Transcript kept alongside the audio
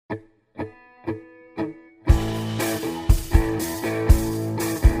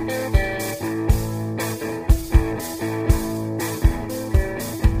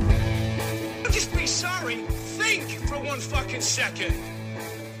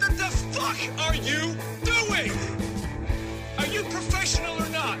are you doing? Are you professional or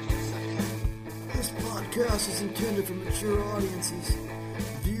not? This podcast is intended for mature audiences.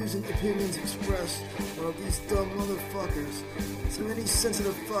 Views and opinions expressed are of these dumb motherfuckers. So any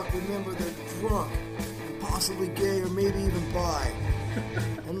sensitive fuck, remember they're drunk, and possibly gay or maybe even bi,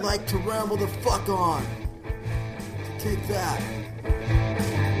 and like to ramble the fuck on. So take that.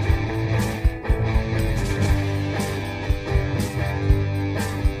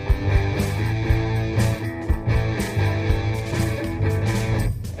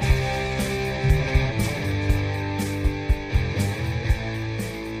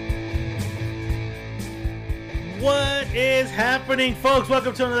 What is happening, folks?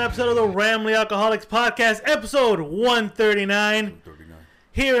 Welcome to another episode of the Rambling Alcoholics Podcast, episode 139.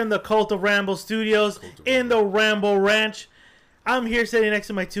 Here in the Cult of Ramble Studios, in the Ramble Ranch. I'm here sitting next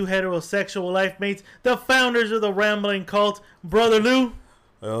to my two heterosexual life mates, the founders of the Rambling Cult, Brother Lou.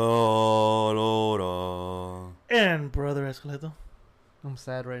 And Brother Esqueleto. I'm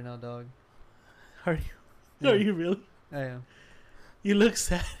sad right now, dog. Are you? Yeah. Are you really? I am. You look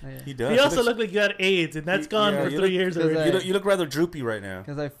sad. He does. You also look like you got AIDS, and that's gone for 3 years already. You look rather droopy right now.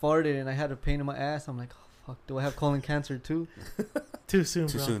 Because I farted and I had a pain in my ass. I'm like, oh, fuck, do I have colon cancer too? Too soon,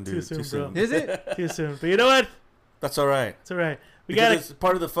 bro. Too soon, dude. Too soon, Too soon. bro. Is it? Too soon. But you know what? That's all right. It's all right. We Because got it's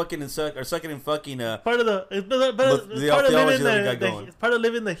part of the fucking sucking and fucking. part of the part of living it's part of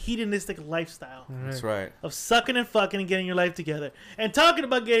living the hedonistic lifestyle. That's right. Of sucking and fucking and getting your life together. And talking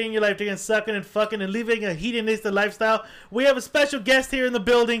about getting your life together, and sucking and fucking and living a hedonistic lifestyle, we have a special guest here in the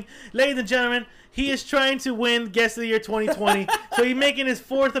building. Ladies and gentlemen, he is trying to win Guest of the Year 2020. So he's making his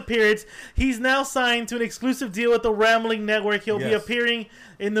 4th appearance. He's now signed to an exclusive deal with the Rambling Network. He'll be appearing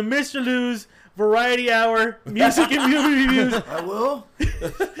in the Mr. Lou's Variety Hour Music and Movie Reviews. I will?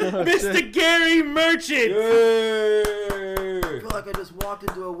 Mr. Gary Merchant. Yay! I feel like I just walked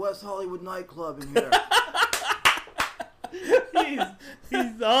into a West Hollywood nightclub in here.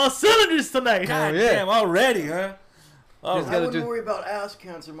 He's all cylinders tonight. God yeah. damn, already, huh? I Just gotta wouldn't do- worry about ass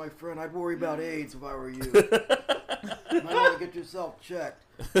cancer, my friend. I'd worry about AIDS if I were you. Might want to get yourself checked.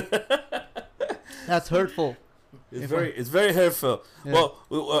 That's hurtful. It's very hurtful. Yeah. Well,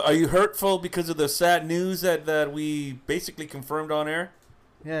 are you hurtful because of the sad news that we basically confirmed on air?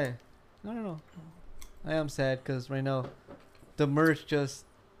 Yeah. No. I am sad because right now the merch just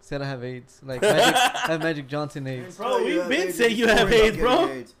said I have AIDS. Like, I have Magic Johnson AIDS. Bro, we've been saying you have AIDS, bro.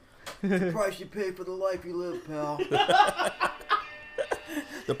 It's the price you pay for the life you live, pal.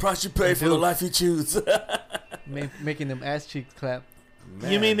 The price you pay for the life you choose. Making them ass cheeks clap.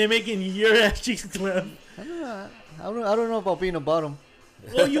 You mean they're making your ass cheeks clap? I don't know about being a bottom.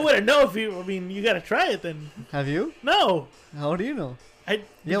 Well, you wouldn't know if you. I mean, you gotta try it then. Have you? No. How do you know? You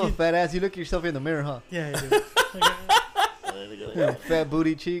You have a fat ass. You look at yourself in the mirror, huh? Yeah, I do. Fat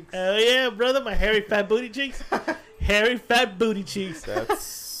booty cheeks. Oh yeah, brother, my hairy fat booty cheeks. Hairy fat booty cheeks.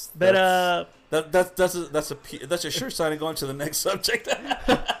 That's a sure sign of going to the next subject.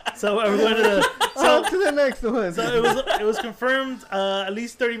 So we're going to the. So to the next one. So it was confirmed at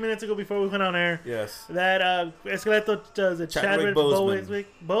least 30 minutes ago before we went on air. Yes. That Esqueleto, Chadwick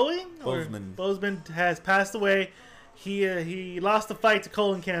Boseman has passed away. He lost the fight to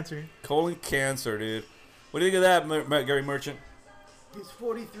colon cancer. Colon cancer, dude. What do you think of that, Gary Merchant? He's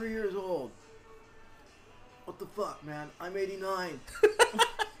 43 years old. What the fuck, man? I'm 89.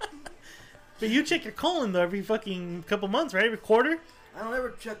 But you check your colon though every fucking couple months, right? Every quarter. I don't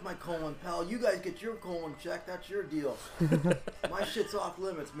ever check my colon, pal. You guys get your colon checked. That's your deal. My shit's off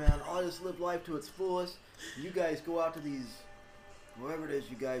limits, man. I'll just live life to its fullest. You guys go out to these, wherever it is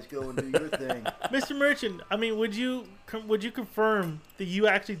you guys go and do your thing. Mr. Merchant, I mean, would you confirm that you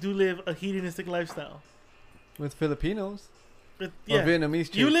actually do live a hedonistic lifestyle? With Filipinos. Or Or Vietnamese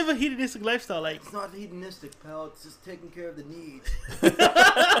chicks. You live a hedonistic lifestyle, like. It's not hedonistic, pal. It's just taking care of the needs.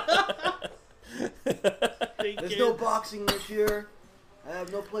 There's no boxing this year. I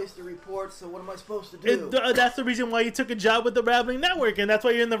have no place to report, so what am I supposed to do? That's the reason why you took a job with the Rambling Network, and that's why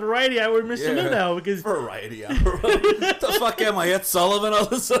you're in the Variety Hour with Mr. Lou now, because... Variety Hour. What the fuck am I, Ed Sullivan all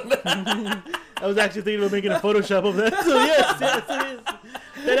of a sudden? I was actually thinking about making a Photoshop of that, so yes, it is.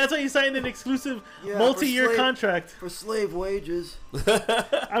 And that's why you signed an exclusive multi-year contract. For slave wages.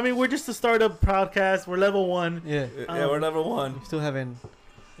 I mean, we're just a startup podcast. We're level 1. Yeah. Yeah, we're level 1. We still haven't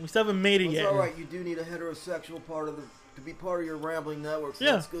made it It's yet. alright, you do need a heterosexual to be part of your Rambling Network, so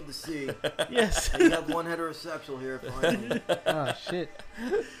Yeah. that's good to see. Yes. And you have one heterosexual here, finally. Oh, shit.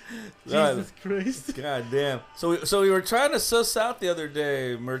 Jesus Christ. God damn. So we were trying to suss out the other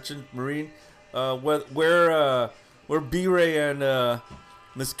day, Marine, where B-Ray and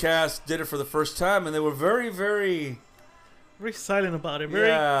Miss Cass did it for the first time, and they were very, very very silent about it.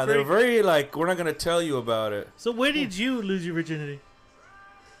 They're very like, we're not gonna tell you about it. So where did you lose your virginity?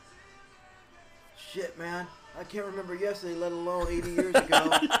 Shit, man. I can't remember yesterday, let alone 80 years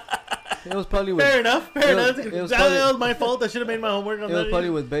ago. It was probably with. Fair enough. it was That was my fault. I should have made my homework on It that. was probably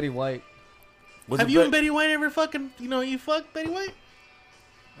with Betty White. Have you and Betty White ever fucking, you fucked Betty White?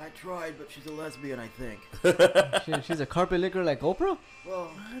 I tried, but she's a lesbian, I think. She's a carpet licker like Oprah? Well,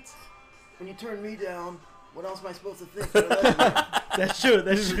 What? when you turn me down, what else am I supposed to think? You're a lesbian. That's true.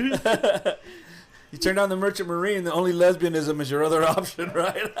 That's true. You turn down the Merchant Marine, the only lesbianism is your other option,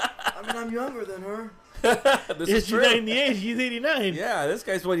 right? I mean, I'm younger than her. This is She's true. 98. She's 89. Yeah, this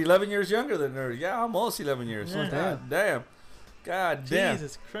guy's 11 years younger than her. Yeah, almost 11 years. Yeah. God damn. God damn.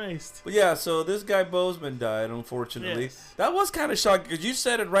 Jesus Christ. But yeah, so this guy Bozeman died, unfortunately. Yes. That was kind of shocking because you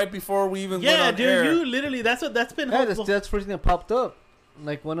said it right before we even went Yeah, on dude. air. You literally. That's been. Yeah, helpful. that's the first thing that popped up.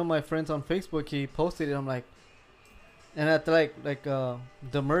 Like one of my friends on Facebook, he posted it. I'm like, and at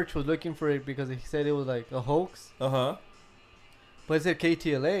the merch was looking for it because he said it was like a hoax, Uh-huh. but it said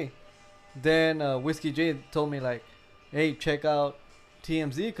KTLA. Then Whiskey J told me like, hey, check out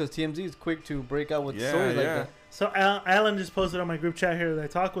TMZ because TMZ is quick to break out with stories like that. So Alan just posted on my group chat here that I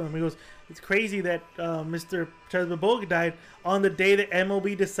talked with him. He goes, "It's crazy that Mr. Charles Boboga died on the day that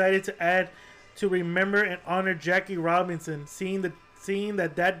MLB decided to add to remember and honor Jackie Robinson, seeing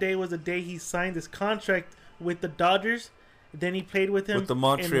that day was the day he signed his contract with the Dodgers. Then he played with him With the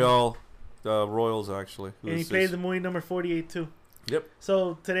Montreal Royals, actually. and he played the movie number 48 too. Yep.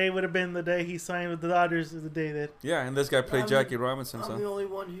 So today would have been the day he signed with the Dodgers. Is the day that Yeah, and this guy played I'm Jackie Robinson. I'm So. the only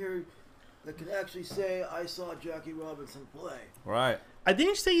one here that can actually say I saw Jackie Robinson play. Right. I didn't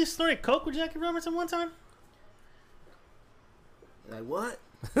you say you snorted coke with Jackie Robinson one time. Like, what?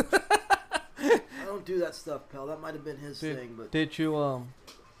 I don't do that stuff, pal. That might have been his thing, but Did you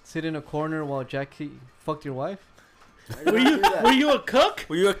sit in a corner while Jackie fucked your wife? I did Were not you do that. were you a cook?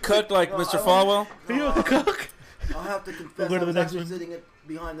 Were you a cook like No, Mr. I won't. Falwell? Were you a cook? I'll have to confess, We'll go to I was the next actually one. sitting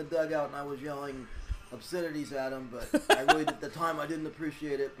behind the dugout and I was yelling obscenities at him, but I really, at the time, I didn't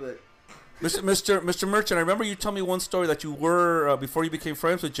appreciate it, but Mr. Merchant, I remember you told me one story that you were, before you became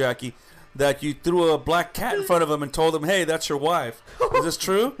friends with Jackie, that you threw a black cat in front of him and told him, hey, that's your wife. Is this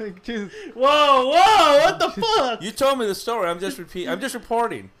true? Jesus. Whoa, what the fuck? You told me the story. I'm just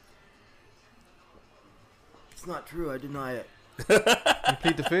reporting. it's not true. I deny it. You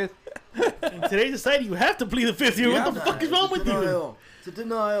plead the fifth? In today's society, you have to plead the fifth here. Yeah, What the fuck is wrong with you? Denial. It's a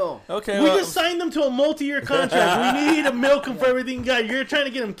denial. Okay, We well, just signed them to a multi-year contract. We need to milk him for everything he got. You're trying to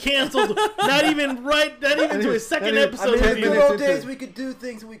get him canceled. Not even to his second I mean, episode. I mean, in 10 the review. good minutes old into days, it. we could do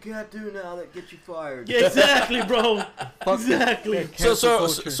things that we can't do now that get you fired. Yeah, exactly, bro. Fuck Exactly.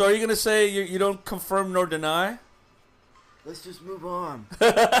 so are you gonna say you don't confirm nor deny? Let's just move on.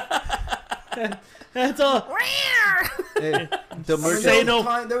 That's all. Hey, the I mean, merch. Say there, was no. a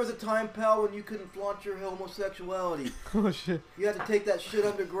time, there was a time, pal, when you couldn't flaunt your homosexuality. Oh shit. You had to take that shit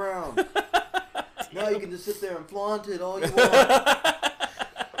underground. Now you can just sit there and flaunt it all you want.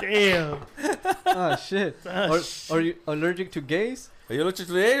 Damn. Ah shit. Ah, Are you allergic to gays? Are you looking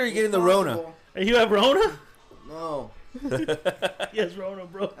today or are you getting the Rona? Possible. Hey, you have Rona? No. Yes, Rona,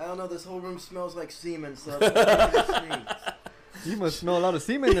 bro. I don't know, this whole room smells like semen, so I'm gonna sneeze. You must smell a lot of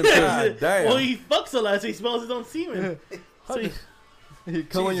semen then. God damn. Well, he fucks a lot, so he smells his own semen. So he- You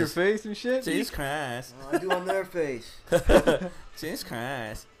come on your Jesus. face and shit. Jesus Christ. I do on their face. Jesus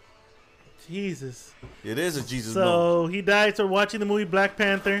Christ. Jesus. It is a Jesus moment. So he died. So watching the movie Black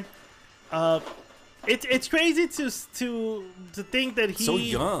Panther, it's crazy to think that he So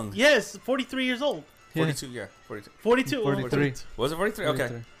young. Yes, 43 years old. 42, yeah. 42. 42. 43. Was it 43? Okay.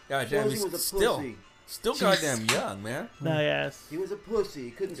 43. God damn, Shows he's he was a still pussy. goddamn young, man. Nah, yes. He was a pussy.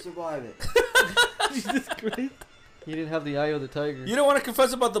 He couldn't survive it. Jesus Christ. He didn't have the eye of the tiger. You don't want to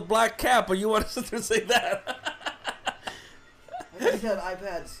confess about the black cat, but you want to sit there and say that. I've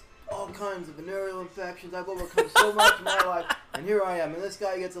had all kinds of venereal infections. I've overcome so much in my life, and here I am. And this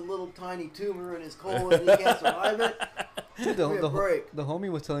guy gets a little tiny tumor in his colon, and he can't survive it. Dude, Give me a break. the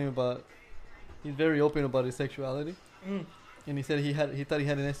homie was telling me about. He's very open about his sexuality, and he said he thought he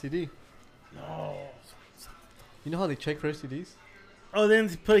had an STD. No. You know how they check for STDs? Oh, then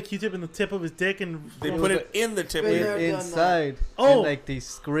he put a Q-tip in the tip of his dick and They put it in the tip Been of there, your, done Inside. Oh. And like they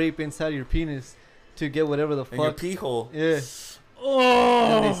scrape inside your penis to get whatever the in your fuck. pee hole. Yeah.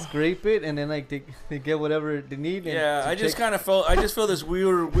 And they oh. scrape it, and then like they get whatever they need. And Yeah, to I just check- kind of felt. I just feel this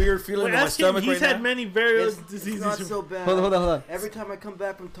weird feeling Well, in my ask him. stomach He's right had now. many various It's diseases. not so bad. Hold on. Every time I come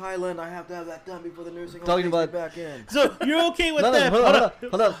back from Thailand, I have to have that done before the nursing home Talking takes me about- back in. So you're okay with No, that? hold on.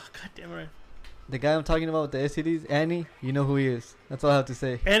 Oh, God damn it. The guy I'm talking about with the STDs, Annie, you know who he is. That's all I have to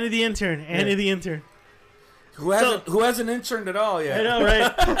say. Annie the intern. Annie the intern. Who hasn't interned at all yet? I know,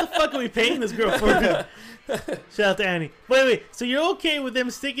 right? What the fuck are we paying this girl for? Shout out to Annie. Wait. So you're okay with them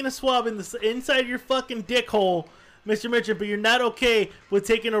sticking a swab inside your fucking dick hole, Mr. Mitchell, but you're not okay with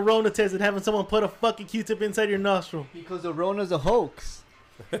taking a Rona test and having someone put a fucking Q-tip inside your nostril? Because the Rona's a hoax.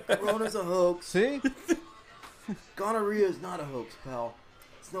 Corona's a hoax. See? Gonorrhea is not a hoax, pal.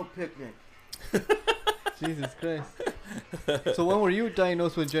 It's no picnic. Jesus Christ. So when were you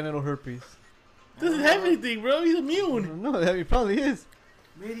diagnosed with genital herpes? Doesn't have anything, bro. He's immune. No, he probably is.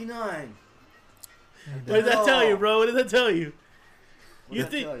 I'm 89. What did that tell you, bro? What did that tell you? What You did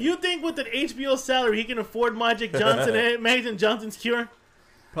that think tell you think with an HBO salary he can afford Magic Johnson's cure?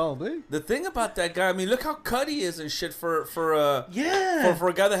 Probably. The thing about that guy, I mean, look how cut he is and shit for Yeah.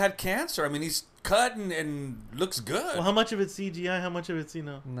 a guy that had cancer. I mean, he's cut and looks good. Well, how much of it's CGI? How much of it's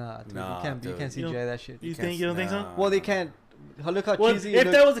Nah, dude, Nah, you can't dude. CGI that shit. You think? You don't think so? Nah. Well, they can't. Look how Well, cheesy. if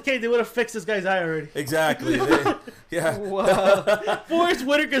it that was the case, they would have fixed this guy's eye already. Exactly. Yeah. Wow. Forrest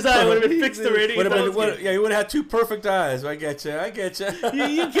Whitaker's eye would have been fixed already. Would if have that been, was yeah, he would have had two perfect eyes. I get you.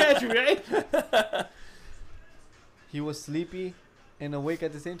 you catch me, right? He was sleepy and awake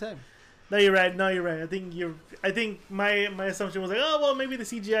at the same time. No, you're right. I think my assumption was like, oh well, maybe the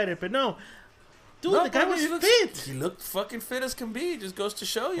CGI did, but no, dude, No, the guy bro, was he fit. He looked fucking fit as can be. It just goes to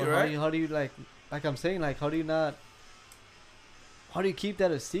show you, Well, right? how do you like I'm saying, like, how do you keep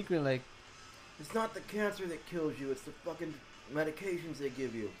that a secret? Like, It's not the cancer that kills you. It's the fucking medications they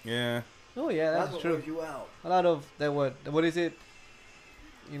give you. Yeah. oh yeah, That's that's what true. wears you out. A lot of that. What is it?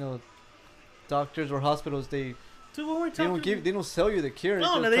 You know, doctors or hospitals they Dude, when we're they don't talking, they don't sell you the cure. no,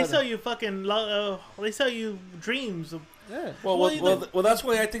 just no, they try to- sell you fucking, they sell you dreams. Yeah. Well, that's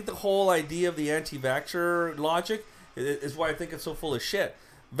why I think the whole idea of the anti-vaxxer logic is why I think it's so full of shit.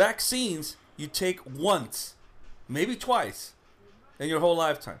 Vaccines you take once, maybe twice, in your whole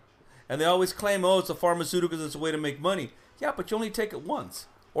lifetime, and they always claim, "Oh, it's a pharmaceutical, it's a way to make money." Yeah, but you only take it once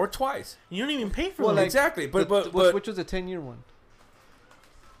or twice. You don't even pay for Well, them. like, Exactly, but which was a 10-year one?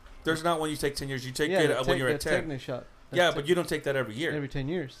 there's not one you take 10 years. You take Yeah, it when you're at 10. tetanus shot. Yeah, That's but you don't take that every year. every 10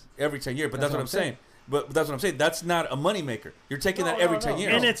 years. Every 10 years. But that's what I'm saying. But that's what I'm saying. That's not a moneymaker. You're taking that every 10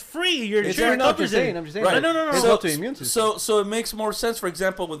 years. and it's free. Your It's insurance not what you're covers it. saying. I'm just saying. Right. No. It's So- up to the immune system. So it makes more sense, for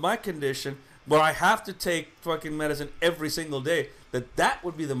example, with my condition, where I have to take fucking medicine every single day, that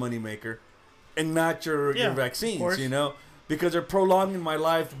would be the moneymaker and not your Yeah, of vaccines, course. you know? Because they're prolonging my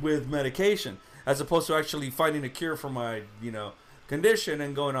life with medication as opposed to actually finding a cure for my, condition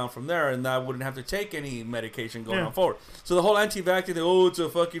and going on from there, and I wouldn't have to take any medication going Yeah. on forward. So the whole anti-vax thing, it's a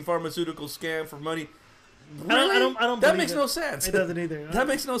fucking pharmaceutical scam for money. I Really? don't That believe makes it. no sense. It doesn't either. That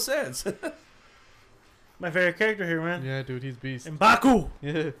makes no sense. My favorite character here, man. yeah, dude, he's beast. M'Baku.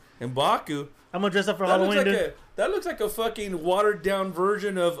 Yeah. And Baku, I'm gonna dress up for that Halloween, dude. looks like a fucking watered down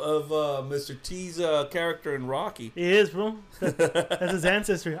version of Mr. T's character in Rocky. He is, bro. That's his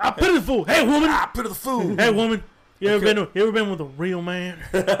ancestry. I put it the fool. Hey, woman. Put the food. Hey, woman. You ever been with a real man?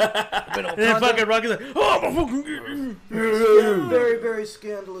 And then fucking Rocky's like, oh, my fucking. Yeah, very, very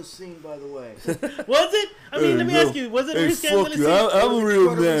scandalous scene, by the way. Was it? I mean, let me ask you. Was it really scandalous? I'm a real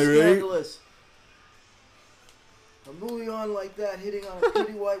Incredibly man, right? scandalous. A movie on like that, hitting on a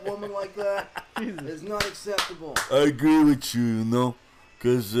pretty white woman like that, is not acceptable. I agree with you,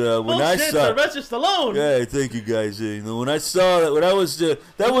 because when I Bullshit, saw, Sylvester Stallone. yeah, thank you guys. When I saw that, when I was, that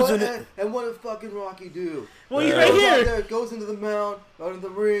was And what did fucking Rocky do? Well, he's Goes right out here. there, goes into the mound, out of the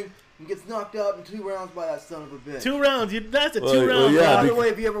ring, and gets knocked out in 2 rounds by that son of a bitch. 2 rounds. That's a Well, 2 round. yeah, By the bec- way,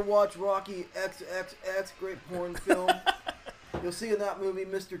 if you ever watch Rocky XXX, great porn film, you'll see in that movie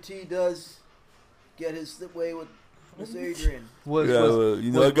Mr. T does get his way with Miss Adrian.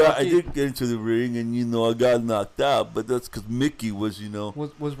 I did get into the ring, and I got knocked out, but that's because Mickey was,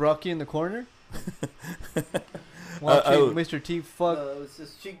 Was Rocky in the corner? Watching Mr. T fuck. It's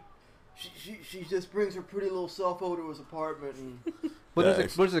just she just brings her pretty little self over to his apartment, and But Yeah,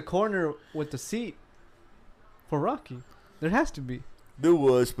 there's a corner with the seat for Rocky. There has to be. there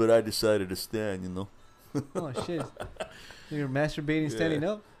was, but I decided to stand, Oh shit! You're masturbating standing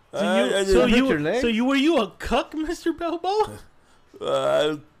up. So hurt your leg? were you a cuck, Mr. Balboa?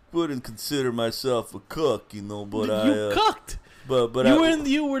 I wouldn't consider myself a cook, but You cucked. but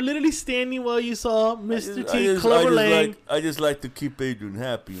You were literally standing while you saw Mr. T. Clubber Lang I just like to keep Adrian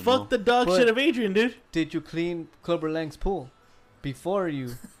happy. fuck the dog But- shit of Adrian, dude. Did you clean Clubber Lang's pool before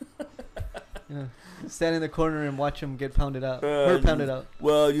you? Stand in the corner and watch him get pounded out. Her pounded out.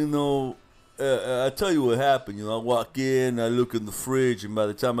 Well, I tell you what happened. I walk in, I look in the fridge, and by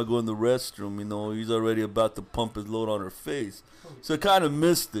the time I go in the restroom, he's already about to pump his load on her face. So I kind of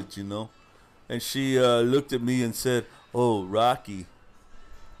missed it, And she looked at me and said, "Oh, Rocky.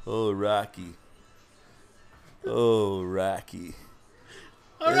 Oh, Rocky." Oh, Rocky.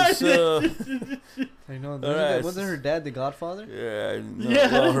 All right. It's, I know. Alright. Wasn't her dad the Godfather? yeah, no,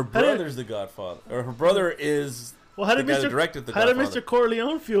 Yeah. Well, her How did- brother's the Godfather, or her brother is Well, how the did guy that Mr. directed the How did Godfather. Mr.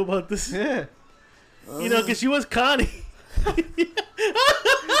 Corleone feel about this? Yeah. You know, because she was Connie.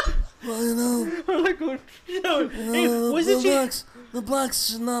 well, you know, I'm like, oh, hey, wasn't she? the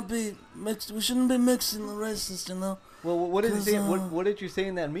blacks should not be mixed. We shouldn't be mixing the races, you know. Well, what did you 'Cause, say? What did you say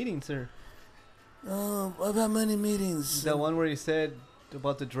in that meeting, sir? I've had many meetings. That one where you said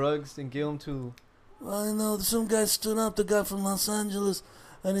about the drugs and give them to. Well, you know, some guy stood up, the guy from Los Angeles,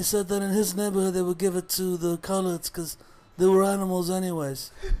 and he said that in his neighborhood they would give it to the coloreds because they were animals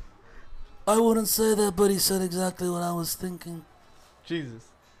anyways. I wouldn't say that, but he said exactly what I was thinking. Jesus.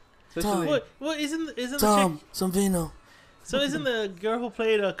 Tom. What isn't the Tom, chick? some vino. So isn't the girl who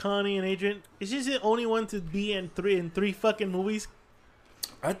played Connie and Adrian? Is she the only one to be in three fucking movies?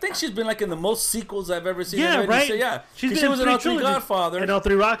 I think she's been like in the most sequels I've ever seen. Yeah, Anybody right. say, yeah, She's 'Cause been she in was in three all three trilogies. Godfathers, And all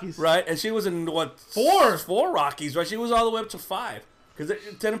three Rockies. right? And she was in what four Rockies, right? She was all the way up to 5. Because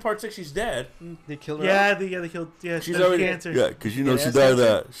 10 and Part 6, she's dead. They killed her. Yeah, off? they killed. Yeah, She's she's already- cancer. Yeah, because you know Yeah, she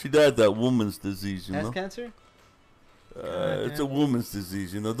that's died that woman's disease, you Ass know. cancer. It's a woman's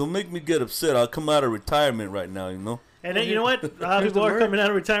disease, you know. Don't make me get upset. I'll come out of retirement right now, you know. And then you know what? A lot of Here's people the are merch. coming out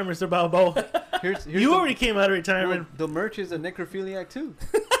of retirement, Mr. Balboa. Here's You the, already came out of well, retirement. the merch is a necrophiliac too.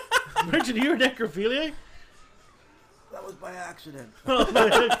 Richard, you're a necrophiliac? That was by accident.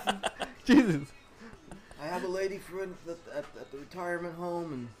 Jesus. I have a lady friend at the retirement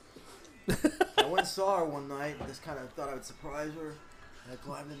home, and I went and saw her one night. And just kind of thought I would surprise her. I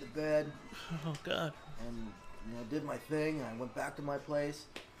climbed into bed Oh, God. and did my thing. And I went back to my place.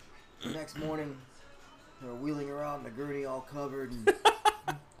 The next morning, they were wheeling around in the gurney, all covered. And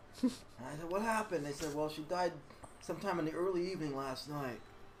I said, "What happened?" They said, "Well, she died sometime in the early evening last night."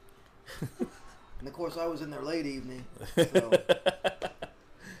 And of course, I was in there late evening. So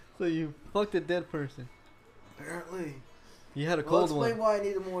So you fucked a dead person. apparently. You had a Well, cold explain one. why I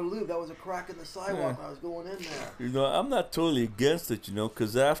needed more lube. That was a crack in the sidewalk when I was going in there. You know, I'm not totally against it, you know,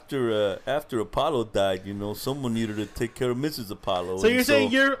 because after Apollo died, you know, someone needed to take care of Mrs. Apollo. So and you're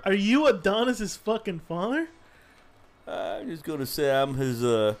saying are you Adonis's fucking father? I'm just gonna say I'm his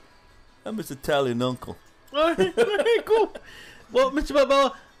Italian uncle. All right, cool. Well, Mr.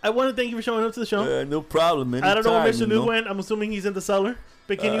 Balboa, I want to thank you for showing up to the show. No problem. I don't know where anytime, Mr. you Lou know. went. I'm assuming he's in the cellar.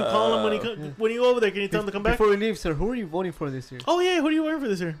 But can you call him when you go over there? Can you tell him to come back? Before we leave, sir, who are you voting for this year? Oh yeah, who do you wearing for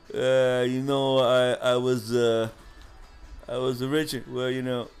this year? You know, I was originally, well, you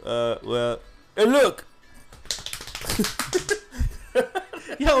know, hey, look,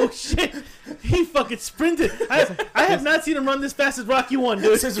 Yo, shit, he fucking sprinted. I have not seen him run this fast as Rocky 1,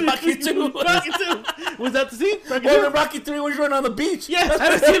 dude. This is Rocky 2. Rocky 2. Was that the scene? Rocky Or 2? in Rocky 3 when he's running on the beach. Yeah, I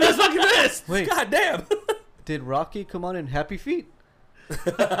haven't seen this fucking fast. Wait, God damn. did Rocky come out in happy feet? 'Cause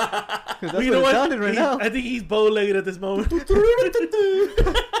that's Well, what you know it what? sounded right now. I think he's bow-legged at this moment.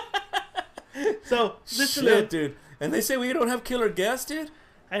 So, listen, Shit, dude. And they say we don't have killer guests, dude?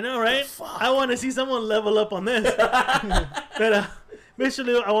 I know, right? fuck? I want to see someone level up on this. But, Mr.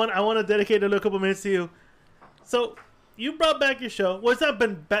 Lou, I want to dedicate a little couple minutes to you. So, you brought back your show. Well, it's not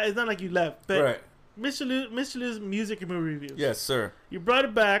been bad. It's not like you left. But Right. Mr. Lou's music and movie reviews. Yes, sir. You brought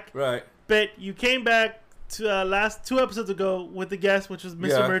it back, Right. but you came back to last 2 episodes ago with the guest, which was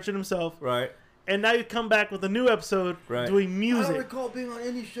Mr. Yeah. Merchant himself. Right. And now you come back with a new episode Right. doing I don't music. recall being on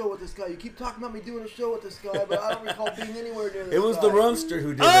any show with this guy. You keep talking about me doing a show with this guy, but I don't recall being anywhere near this It was guy. the Rumster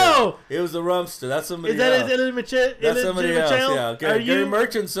who did Oh! it. It was the Rumster. That's somebody Is that else. his illegitimate That's somebody else, child? yeah. Are Gary you,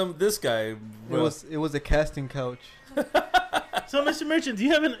 Merchant, this guy. It was a casting couch. so, Mr. Merchant, do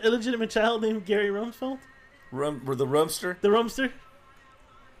you have an illegitimate child named Gary Rumsfeld? The Rumster. The Rumster?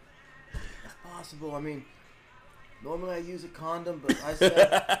 Possible. I mean, normally I use a condom, but I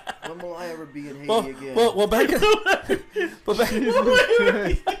said, when will I ever be in Haiti again? Well, back in, but back,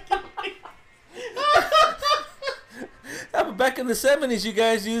 yeah, but back in the 70s, you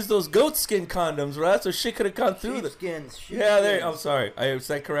guys used those goat skin condoms, right? So shit could have gone through the. Sheepskins. Yeah, there. I'm sorry. I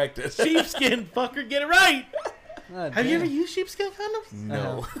said corrected. Sheepskin, fucker, get it right. God Have you damn. ever used sheepskin condoms?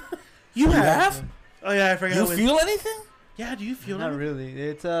 No. You have? Oh yeah, I forgot. You when- feel anything? Yeah, do you feel Not it? really.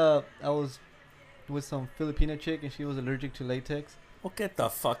 It's I was with some Filipino chick and she was allergic to latex. Well, get the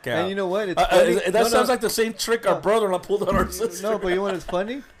fuck out. And you know what? It's funny. that sounds like the same trick our brother-in-law pulled on our sister. No, but you know what is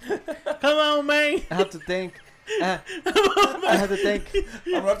funny? Come on, man. I have to thank. I have to thank.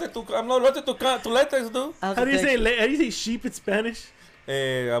 I'm not ready to latex, dude. How do you say sheep in Spanish?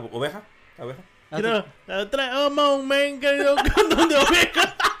 Oveja? Oveja? You know, come on, man. Que yo condón de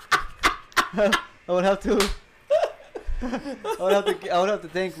oveja. I would have to. I would have to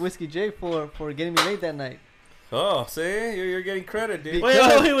thank Whiskey J for getting me laid that night. Oh, see, you're getting credit, dude. Wait.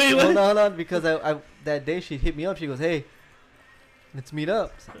 Hold on, because I that day she hit me up. She goes, "Hey, let's meet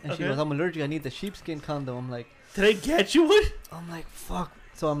up." And she Okay. goes, "I'm allergic. I need the sheepskin condom." I'm like, Did I get you one? "Fuck."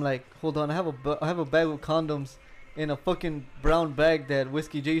 So I'm like, "Hold on, I have a bag of condoms in a fucking brown bag that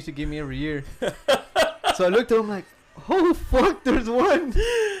Whiskey J used to give me every year." So I looked at her. I'm like, "Oh fuck, there's one."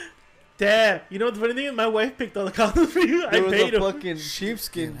 Damn. You know what the funny thing is? My wife picked all the condoms for you. There I was paid a him. fucking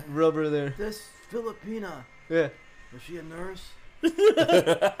sheepskin rubber there. This Filipina, Yeah. was she a nurse?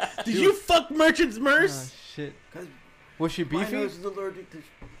 Did you fuck merchant's Ah, nurse? shit. 'Cause Was she my beefy? nose is allergic to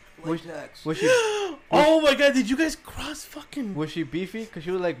Was- latex. Was she Oh my god, did you guys cross fucking... was she beefy? Cause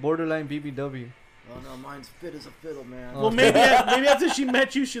she was like borderline BBW. Oh no, mine's fit as a fiddle, man. Oh. Well, maybe after she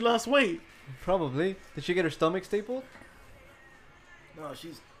met you, she lost weight. Probably. Did she get her stomach stapled? No,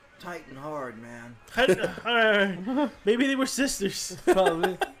 she's tight and hard, man. Alright. Maybe they were sisters.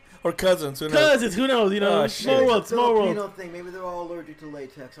 Probably. Or cousins, who knows? Cousins, who knows? You know, Oh, small shit. world, small world. Filipino thing. Maybe they're all allergic to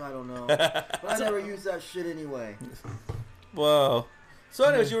latex. I don't know. But I never use that shit anyway. Wow. So,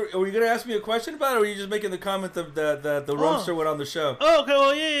 anyways, were you gonna ask me a question about it, or were you just making the comment that the rumster went on the show? Oh, okay,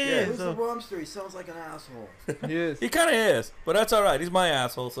 well, yeah. Who's the So, rumster? He sounds like an asshole. Yes. He kind of is, but that's all right. He's my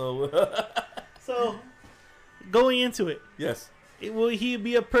asshole, so so, going into it, yes. will he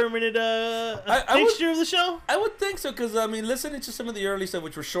be a permanent I would- fixture of the show? I would think so, because I mean, listening to some of the early stuff,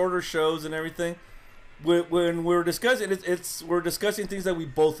 which were shorter shows and everything, when we're discussing we're discussing things that we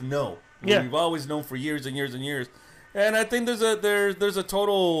both know. Yeah. We've always known for years and years and years, and I think there's a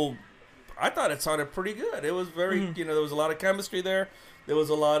total. I thought it sounded pretty good. It was very, there was a lot of chemistry there. There was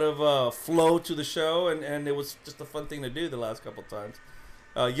a lot of flow to the show, and it was just a fun thing to do the last couple times.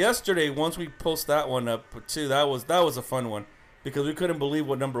 Yesterday, once we post that one up too, that was a fun one. Because we couldn't believe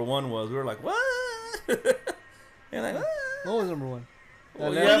what number one was. We were like, what? And like, what? What was number one?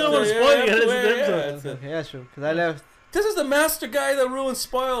 Well, you don't wanna spoil it, it's an episode. it's a- Okay, yeah, sure. Cause I left. This is the master guy that ruins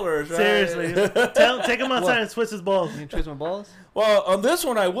spoilers, right? Seriously. Take him outside and twist his balls. You twist my balls? Well, on this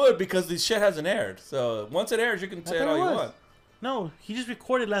one I would, because the shit hasn't aired. So once it airs, you can say it thought all it you was. want. No, he just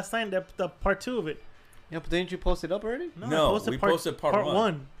recorded last night the part 2 of it. Yeah, but didn't you post it up already? No, I we posted part one.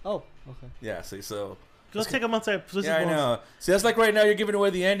 1. Oh, okay. Yeah, see, so. Go take him outside. Twist Yeah, I his balls. know. See, that's like right now you're giving away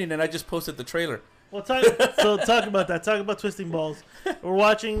the ending, and I just posted the trailer. Well, talk about that. Talk about twisting balls. We're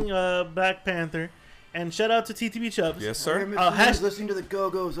watching Black Panther, and shout out to TTB Chubbs. Yes, I hear sir. Mr. hash- Lee's listening to the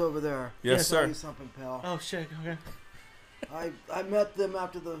Go-Go's over there. Yes, I'll tell sir. you something, pal. Oh shit. Okay. I met them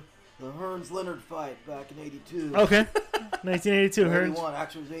after the Hearns Leonard fight back in '82. Okay. 1982. Hearns. 81.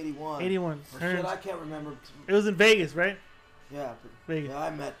 Actually, it was '81. 81. Well, shit, I Hearns. can't remember. It was in Vegas, right? Yeah, Vegas. yeah, I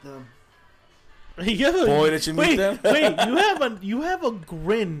met them. Yeah. Boy, did you meet them? Wait. You have a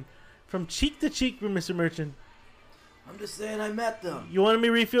grin from cheek to cheek from Mr. Merchant. I'm just saying I met them. You wanted me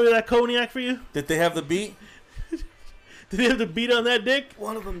to refill that cognac for you? Did they have the beat? Did they have the beat on that dick?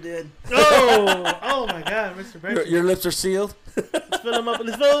 One of them did. Oh my God, Mr. Merchant. Your lips are sealed? Let's fill him up.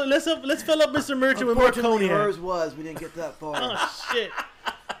 Let's fill up Mr. Merchant with more Unfortunately, cognac. hers was. We didn't get that far. Oh shit.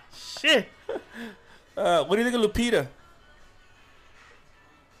 Shit. What do you think of Lupita?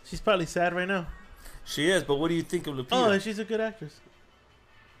 She's probably sad right now. She is, but what do you think of Lupita? Oh, she's a good actress.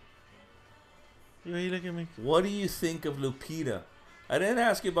 Why you look at me? What do you think of Lupita? I didn't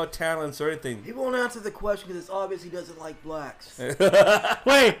ask you about talents or anything. He won't answer the question because it's obvious he doesn't like blacks.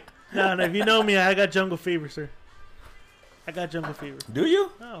 Wait. No, if you know me, I got jungle fever, sir. I got jungle fever. Do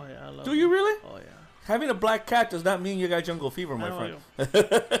you? Oh yeah, I love Do it. you really? Oh yeah. Having a black cat does not mean you got jungle fever, my I friend.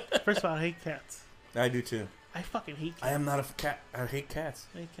 know. First of all, I hate cats. I do too. I fucking hate cats. I am not a cat. I hate cats.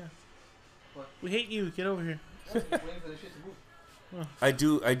 I hate cats. We hate you. Get over here. I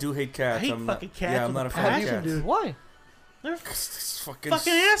do hate cats. I hate I'm fucking not, cats Yeah, I'm with not a a fan of passion, cats. dude. Why? They're It's fucking,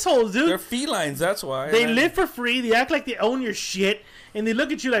 fucking assholes, dude. They're felines. That's why. They live for free. They act like they own your shit, and they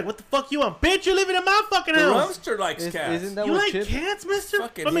look at you like, "What the fuck you want, bitch? You're living in my fucking The house." rumster likes cats. Isn't that You what like Chip? cats, Mister?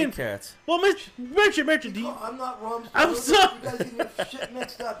 Fucking I mean, hate cats. well, Merchant, do you? Oh, I'm not Rumster. I'm sorry. You guys getting your shit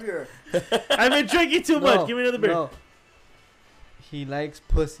mixed up here. I've been drinking too much. Give me another beer. No. He likes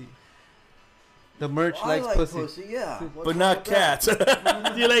pussy. The merch Well, likes I like pussy. yeah. What's But wrong not with that? cats.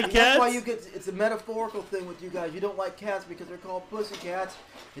 Do you like That's why cats? you get. It's a metaphorical thing with you guys. You don't like cats because they're called pussy cats,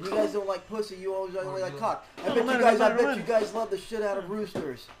 and you guys don't like pussy. You always only like cock. I bet you guys love the shit out of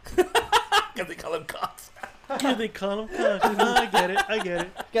roosters. Because they call them cocks. Yeah, they call them cocks. No, I get it.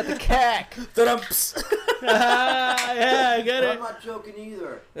 Got the cack. Yeah, I get I'm it. not joking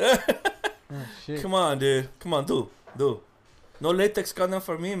either. Oh, shit. Come on, dude. Come on, do. No latex condom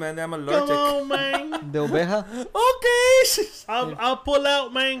for me, man. I'm Come allergic. on, man. De oveja. Okay. I'll pull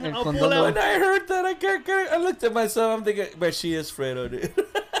out, man. El I'll pull condón. When out. I heard that, I looked at myself. I'm thinking, but she is Fredo, dude.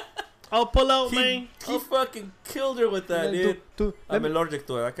 I'll pull out, man. He fucking killed her with that, Yeah, dude. I'm allergic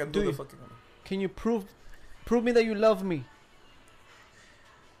to it. I can't do the fucking. Can you prove me that you love me?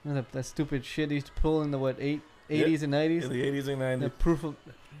 That stupid shit they used to pull in the 80s and 90s. In the 80s and 90s.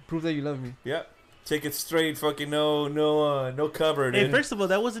 Proof that you love me. Yeah. Take it straight, fucking no cover. Hey, first of all,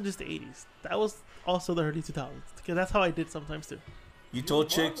 that wasn't just the 80s. That was also the early 2000s. Because that's how I did sometimes too. You told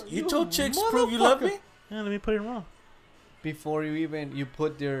chicks prove you love me? Yeah, let me put it wrong. Before you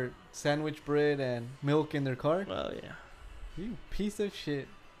put their sandwich bread and milk in their car? Well, yeah. You piece of shit.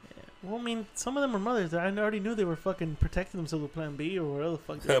 Yeah. Well, I mean, some of them were mothers. I already knew they were fucking protecting themselves with Plan B or whatever the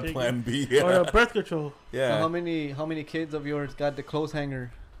fuck they're taking. Plan B, yeah. Or birth control. Yeah. So how many kids of yours got the clothes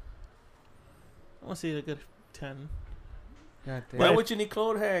hanger? I want to say a good 10. God damn. Why would you need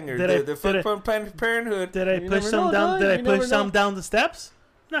clothes hangers? Did They're from Planned Parenthood. Did I You push never some know, down? dog. Did I You never push some know. down the steps?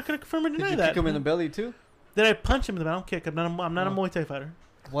 I'm not gonna confirm or Did deny you that. kick him in the belly too? Did I punch him in the back? I don't kick. I'm not a Oh. Muay Thai fighter.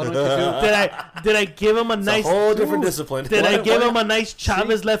 Why don't you do? Did I give him a It's nice? a whole different discipline. Did I give why- him a nice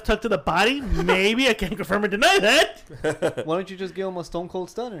Chavez left hook to the body? Maybe I can't confirm or deny that. Why don't you just give him a Stone Cold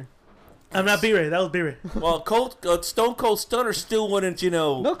Stunner? I'm not B-Ray. That was B-Ray. Well, Stone Cold Stunner still wouldn't,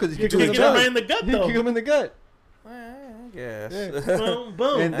 No, because you You kick him in kick the him right gut. in the gut You though. kick him in the gut. I guess. Yeah. Boom,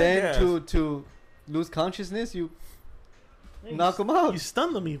 boom. And I then guess. to lose consciousness, you Hey, knock him out. You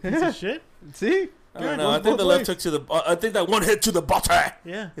stunned them, you piece of shit. See? I don't Good, know. I goes think the both left ways. hook to the. I think that one hit to the body.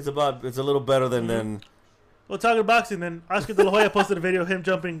 Yeah. It's a little better than. Well, talking boxing, then Oscar De La Hoya posted a video of him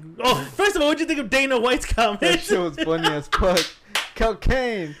jumping. Oh, first of all, what'd you think of Dana White's That comment? shit was funny as fuck.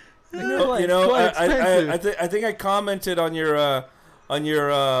 Cocaine. You know, quite expensive. I think I commented on your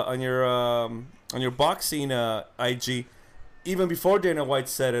boxing IG even before Dana White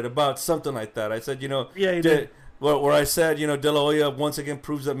said it about something like that. I said, Yeah, he did. Where I said, De La Hoya once again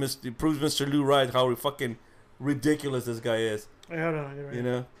proves Mr. Lou right how fucking ridiculous this guy is. Wait, hold on, I'll get it right. You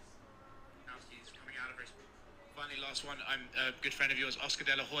know. He's coming out of his. Finally, last one. I'm a good friend of yours, Oscar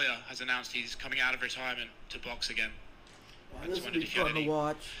De La Hoya, has announced he's coming out of retirement to box again. I This just would wondered be if you had fun to any.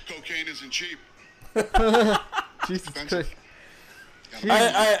 watch. Cocaine isn't cheap. Jesus Expensive.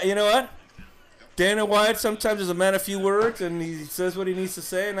 Christ. You know what? Dana White sometimes is a man of few words, and he says what he needs to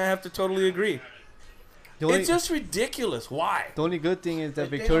say, and I have to totally agree. It's just ridiculous. Why? The only good thing is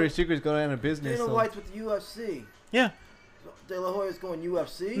that Hey, Victoria's Secret's going out of business. Dana So. White's with the UFC. Yeah. De La Hoya's going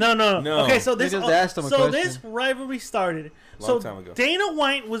UFC? No. No. Okay, so this just asked him a question. this rivalry started. Long time ago. Dana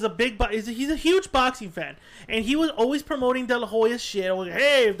White was a he's a huge boxing fan, and he was always promoting De La Hoya's shit. Like,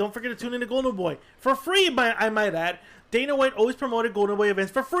 hey, don't forget to tune in to Golden Boy for free. I might add, Dana White always promoted Golden Boy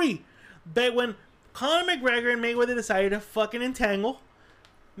events for free. But when Conor McGregor and Mayweather decided to fucking entangle,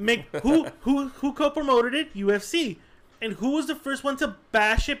 who co-promoted it? UFC. And who was the first one to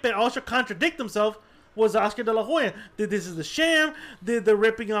bash it but also contradict himself was Oscar De La Hoya. That this is a sham, they're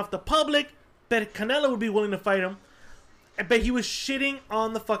ripping off the public, but Canelo would be willing to fight him. But he was shitting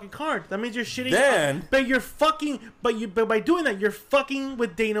on the fucking card. That means you're shitting. Then- but you're fucking. But by doing that, you're fucking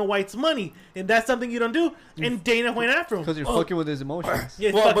with Dana White's money, and that's something you don't do. And Dana went after him. Because you're fucking with his emotions.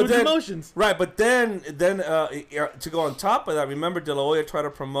 Yeah, Well, fucking but with then- emotions. Right, but then to go on top of that, remember De La Hoya tried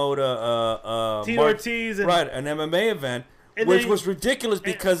to promote Tito Ortiz and an MMA event, And which then- was ridiculous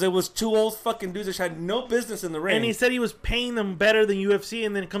because it was two old fucking dudes that had no business in the ring. And he said he was paying them better than UFC,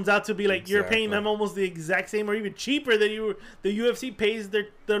 and then it comes out to be like you're paying Exactly. them almost the exact same or even cheaper than the UFC pays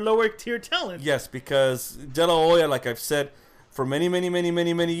their lower tier talent. Yes, because De La Hoya, like I've said, for many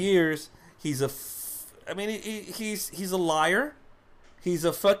years, he's he's a liar. He's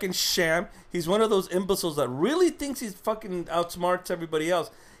a fucking sham. He's one of those imbeciles that really thinks he's fucking outsmarts everybody else.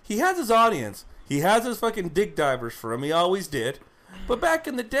 He has his audience. He has his fucking dig divers for him. He always did. But back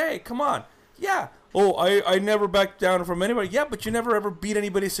in the day, come on. Yeah. Oh, I never backed down from anybody. Yeah, but you never ever beat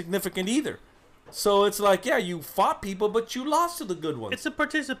anybody significant either. So it's like, yeah, you fought people, but you lost to the good ones. It's a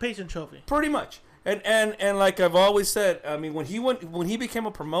participation trophy. Pretty much. And like I've always said, I mean, when he became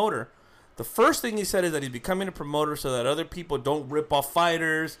a promoter, the first thing he said is that he's becoming a promoter so that other people don't rip off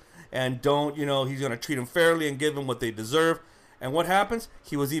fighters and don't, he's going to treat them fairly and give them what they deserve. And what happens?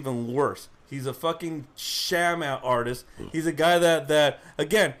 He was even worse. He's a fucking sham artist. He's a guy that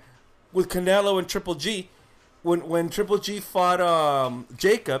again, with Canelo and Triple G, when Triple G fought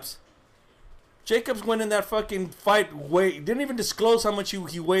Jacobs went in that fucking fight, didn't even disclose how much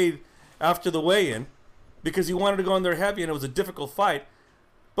he weighed after the weigh-in because he wanted to go in there heavy and it was a difficult fight.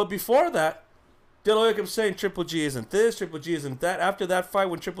 But before that, De La Hoya kept saying Triple G isn't this, Triple G isn't that. After that fight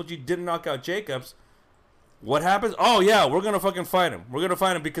when Triple G didn't knock out Jacobs, what happens? Oh yeah, we're gonna fucking fight him. We're gonna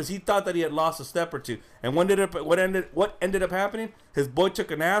fight him because he thought that he had lost a step or two. And what ended up happening? His boy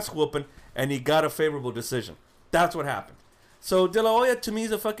took an ass whooping and he got a favorable decision. That's what happened. So De La Hoya to me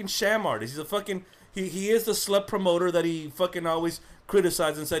is a fucking sham artist. He's a fucking he is the slut promoter that he fucking always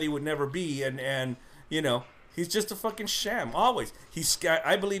criticized and said he would never be, and you know, he's just a fucking sham. Always.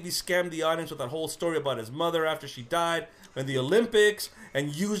 I believe he scammed the audience with that whole story about his mother after she died in the Olympics,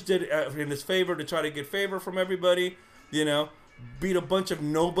 and used it in his favor to try to get favor from everybody. You know, beat a bunch of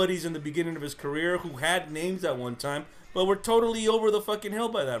nobodies in the beginning of his career who had names at one time, but were totally over the fucking hill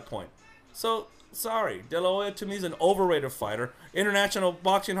by that point. So, sorry. De La Hoya to me is an overrated fighter. International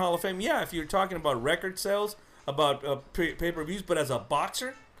Boxing Hall of Fame, yeah, if you're talking about record sales, about pay-per-views, but as a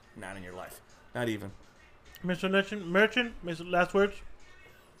boxer, not in your life. Not even. Mr. Merchant, last words?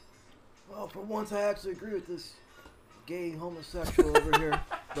 Well, for once, I actually agree with this gay homosexual over here,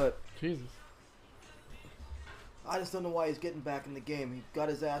 but Jesus. I just don't know why he's getting back in the game. He got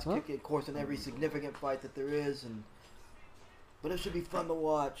his ass kicked, of course, in every significant fight that there is, but it should be fun to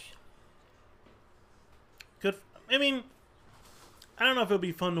watch. Good. I mean, I don't know if it'll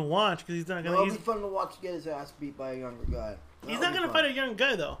be fun to watch because he's not gonna. It'll be fun to watch get his ass beat by a younger guy. He's not gonna fight a young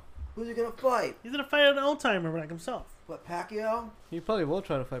guy though. Who's he gonna fight? He's gonna fight an old timer like himself. What, Pacquiao? He probably will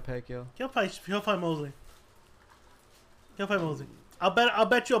try to fight Pacquiao. He'll fight Mosley. I'll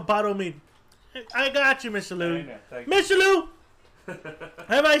bet you a bottle of meat. I got you, Mr. Lou. Mr. Lou!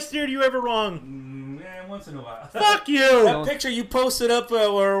 Have I steered you ever wrong? Yeah, once in a while. Fuck you! That picture you posted up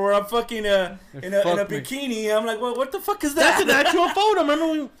where I'm fucking in a bikini, I'm like, well, what the fuck is that? That's an actual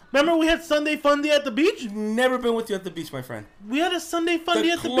photo. Remember we had Sunday Fundy at the beach? Never been with you at the beach, my friend. We had a Sunday Fundy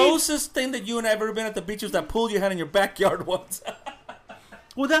at the beach. The closest thing that you and I have ever been at the beach was that pool you had in your backyard once.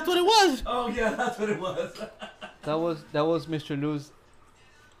 Well, that's what it was. Oh, yeah, that's what it was. That was Mr. Lou's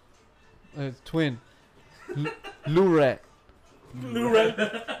twin, Lou Rat. Lou Rat.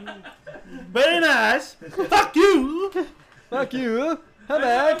 Very nice. Fuck you. Fuck you. How I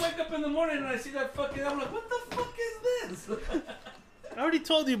about? wake up in the morning and I see that fucking. I'm like, what the fuck is this? I already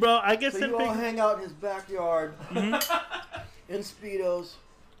told you, bro. I guess so you all hang out in his backyard in Speedos.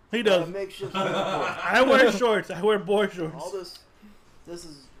 He does. Makeshift I wear shorts. I wear board shorts. All this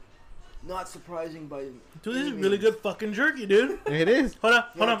is not surprising by Dude, this is really good fucking jerky, dude. It is. Hold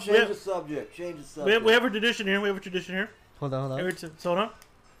on. Change the subject. We have a tradition here. Hold on. Hold on.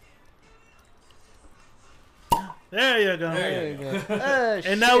 There you go. There you go.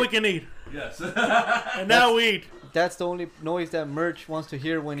 And now we can eat. Yes. And now we eat. That's the only noise that Merch wants to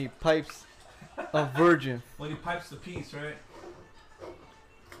hear when he pipes a virgin. When he pipes the piece, right?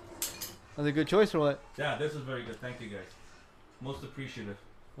 Was it a good choice or what? Yeah, this is very good. Thank you, guys. Most appreciative.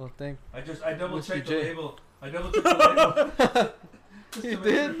 Well, thank. I double checked the J. label. Label. You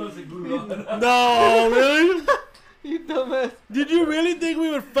did? No, really? You dumbass. Did you really think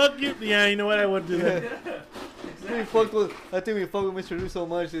we would fuck you? Yeah, you know what? I would do that. I think we fucked with Mr. Lou so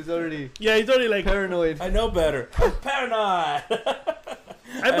much he's already Yeah, he's already like paranoid. I know better. I'm paranoid.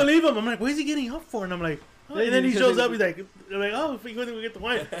 I believe him. I'm like, what is he getting up for? And I'm like, oh. And then he shows up. He's like, oh, if we go get the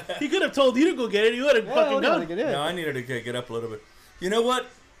wine. He could have told you to go get it. He would have fucking gone. No, I needed to get up a little bit. You know what?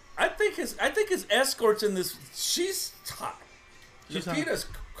 I think his escorts in this. She's hot. Lupita's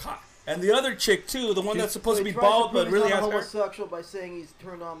hot. And the other chick too, the one that's supposed to be bald but really has hair. Homosexual by saying he's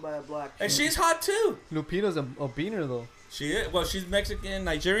turned on by a black chick. And she's hot too. Lupita's a beaner though. She is. Well, she's Mexican,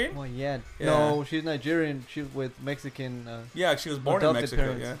 Nigerian. Well, yeah. No, she's Nigerian. She's with Mexican. Yeah, she was born in Mexico.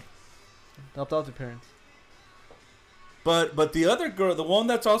 Parents. Yeah. Adopted parents. But the other girl, the one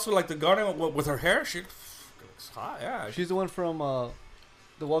that's also like the guardian with her hair, she looks hot. Yeah. She's the one from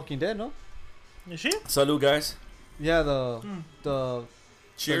The Walking Dead, no? Is she? Salud, guys. Yeah, the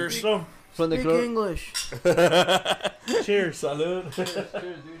Cheers. So, from the Speak girl. English. cheers. Salud. Cheers,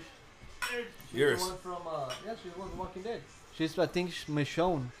 douche. Cheers. She's the one from she's the one from Walking Dead. She's I think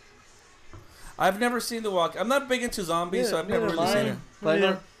Michonne. I've never seen The Walk. I'm not big into zombies, so I've never really seen it.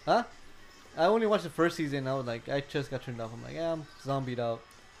 But huh? I only watched the first season. I was like, I just got turned off. I'm like, yeah, I'm zombied out.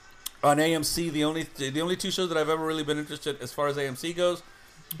 On AMC, the only two shows that I've ever really been interested as far as AMC goes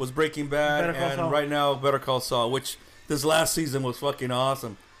was Breaking Bad and right now Better Call Saul, which this last season was fucking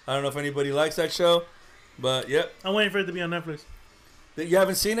awesome. I don't know if anybody likes that show, but yep. I'm waiting for it to be on Netflix. You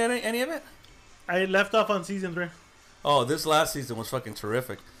haven't seen any of it? I left off on season 3. Oh, this last season was fucking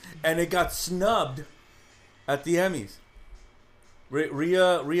terrific. And it got snubbed at the Emmys.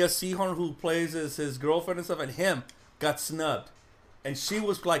 Rhea Seehorn, who plays his girlfriend and stuff, and him got snubbed. And she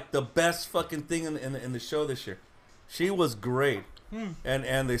was like the best fucking thing in the show this year. She was great.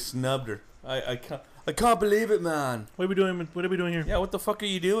 And they snubbed her. I can't believe it, man. What are we doing here? Yeah, what the fuck are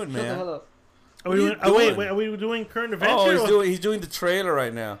you doing, Shut the man? hell up. Wait, are we doing current events? Oh, he's doing the trailer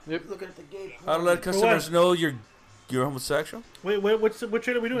right now. Looking at the gate. How to let customers know you're homosexual? Wait, what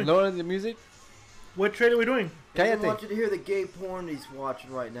trailer are we doing? Lower the music. What trailer are we doing? I Cállate. want you to hear the gay porn he's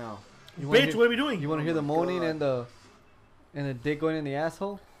watching right now. You wanna Bitch, hear- what are we doing? You want to hear the Oh my moaning God. and the dick going in the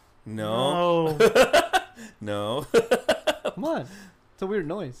asshole? No. Oh. No. Come on. It's a weird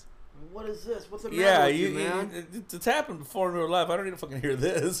noise. What is this? What's the matter Yeah, with you, man? it's happened before in real life. I don't need to fucking hear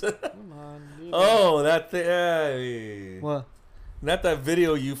this. Come on. Dude. Oh, that thing. What? Not that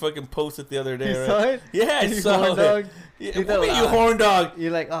video you fucking posted the other day, You right? saw it? Yeah, I You saw horn it. dog? Yeah, You what thought, mean you ah. horn dog?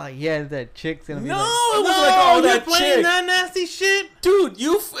 You're like, oh yeah, that chick's gonna be No, like, it was No, like all you're that playing chick. that nasty shit. Dude,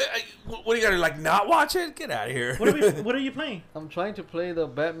 what are you gonna like not watch it? Get out of here. What are you playing? I'm trying to play the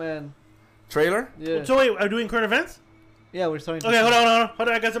Batman. Trailer? Yeah. So wait, are we doing current events? Yeah, we're starting. Okay, hold on.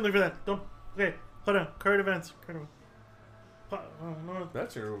 I got something for that. Don't. Okay, hold on. Current events. Oh, no,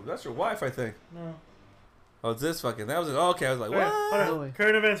 That's your wife, I think. no. Oh, it's this fucking. That was it. Okay, I was like, Okay, what? hold No on. way.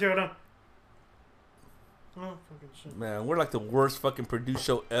 Current events here. Hold on. Oh fucking shit. Man, we're like the worst fucking produced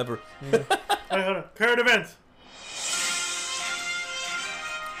show ever. Yeah. Alright, hold on. Current events.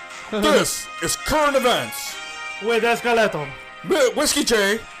 This is current events. With Escalato Whiskey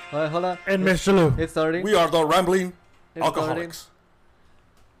J. Alright, hold on. and Mr. Lou. It's starting. We are the rambling It's alcoholics.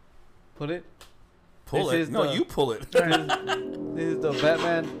 Put it. Pull This it. is No, the- you pull it. This is the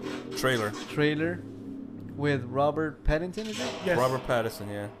Batman Trailer. trailer with Robert Pattinson. Is it? Yes. Robert Pattinson,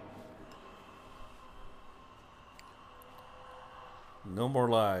 yeah. No more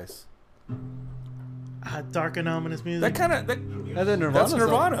lies. Dark and ominous music. That kind of. That's a Nirvana. That's song.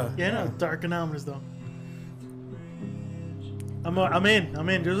 Nirvana. Yeah, no, dark and ominous though. I'm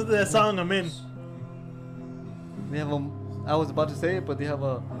in. Just with that song, I'm in. They have a. I was about to say it, but they have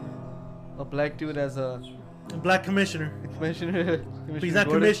a black dude as a Black Commissioner. commissioner. But he's not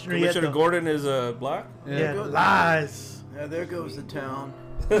Gordon. commissioner yet Commissioner though. Gordon is black. Yeah, Go- lies. Yeah, there goes the town.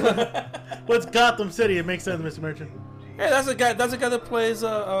 What's Gotham City? It makes sense, Mr. Merchant. Hey, that's the guy. That's the guy that plays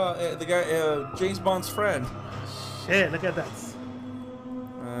the guy James Bond's friend. Shit, look at that.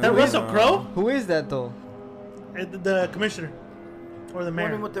 That Russell Crowe? Who is that though? The commissioner. Or the I'm mayor.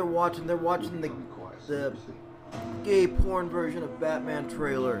 wondering what they're watching. They're watching the gay porn version of Batman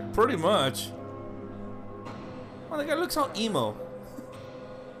trailer. Pretty much. Well, the guy looks all emo.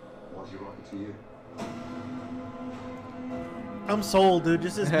 I'm sold, dude.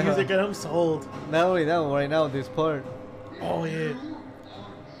 Just this music and I'm sold. Not only that one, right now, this part. Oh, yeah.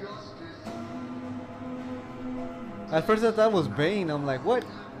 At first I thought it was Bane. I'm like, what?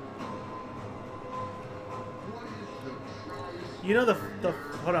 You know the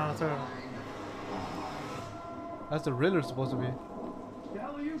hold on, sorry. That's the Riddler supposed to be.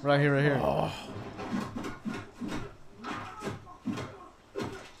 Right here. Oh.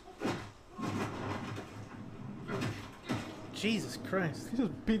 Jesus Christ. He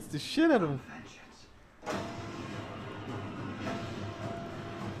just beats the shit out of him.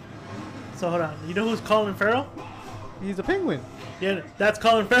 So hold on. You know who's Colin Farrell? He's a penguin. Yeah, that's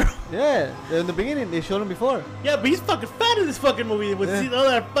Colin Farrell. Yeah, in the beginning they showed him before. Yeah, but he's fucking fat in this fucking movie with Yeah. all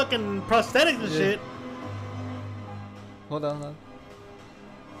that fucking prosthetics and Yeah. shit. Hold on.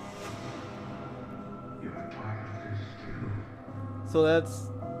 So that's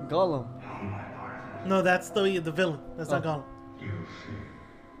Gollum. No, that's the villain. That's not Oh. Gollum.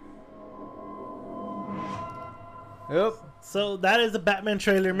 Yep. So that is the Batman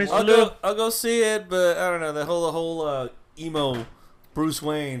trailer, Mr. Lou. I'll go see it, but I don't know the whole emo Bruce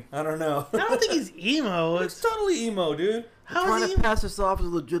Wayne. I don't know. I don't think he's emo. It's It's, totally emo, dude. how Trying is to he? pass this off as a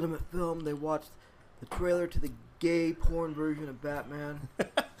legitimate film, they watched the trailer to the gay porn version of Batman.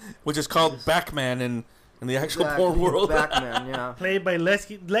 Which is called Backman in the actual Exactly, porn world. Batman, yeah. Played by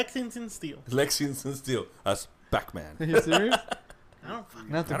Lexington Steele. Lexington Steel. That's Backman. Are you serious? I don't fucking.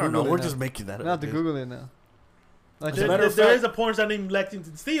 Not to I don't know. Google We're it just now. making that Not up. to dude. Google it now. As a matter of There fact- is a porn star named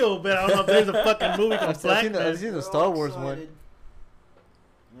Lexington Steele, but I don't know if there's a fucking movie called I've seen Black. the Star Wars one. Excited.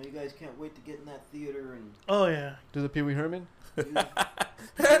 Now you guys can't wait to get in that theater and Oh yeah. Do the Pee Wee Herman? do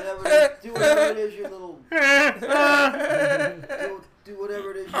whatever it is your little do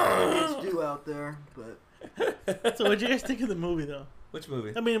whatever it is your kids do out there. But So what'd you guys think of the movie though? Which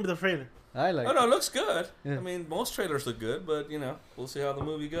movie? I mean, the trailer. I like Oh no, it looks good. Yeah. I mean, most trailers look good, but you know, we'll see how the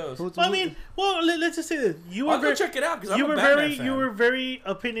movie goes. Who's the Well, I movie? mean, well, let's just say this: you were I'll go very, check it out because I'm you a were Batman very, fan. you were very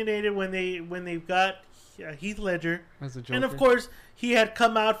opinionated when they got Heath Ledger, As a and of Joker. course he had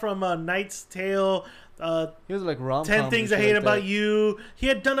come out from Knight's Tale, He was like rom 10 Things I Hate About You. He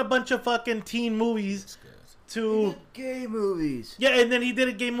had done a bunch of fucking teen movies to. gay movies. Yeah, and then he did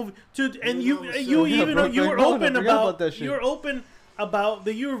a gay movie too. And You you, know, you so- Yeah, even bro, you were I forgot open about about that shit. you were open about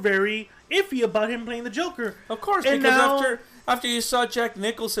that. You were very iffy about him playing the Joker. Of course, And because now- after you saw Jack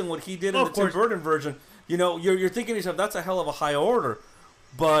Nicholson, what he did in Of the Tim course. Burton version, you know, you're thinking to yourself, that's a hell of a high order.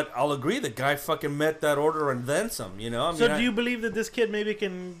 But I'll agree, the guy fucking met that order and then some. You know. I mean, So do you believe that this kid maybe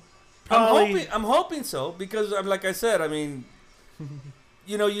can? I'm hoping so because like I said, I mean,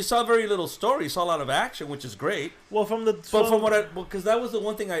 you know, you saw very little story, you saw a lot of action, which is great. Well, from Because that was the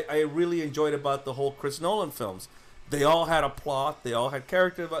one thing I really enjoyed about the whole Chris Nolan films. They all had a plot, they all had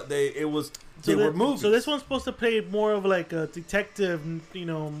character, but they were movies. So this one's supposed to play more of like a detective,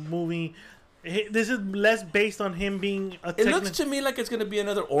 movie. This is less based on him being a. It looks to me like it's going to be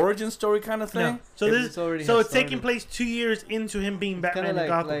another origin story kind of thing. No. So it's taking place 2 years into him being Batman Kind of in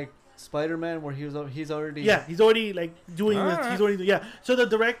Gotham. like Spider-Man, where he's already. Yeah, he's already like doing this. Alright. He's already So the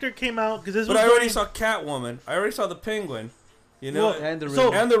director came out because this. But I already saw Catwoman. I already saw the Penguin. You know, and the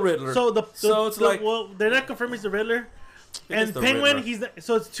Riddler. and the Riddler. So well, they're not confirming he's the Riddler. And the Penguin, Riddler.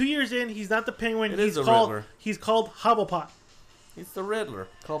 so it's 2 years in. He's not the Penguin. It He's is the called Riddler. He's called Hobblepot. It's the Riddler.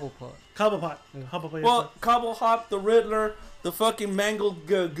 Cobblepot. Cobblepot. Yeah. Hobblepot. Well, Cobble Hop, the Riddler, the fucking mangled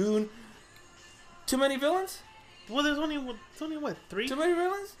goon. Too many villains? Well, there's only what, 3? Too many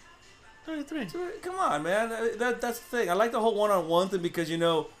villains? Only 3. Come on, man. That's the thing. I like the whole one-on-one thing because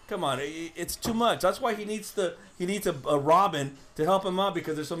come on, it's too much. That's why he needs a Robin to help him out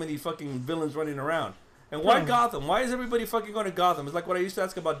because there's so many fucking villains running around. And why Gotham? Why is everybody fucking going to Gotham? It's like what I used to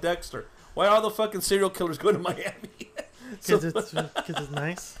ask about Dexter. Why are all the fucking serial killers going to Miami? Because it's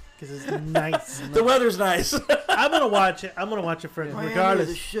nice. Because it's nice. The weather's nice. I'm gonna watch it. I'm gonna watch it for Miami regardless.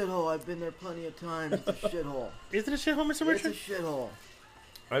 is a shithole. I've been there plenty of times. It's a shithole. Is it a shithole, Mr. It's a Merchant? shithole.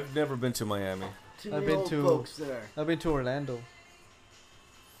 I've never been to Miami. Too I've many been old to- folks there. I've been to Orlando.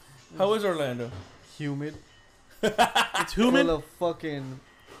 How is Orlando? Humid. It's Full human. of fucking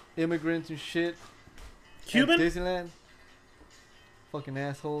immigrants and shit. Cuban. At Disneyland. Fucking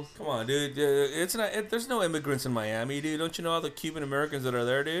assholes. Come on, dude. It's not. There's no immigrants in Miami, dude. Don't you know all the Cuban Americans that are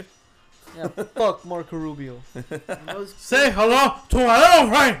there, dude? Yeah, fuck Marco Rubio. And those, Say hello to hello,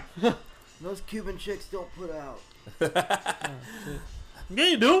 right? those Cuban chicks don't put out. Yeah,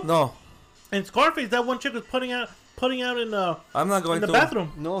 you do. No, And Scarface, that one chick was putting out in I'm not going in the to.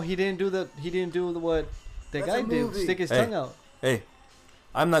 bathroom. No, he didn't do that. He didn't do what that That's guy a did. movie. Stick his Hey. tongue out. Hey,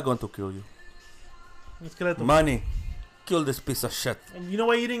 I'm not going to kill you. Esqueleto. Money, kill this piece of shit. And you know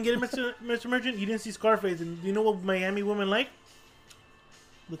why you didn't get it, Mr. Merchant? You didn't see Scarface, and you know what Miami women like?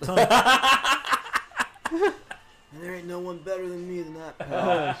 The tongue. And there ain't no one better than me than that. pal.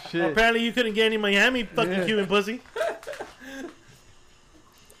 Oh shit. Apparently, you couldn't get any Miami fucking Yeah. Cuban pussy.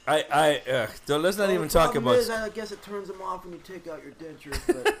 So let's not Well, even the talk problem about. is, I guess it turns them off when you take out your dentures.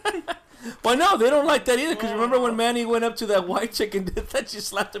 But Well, no, they don't like that either. Because remember when Manny went up to that white chick and did that, she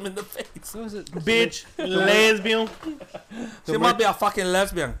slapped him in the face. What was it? Bitch, lesbian. She might be a fucking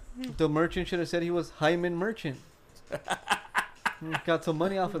lesbian. The merchant should have said he was Hyman Merchant. Got some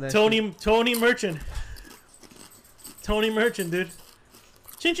money off of that. Tony Merchant. Tony Merchant, dude.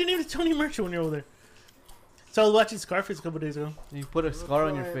 Change your name to Tony Merchant when you're over there. So I was watching Scarface a couple days ago. Shit. You put a scar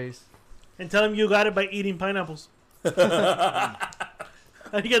on your try it. face. And tell him you got it by eating pineapples.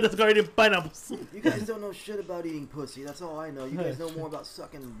 And you got the scar eating pineapples. you guys don't know shit about eating pussy. That's all I know. You guys know more about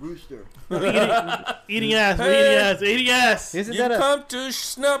sucking rooster. Eating ass, we're eating ass. Isn't You that a come to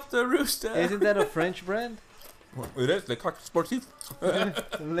snap the rooster. isn't that a French brand? It is, the coq sportif.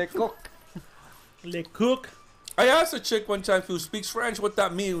 Le Coq. Le cook. I asked a chick one time who speaks French what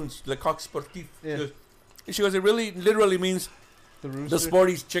that means, le coq sportif. Yeah. She goes, it really literally means The rooster. the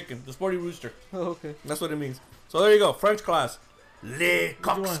sporty chicken, the sporty rooster. Oh, okay. That's what it means. So there you go, French class. Le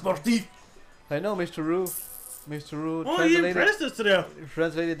coq you want? sportif. I know, Mr. Rue. Mr. Rue Oh, you impressed us today.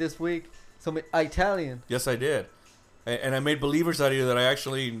 translated this week some Italian. Yes, I did. And I made believers out of you that I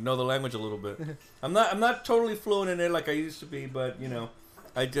actually know the language a little bit. I'm not totally fluent in it like I used to be, but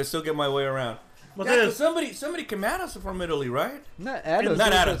I just still get my way around. What's Yeah, this? 'cause somebody came at us from Italy, right? Not at us. Not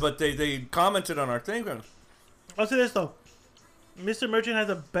it at was us, but they commented on our thing. I'll say this though. Mr. Merchant has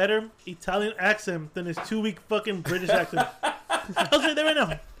a better Italian accent than his 2-week fucking British accent. I'll say that right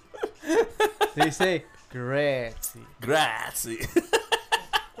now. They say grazie. Grazie.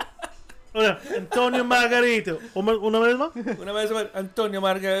 Hola, Antonio Margarito. Una vez más? Una vez más, Antonio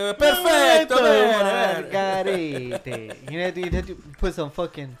Margarito. Perfecto. bene. Margarite. You had to put some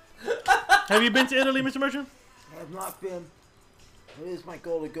fucking. Have you been to Italy, Mr. Merchant? I have not been. It is my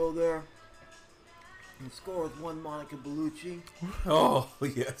goal to go there and score with one Monica Bellucci. Oh,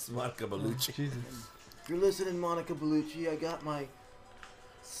 yes, Monica Bellucci. Jesus. If you're listening, Monica Bellucci, I got my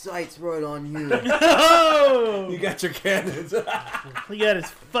sights right on you. Oh! You got your cannons. He got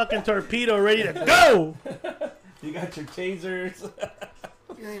his fucking torpedo ready to go! You got your tasers.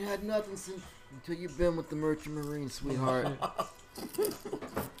 You ain't had nothing since until you've been with the Merchant Marine, sweetheart. I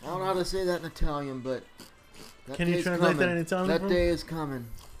don't know how to say that in Italian, but Can you translate that in Italian? That bro? day is coming.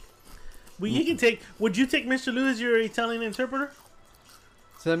 Well, you can take. Would you take Mr. Lou as your Italian interpreter?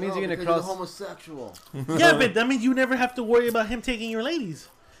 So that means No, you're gonna because cross. he's a homosexual. Yeah, but that means you never have to worry about him taking your ladies.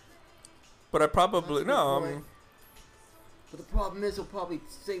 But I probably That's a good no. I point. mean, But the problem is, he'll probably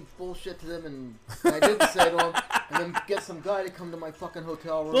say bullshit to them, and I didn't say to him, and then get some guy to come to my fucking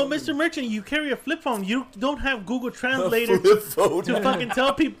hotel room. Well, and- Mr. Merchant, you carry a flip phone. You don't have Google Translator Flip phone. to fucking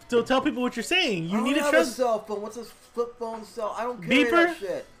tell people what you're saying. I You don't need a have a trans. cell phone. What's this flip phone cell? I don't carry Beeper? that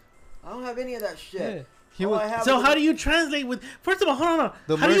shit. I don't have any of that shit. Yeah. He All was, I have So is how a- do you translate with? First of all, hold on.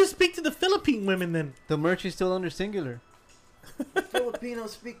 The How do you merch- speak to the Philippine women then? the merch is still under singular. The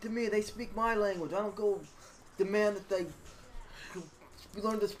Filipinos speak to me. They speak my language. I don't go demand that they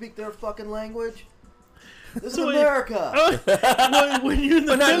learn to speak their fucking language. This So is it- America. when you're in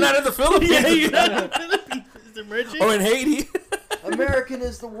the but not in the Philippines. Yeah, you're not in the Philippines, Mr. Merchant. or in Haiti. American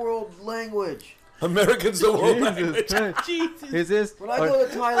is the world language. Americans the world Jesus language. Christ. Jesus. Is this? When I or- go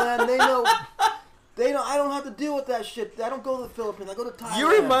to Thailand, they know. They know. I don't have to deal with that shit. I don't go to the Philippines. I go to Thailand.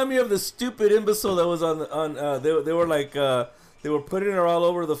 You remind me of the stupid imbecile that was on they were like they were putting her all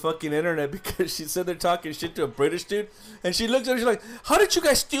over the fucking internet because she said they're talking shit to a British dude, and she looks at her, she's like, how did you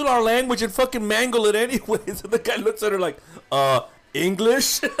guys steal our language and fucking mangle it anyways? And the guy looks at her like,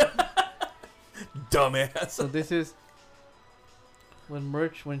 English? Dumbass. So this is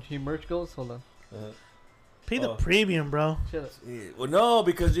when he merch goes. Hold on. Pay the Oh. premium, bro. Shut up. Yeah, well, no,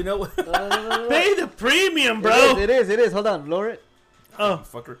 because you know what? No. Pay the premium, bro. It is. Hold on. Lower it. Oh,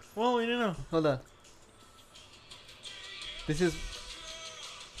 Fucker. well, we didn't know. Hold on. This is.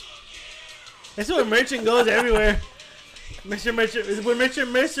 That's where Merchant goes everywhere. Mr. Merchant,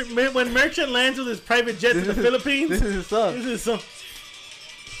 when Merchant lands with his private jet to the Philippines, This is his song. this is so.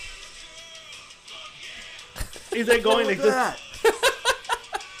 He's like going like What's this. that?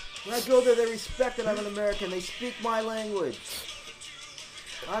 When I go there, they respect that I'm an American. They speak my language.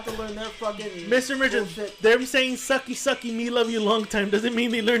 I have to learn their fucking Mr. Merchant, bullshit. them saying sucky sucky me love you long time doesn't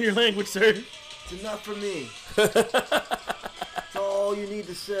mean they learn your language, sir. It's enough for me. That's all you need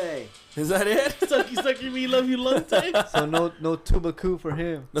to say. Is that it? Sucky sucky me love you long time. So no tubaku for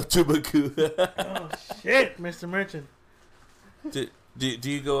him. No tubaku. Oh shit, Mr. Merchant. do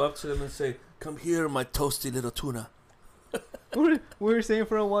you go up to them and say, come here, my toasty little tuna? We were saying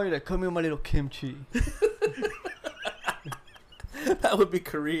for a while, you're like, come here, my little kimchi. That would be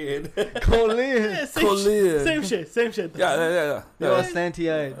Korean. Colin. Yeah, Colin. same shit. Yeah. You're all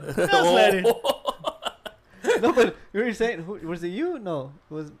slanty eyed. Translated. No, but you were saying, was it you? No,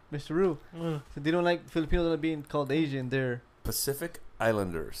 it was Mr. Roo. Mm. So they don't like Filipinos not being called Asian. They're Pacific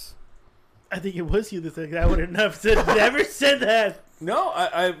Islanders. I think it was you that said that. I would have never said that. No,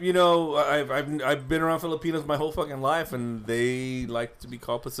 I've been around Filipinos my whole fucking life, and they like to be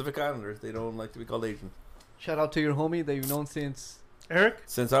called Pacific Islanders. They don't like to be called Asian. shout out to your homie that you've known since. Eric?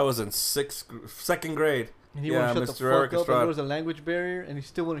 Since I was in second grade. And he Yeah, wouldn't shut Mr. the fuck Eric up. And Estrada. there was a language barrier, and he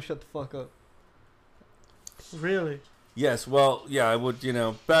still wouldn't shut the fuck up. Really? Yes, well, yeah, I would,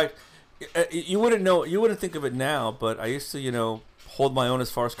 back. You wouldn't know, you wouldn't think of it now, but I used to, hold my own as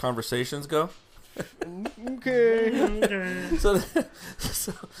far as conversations go. Okay. Okay. So,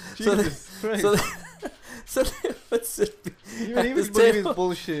 so, Jesus Christ. so they would sit me Even at he this was believing his table.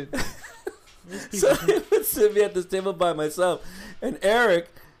 bullshit. So they would sit me at this table by myself, and Eric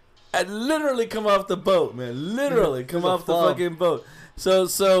had literally come off the boat, man. Literally come It was a off the fall. fucking boat.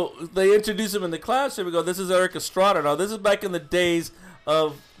 So they introduced him in the classroom. We go, this is Eric Estrada. Now, this is back in the days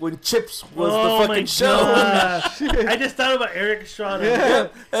of when Chips was the fucking show. gosh. I just thought about Eric Estrada. Yeah.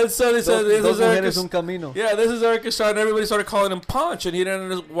 And so they said, this Dos is Eric mujeres un Estrada. camino. Yeah, this is Eric Estrada. And everybody started calling him Punch, and he didn't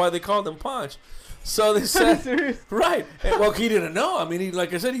know why they called him Punch. So they said, Serious? right. And, well, he didn't know. I mean,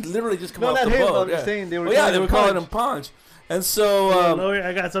 like I said, he literally just come No, off not the him. boat. I'm just saying they were. Well, yeah, calling they him were calling Punch. him Punch. And so, Hey, Lori,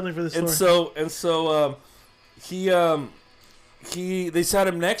 I got something for this story. they sat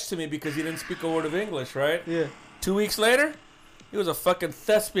him next to me because he didn't speak a word of English, right? Yeah. 2 weeks later, he was a fucking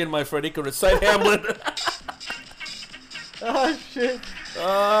thespian, my friend. He could recite Hamlet. Oh shit.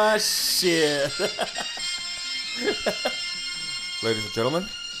 Oh, shit. Ladies and gentlemen,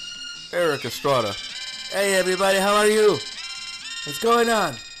 Eric Estrada. Hey, everybody, how are you? What's going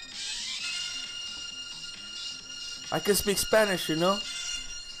on? I can speak Spanish,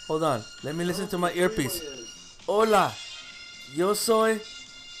 Hold on. Let me listen to my earpiece. Hola. Yo soy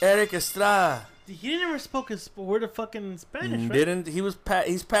Eric Estrada. He never spoke a word of fucking Spanish, right? Didn't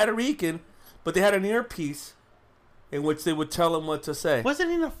he's Puerto Rican, but they had an earpiece in which they would tell him what to say. Wasn't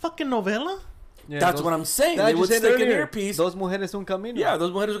he in a fucking novella? Yeah, That's what I'm saying. That They you would said stick an earlier. earpiece. Dos mujeres un camino. Yeah,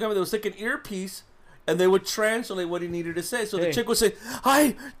 those mujeres would come in, they would stick an earpiece and they would translate what he needed to say. So the Hey. chick would say,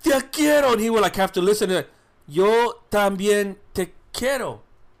 "Ay, te quiero," and he would like have to listen to it. Yo también te quiero.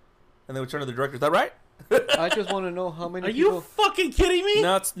 And then we turn to the director. Is that right? I just want to know how many Are people. you fucking kidding me?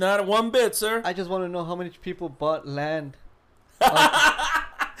 No, it's not one bit, sir. I just want to know how many people bought land.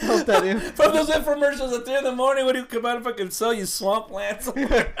 Of that From those infomercials at 3 in the morning when you come out and fucking sell you swamp land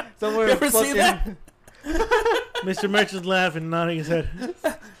somewhere. somewhere. You ever see that? Mr. Merchant's laughing, nodding his head.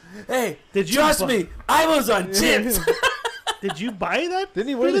 Hey, Did you trust bu- me, I was on tips. Did you buy that? Didn't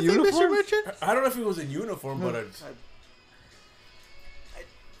he wear the thing, Mr. uniform? Merchant? I don't know if he was in uniform, but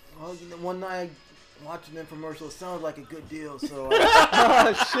Well, you know, one night watching an infomercial, it sounded like a good deal, so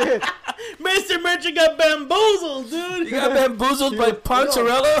Oh shit! Mr. Merchant got bamboozled, dude. you got bamboozled by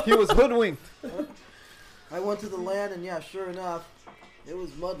Poncherello. He was hoodwinked. I went to the land, and yeah, sure enough, it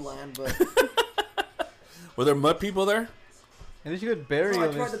was mud land, but Were there mud people there? At least you could bury I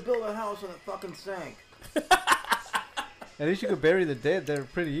them. tried to build a house and it fucking sank. At least you could bury the dead there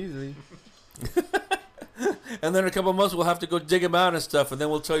pretty easily. And then in a couple of months we'll have to go dig him out and stuff, and then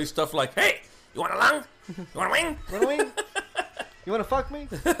we'll tell you stuff like, "Hey, you want a lung? You want a wing? Run away. You want to fuck me?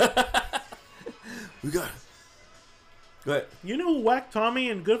 We got it." Go ahead. You know who whacked Tommy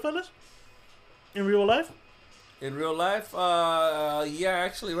in Goodfellas? In real life? In real life, yeah, I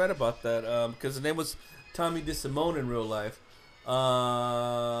actually read about that because the name was Tommy DeSimone in real life.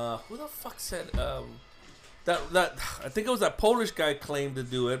 Who the fuck said that? I think it was that Polish guy claimed to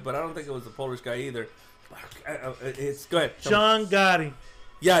do it, but I don't think it was the Polish guy either. It's go ahead. John Gotti.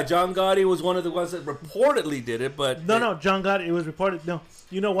 Yeah, John Gotti was one of the ones that reportedly did it, but No, John Gotti. It was reported. No.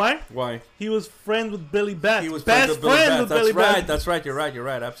 You know why? Why? He was friends with Billy Batts. He was best friends with Billy Batts. with That's Billy right. Batts. That's right. You're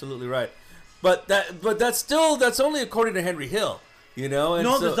right. Absolutely right. But that's only according to Henry Hill, you know. And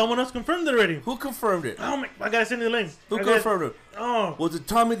No, so, someone else confirmed it already. who confirmed it? Oh my! I gotta send you the link. Who confirmed it? Oh, Was it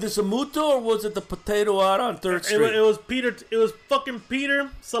Tommy DeSimuto or was it the potato out on 3rd it Street? was Peter. It was fucking Peter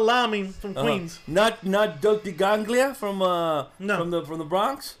Salami from Uh-huh. Queens. Not Doug DeGanglia from No. from the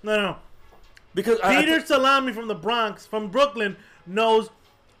Bronx. No. Because Peter Salami from the Bronx, from Brooklyn, knows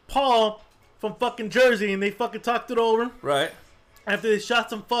Paul from fucking Jersey, and they fucking talked it over right, after they shot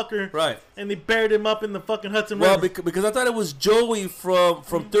some fucker, right. and they buried him up in the fucking Hudson Well, River. because I thought it was Joey from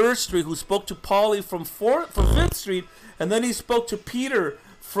 3rd Street who spoke to Paulie from 5th Street, and then he spoke to Peter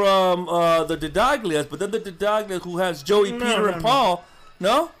from the DeDaglias. But then the DeDaglias who has Joey, No, Peter, no, and no. Paul,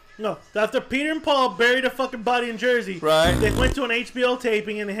 no. No, after Peter and Paul buried a fucking body in Jersey, Right. they went to an HBO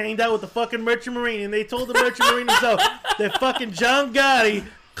taping and they hanged out with the fucking Merchant Marine, and they told the Merchant Marine himself that fucking John Gotti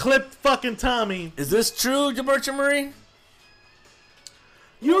clipped fucking Tommy. Is this true, Merchant Marine?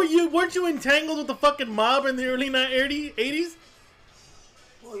 You weren't you entangled with the fucking mob in the early 80s?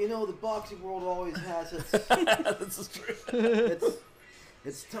 Well, you know, the boxing world always has its This is true.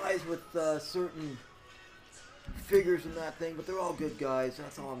 its ties with certain figures in that thing, but they're all good guys.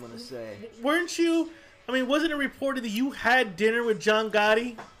 That's all I'm gonna say. Weren't you? I mean, wasn't it reported that you had dinner with John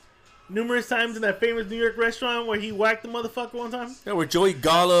Gotti numerous times in that famous New York restaurant where he whacked the motherfucker one time? Yeah, where Joey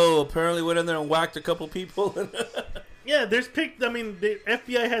Gallo apparently went in there and whacked a couple people. Yeah, there's I mean, the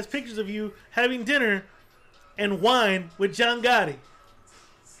FBI has pictures of you having dinner and wine with John Gotti.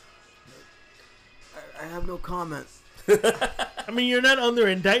 I have no comment. I mean, you're not under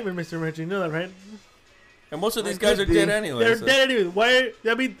indictment, Mr. Merchant. You know that, right? And most of these I guys could are dead be. anyway. They're so- dead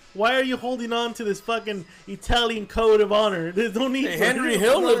anyway. Why are you holding on to this fucking Italian code of honor? There's no need Hey, for Henry it.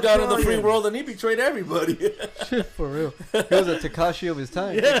 Hill I'm lived not out in the free Italian. world and he betrayed everybody. For real. He was a Takashi of his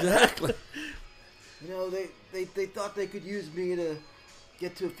time. Yeah. Exactly. You know, they thought they could use me to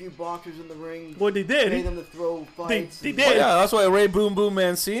get to a few boxers in the ring. What they Pay did. them to throw fights. they and- did. Well, yeah, that's why Ray Boom Boom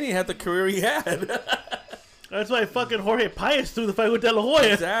Mancini had the career he had. That's why fucking Jorge Paez threw the fight with De La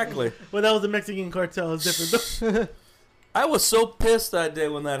Hoya. Exactly. Well, that was the Mexican cartel. It's different. I was so pissed that day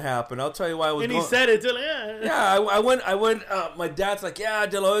when that happened. I'll tell you why I was. And he going- said it. Too, yeah. Yeah, I went. My dad's like, yeah,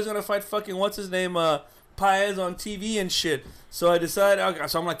 De La Hoya's gonna fight fucking what's his name, Paez on TV and shit. So I decided. Okay,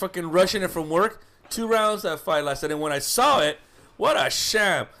 so I'm like fucking rushing it from work. 2 rounds that fight lasted, and when I saw it, what a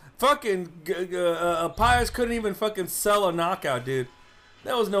sham! Fucking Paez couldn't even fucking sell a knockout, dude.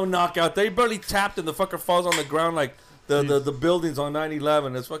 There was no knockout there. He barely tapped, and the fucker falls on the ground like the buildings on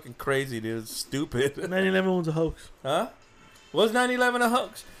 9/11. It's fucking crazy, dude. It's stupid. 9/11 was a hoax. Huh? Was 9/11 a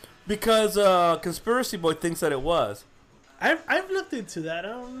hoax? Because Conspiracy Boy thinks that it was. I've looked into that.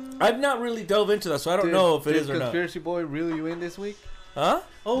 I've not really dove into that, so I don't know if it is or not. Conspiracy Boy reel you in this week? Huh?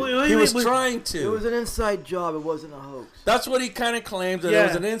 Oh, wait, He was wait. trying It to. was an inside job. It wasn't a hoax. That's what he kind of claims, that Yeah. it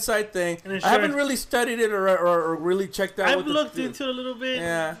was an inside thing. And it's I haven't sure- really studied it or really checked out. I've what the- looked into it a little bit.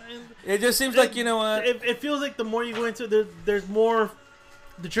 Yeah. and It just seems like, you know what? It feels like the more you go into it, there's more.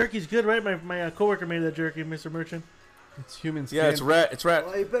 The jerky's good, right? My coworker made that jerky, Mr. Merchant. It's human skin. Yeah, it's rat. It's rat.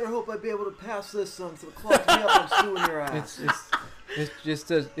 Well, you better hope I be able to pass this, son. So the clock me up, I'm suing your ass. It's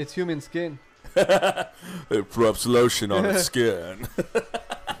just it's human skin. It rubs lotion on its skin.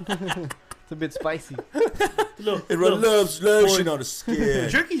 It's a bit spicy. It rubs lotion on its skin.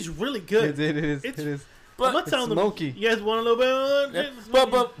 Jerky's really good. It is. It's- It is. I'm not But telling them. smoky. You guys want a little bit? yeah,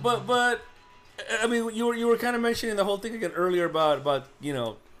 but I mean, you were kind of mentioning the whole thing again earlier about you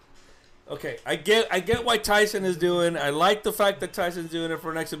know. Okay, I get why Tyson is doing. I like the fact that Tyson's doing it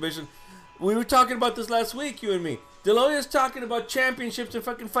for an exhibition. We were talking about this last week, you and me. De La Hoya's talking about championships and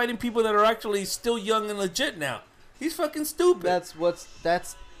fucking fighting people that are actually still young and legit now. He's fucking stupid. That's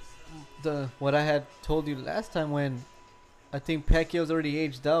what I had told you last time when I think Pacquiao's already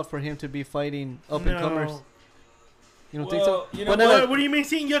aged out for him to be fighting up and comers. No. You don't think so? You know But no, What do you mean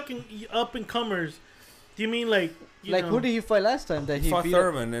seeing up and comers? Do you mean like like who did he fight last time that he fought beat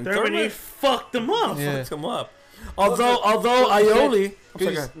Thurman, and Thurman? He Thurman fucked them up. Yeah. fucked him up. Although Aioli,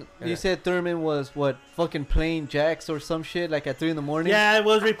 You said Thurman was what fucking playing jacks or some shit like at 3 a.m. Yeah, it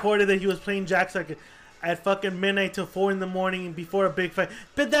was reported that he was playing jacks like at fucking midnight till 4 a.m. before a big fight.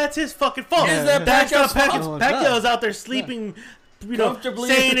 But that's his fucking fault. Is that That's not Pacquiao's fault? Pacquiao. No, it's not. Pacquiao's out there sleeping, you know, Comfortably.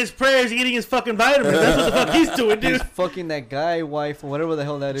 saying his prayers, eating his fucking vitamins. That's what the fuck he's doing, He's dude. fucking that guy, wife, or whatever the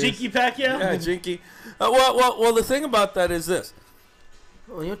hell that is. Cheeky Pacquiao. yeah, Jinky. Well, the thing about that is this.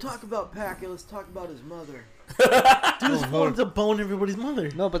 When you talk about Pacquiao, let's talk about his mother. Dude's wanting to bone everybody's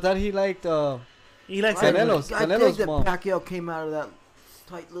mother. No, but that he liked. He likes Canelo's- I Canelo's think that mom. Pacquiao came out of that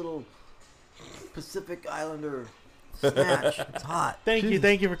tight little Pacific Islander snatch. It's hot. Thank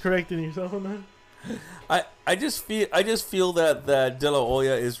you for correcting yourself on that. I just feel that De La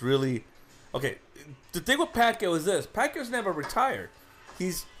Hoya is really okay. The thing with Pacquiao is this: Pacquiao's never retired.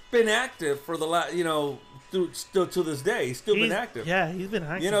 He's been active for the last, still to this day. He's still been active. Yeah, he's been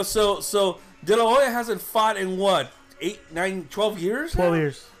active. You know, so De La Hoya hasn't fought in what 8, 9, 12 years. 12 now?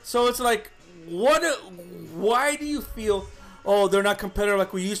 years. So it's like, why do you feel? Oh, they're not competitive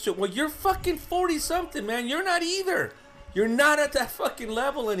like we used to. Well, you're fucking 40 something, man. You're not either. You're not at that fucking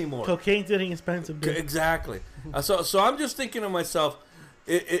level anymore. Cocaine's getting expensive, dude. Exactly. So I'm just thinking to myself,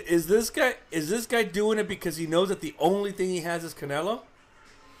 is this guy doing it because he knows that the only thing he has is Canelo,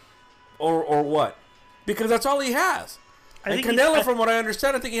 or what? Because that's all he has. And Canelo, from what I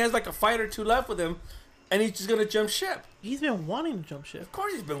understand, I think he has like a fight or two left with him, and he's just gonna jump ship. He's been wanting to jump ship. Of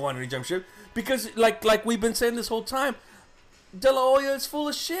course, he's been wanting to jump ship because, like we've been saying this whole time, De La Hoya is full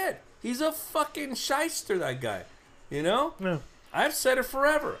of shit. He's a fucking shyster, that guy. You know? No. I've said it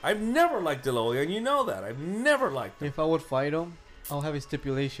forever. I've never liked De La Hoya, and you know that. I've never liked him. If I would fight him, I'll have a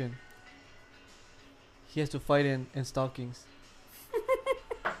stipulation. He has to fight in stockings.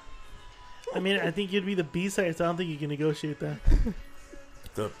 I mean, I think you'd be the B-side, so I don't think you can negotiate that.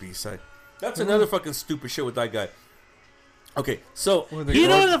 The B-side. That's another fucking stupid shit with that guy. Okay, so With the You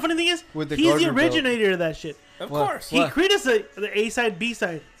know guard- what the funny thing is? with the He's the Gardner belt. originator of that shit. of What? course. He created the A-side,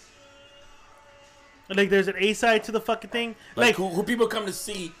 B-side. Like, there's an A-side to the fucking thing. Like who people come to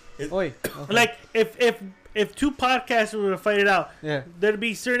see. Oi. Okay. Like if two podcasters were to fight it out, Yeah. there'd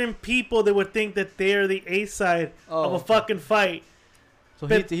be certain people that would think that they're the A-side of a okay. fucking fight. So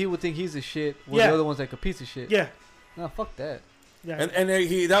but- he would think he's a shit, while Yeah. the other one's like a piece of shit. Yeah. No, fuck that. Yeah. And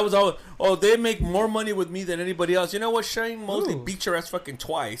that was all. Oh, they make more money with me than anybody else. You know what? Shane Mosley Ooh. beat your ass fucking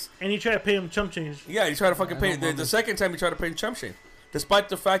twice. And you try to pay him chump change. Yeah, you try to fucking I pay. don't mind The it. second time you try to pay him chump Shane, despite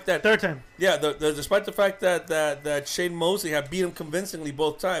the fact that Third time. yeah, despite the fact that Shane Mosley had beat him convincingly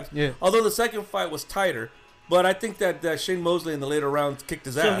both times. Yeah. Although the second fight was tighter, but I think that Shane Mosley in the later rounds kicked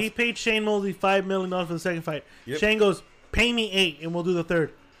his So ass. he paid Shane Mosley $5 million for the second fight. Yep. Shane goes, pay me 8 and we'll do the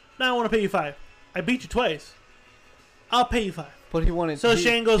third. Now I want to pay you 5. I beat you twice. I'll pay you 5. But he wanted. So he,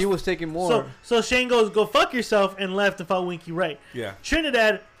 Shane goes. He was taking more. So Shane goes, go fuck yourself, and left and fought Winky Wright. Yeah.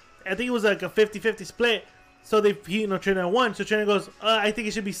 Trinidad, I think it was like a 50-50 split. So Trinidad won. So Trinidad goes, I think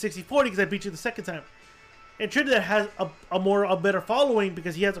it should be 60-40 because I beat you the second time. And Trinidad has a better following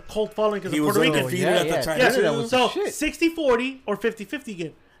because he has a cult following because He of was Puerto Rican. undefeated Yeah, at yeah. the time. Yeah, Trinidad was so shit. 60-40 or 50-50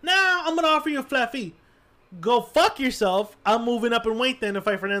 again. Now I'm gonna offer you a flat fee. Go fuck yourself. I'm moving up in weight then to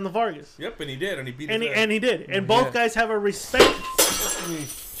fight Fernando Vargas. Yep, and he did, and he beat And his he, ass. and he did. And both Yeah. guys have a respect.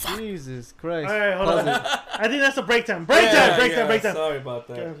 Jesus Christ. All right, hold on. Pause it. I think that's a break time. Break time. Sorry about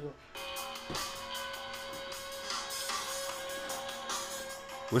that. Okay.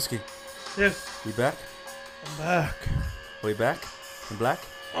 Whiskey, Yes, we back? I'm back. We back? In black?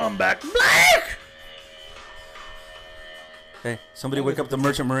 I'm back. Black! Hey, somebody wake up the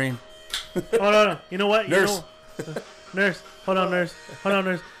Merchant Marine. Hold on. You know what? Nurse. You know, nurse. Hold on, nurse. Hold on,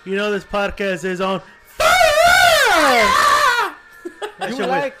 nurse. You know this podcast is on fire! That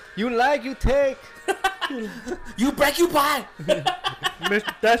shit You take. You break, you buy.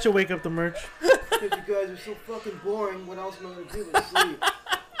 That should wake up the merch. Because you guys are so fucking boring. What else am I going to do but sleep?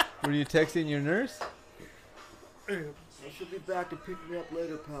 Were you texting your nurse? I should be back to pick me up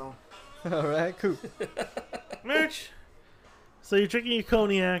later, pal. All right, cool. Merch. So you're drinking your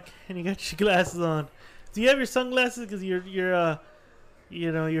cognac and you got your glasses on. Do you have your sunglasses because your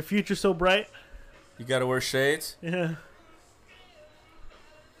future's so bright? You gotta wear shades. Yeah.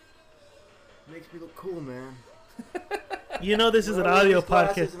 Makes me look cool, man. You know this is an When I wear audio these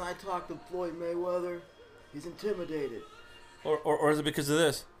glasses podcast. and I talk to Floyd Mayweather, he's intimidated. Or is it because of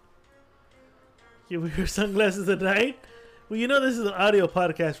this? You wear sunglasses at night? Well, you know this is an audio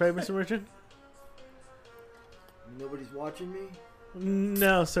podcast, right, Mr. Merchant? Nobody's watching me?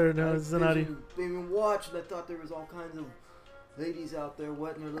 No, sir. No, this is an audio. They even watched, and I thought there was all kinds of ladies out there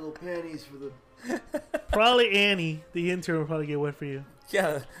wetting their little panties for the... Probably Annie, the intern, will probably get wet for you.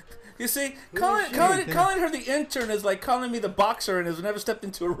 Yeah. You see, Who calling, is she? calling her the intern is like calling me the boxer and has never stepped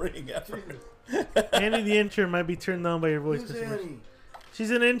into a ring ever. Annie, the intern, might be turned on by your voice, Who's Mr. Merchant. Annie?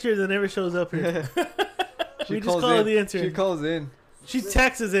 She's an intern that never shows up here. She We just calls call her in. the intern. She calls in. She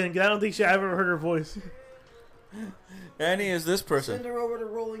texts us in. 'Cause I don't think she ever heard her voice. Annie is this Send person. her over to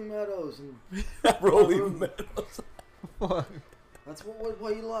Rolling Meadows. And Rolling Meadows. that's why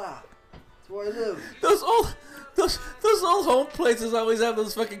you laugh. That's why I live. Those old home places always have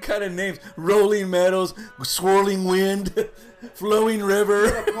those fucking kind of names. Rolling Meadows, Swirling Wind, Flowing You River.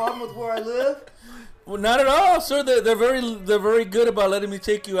 got a problem with where I live? Well, not at all, sir. They're very good about letting me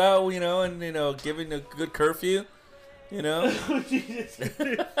take you out, and giving a good curfew, Jesus.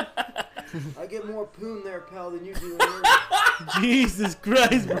 I get more poon there, pal, than you do in Jesus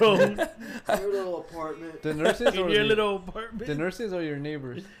Christ, bro. your little apartment. The nurses In or your the, little apartment. the nurses or your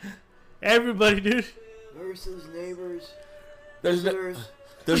neighbors? Everybody, dude. Nurses, neighbors, There's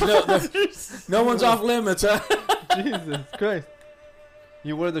visitors. no one's off limits, huh? Jesus Christ.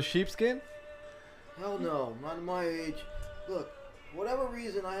 You wear the sheepskin? Hell no, not at my age. Look, whatever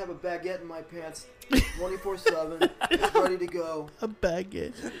reason, I have a baguette in my pants 24/7. It's ready to go. A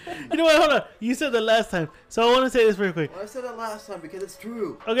baguette. You know what? Hold on. You said that last time. So I want to say this real quick. Well, I said that last time because it's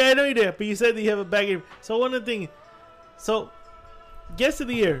true. Okay, I know you did, but you said that you have a baguette. So one of the things. So, guest of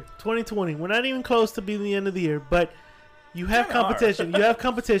the year, 2020. We're not even close to being the end of the year, but you have Kinda competition. You have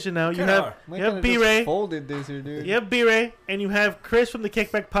competition now. You Kinda have are. you have B-Ray. Folded this here, dude. You have B-Ray, and you have Chris from the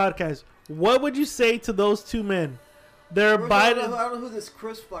Kickback Podcast. What would you say to those two men? They're First of all, I don't Biden. know who this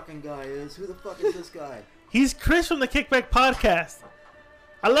Chris fucking guy is. Who the fuck is this guy? He's Chris from the Kickback Podcast.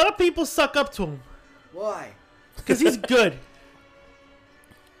 A lot of people suck up to him Why? because he's good.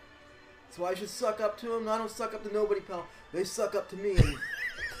 So I should suck up to him? No, I don't suck up to nobody, pal. They suck up to me.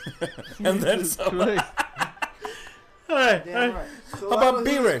 And And then some. Christ. All right. damn right. So How I don't about know who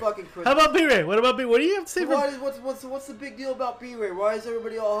B-Ray? this fucking Chris How about B-Ray? What about B? What do you have to say? So what's the big deal about B-Ray? Why is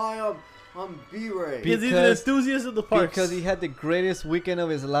everybody all high on B-Ray? Because he's an Because- enthusiast of the parks. Because he had the greatest weekend of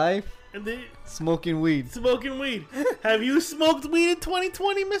his life And they smoking weed. smoking weed. Have you smoked weed in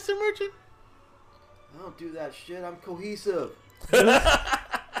 2020, Mr. Merchant? I don't do that shit. I'm cohesive.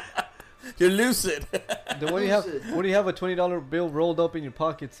 You're lucid. Then what do you have? What do you have a $20 bill rolled up in your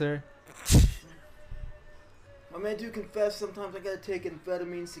pocket, sir? My man do confess sometimes I gotta take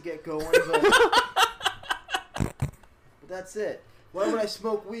amphetamines to get going, but that's it. Why would I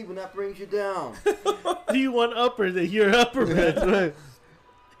smoke weed when that brings you down? Do you want uppers? That you're upper That's man. right.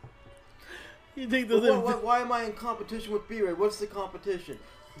 You think But those why am I in competition with B-Ray? What's the competition?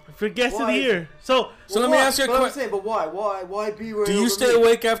 for guest of Why? the year? So So let me why? ask you a But I'm question. saying, but why? Why B-Ray? Do you over stay me?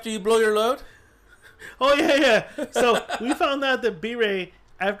 awake after you blow your load? oh yeah. So we found out that B-Ray,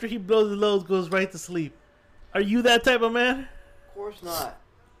 after he blows his loads, goes right to sleep. Are you that type of man? Of course not.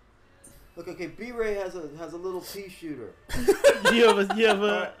 Look, okay, B-Ray has a little pea shooter. You have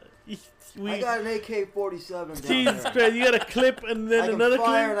a. I got an AK-47 down Jesus there. Christ! You got a clip and then I can another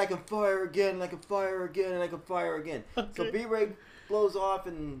fire clip. and I can fire again and I can fire again and I can fire again. So Okay. B-Ray blows off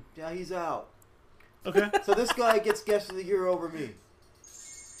and yeah, he's out. Okay. So this guy gets guest of the year over me.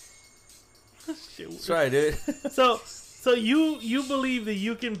 That's right, dude. So you believe that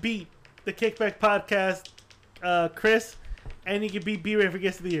you can beat the Kickback Podcast, Chris, and you can beat B-Ray for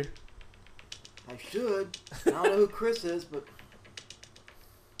guest of the year. I should. I don't know who Chris is, but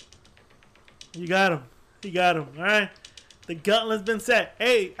You got him. You got him. All right. The gauntlet's been set.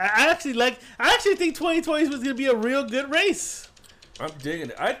 Hey, I actually think 2020 was gonna be a real good race. I'm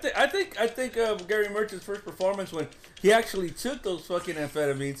digging it. I think Gary Merchant's first performance when he actually took those fucking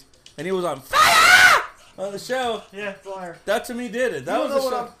amphetamines and he was on fire on the show. Yeah. fire. That to me did it. You That don't was know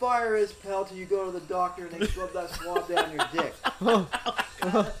the what show. on fire is, pal, till you go to the doctor and they shove that swab down your dick.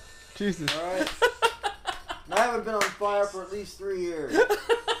 Jesus. All right? And I haven't been on fire for at least 3 years.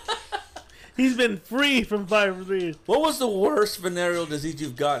 He's been free from fire for 3 years. What was the worst venereal disease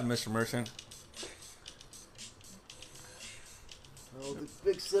you've gotten, Mr. Merchant? Oh, the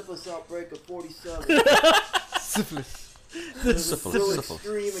big syphilis outbreak of 47. Syphilis. There was Syphilis, a real syphilis.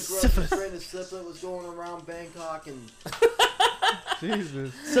 extreme aggressive strain of syphilis was going around Bangkok, and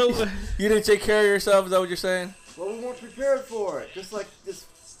Jesus. So, You didn't take care of yourself, is that what you're saying? well, we weren't prepared for it. Just like this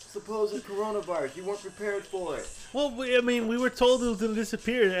supposed coronavirus, you weren't prepared for it. well, we were told it was going to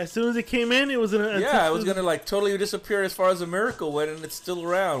disappear. As soon as it came in, it was going to... Yeah, it was going to like totally disappear as far as a miracle went, and it's still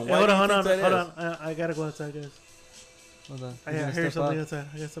around. Why Hold do you on. think that is? I got to go outside, guys. Hold on. I He's gonna hear step something out. outside.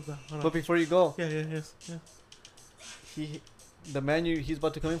 I got something. Hold But on. before you go, Yes. the man he's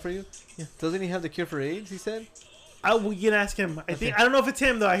about to come in for you. Yeah. Doesn't he have the cure for AIDS? He said. We can ask him. I think Okay. I don't know if it's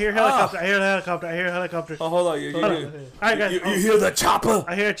him though. I hear helicopter. I hear helicopter. Oh, hold on. You, Hold on. you, All right, guys. you hear the chopper?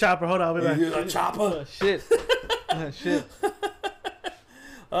 I hear a chopper. Hold on. I'll be You back. hear the chopper? Oh, shit. Shit.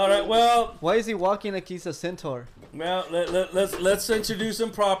 All right, well, Why is he walking like he's a centaur? let's introduce him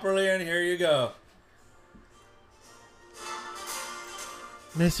properly, and here you go.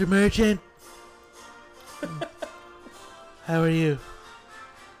 Mr. Merchant. How are you?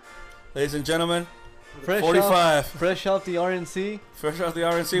 Ladies and gentlemen, Fresh 45. Fresh off the RNC. Fresh out the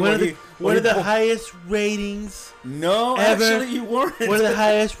RNC. One of the highest ratings. No, ever. actually, you weren't. One of the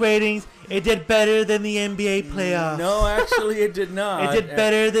highest ratings. It did better than the NBA playoffs. No, actually, it did not. It did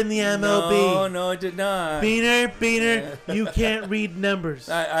better than the MLB. No, it did not. Beaner, you can't read numbers.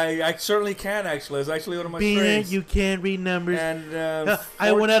 I certainly can, actually. It's actually one of my Beaner, strengths. you can't read numbers. And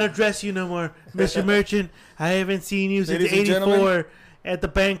I will not address you no more, Mr. Merchant. I haven't seen you since Ladies and '84 gentlemen. at the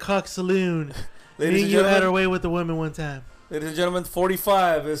Bangkok Saloon. Ladies Me and and you had gentlemen. our way with the women one time. Ladies and gentlemen,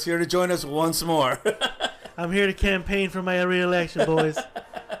 45 is here to join us once more. I'm here to campaign for my re-election, boys.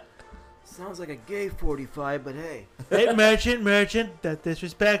 Sounds like a gay 45, but hey. Hey, Merchant, that's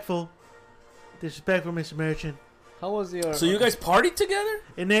disrespectful. Disrespectful, Mr. Merchant. How was your? So you guys partied together?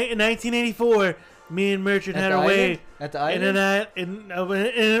 In 1984, me and Merchant at had the our way. island? At the island?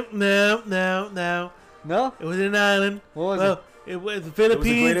 No. No. It was in an island. What was Well, it was the It was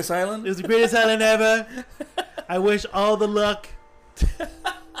Philippines. the greatest island? It was the greatest island ever. I wish all the luck.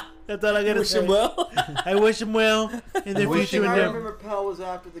 That's all I gotta Wish say. him well. I wish him well in their One future thing I endeavor. remember, pal, was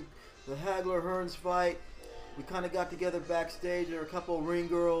after the Hagler-Hearns fight. We kind of got together backstage. There were a couple of ring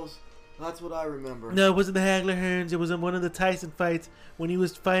girls. That's what I remember. No, it wasn't the Hagler Hearns. It was in one of the Tyson fights when he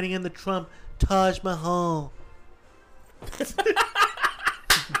was fighting in the Trump Taj Mahal.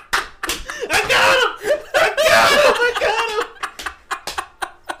 I got him!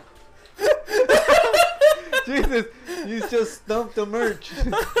 Jesus, you just stumped the merch.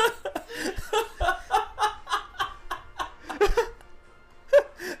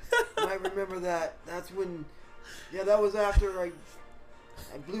 I remember that. That's when. Yeah, that was after I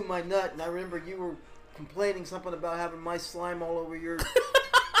blew my nut, and I remember you were complaining something about having my slime all over your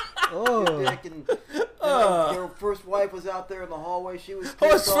Oh. dick, and your first wife was out there in the hallway. She was.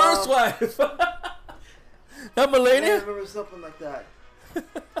 Oh, his pissed first off. wife. Not I Melania? remember something like that.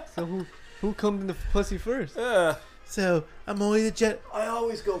 So who comes in the pussy first? So, I'm always a jet. I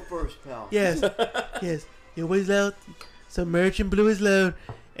always go first, pal. Yes. Yes. You always loud. So, Merchant blew his load,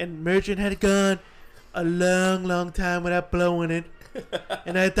 and Merchant had gone a long time without blowing it.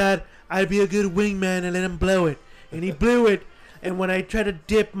 And I thought I'd be a good wingman and let him blow it. And he blew it. And when I tried to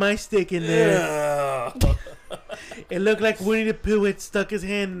dip my stick in there, it looked like Winnie the Pooh had stuck his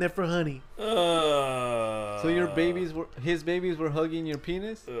hand in there for honey. So his babies were hugging your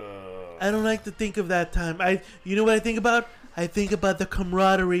penis? I don't like to think of that time. You know what I think about? I think about the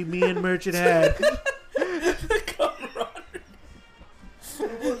camaraderie me and Merchant had.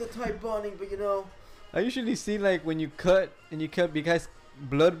 It was a tight bonding, but you know. I usually see like when you cut and you guys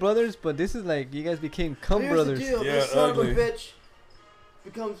blood brothers, but this is like you guys became cum Here's brothers. the deal. Yeah, This son ugly. of a bitch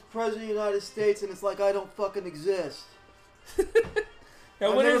becomes president of the United States, and it's like I don't fucking exist. Yeah,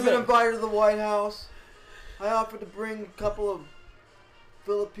 I've what never is been it? invited to the White House. I offered to bring a couple of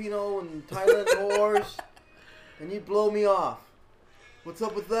Filipino and Thailand whores, and you blow me off. What's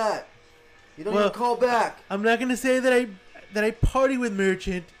up with that? You don't Well- even call back. I'm not gonna say that I party with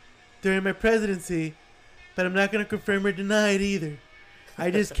Merchant during my presidency, but I'm not gonna confirm or deny it either. I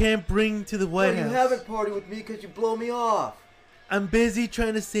just can't bring to the White No, House. you haven't partied with me because you blow me off. I'm busy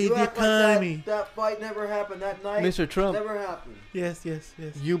trying to save You the act like economy. that fight never happened. That night, Mr. Trump. never happened. Yes.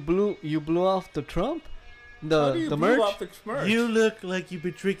 You blew off the Trump? How do you The blew merch? off the merch? You look like you've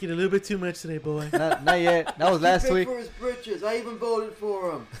been drinking a little bit too much today, boy. Not yet. That was last He paid week. for his britches. I even voted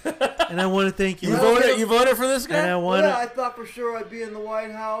for him. And I want to thank you. You voted for this And I guy? want Yeah, I to. thought for sure I'd be in the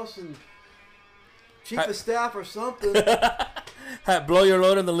White House, and Chief of staff or something. Blow your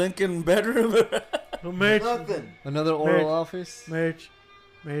load in the Lincoln bedroom. No, merch. Nothing. Another oral Merch. office. Merch.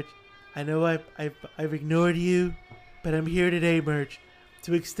 I know I've ignored you, but I'm here today, Merch,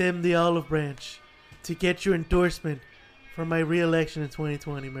 to extend the olive branch, to get your endorsement for my re-election in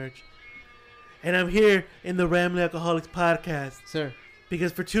 2020, Merch. And I'm here in the Ramblin' Alcoholics podcast Sir,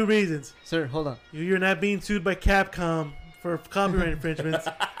 because for two reasons. sir, hold on. You're not being sued by Capcom for copyright infringements.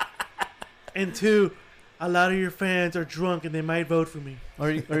 And two, a lot of your fans are drunk and they might vote for me.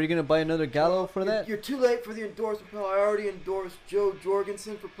 Are you gonna buy another gallo for that? You're too late for the endorsement, pal. I already endorsed Joe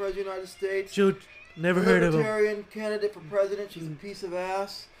Jorgensen for president of the United States. Joe, never heard of him. Libertarian candidate for president. She's a piece of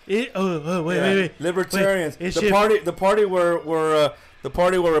ass. Wait. Libertarians. Wait, is the she- party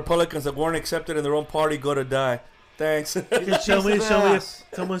where Republicans that weren't accepted in their own party go to die. Thanks.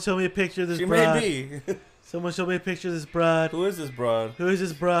 Someone show me a picture of this She broad. may be. Someone show me a picture of this broad. Who is this broad? Who is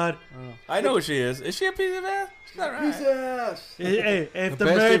this broad? I know who she is. Is she a piece of ass? She's not Piece of right. ass. Hey, if the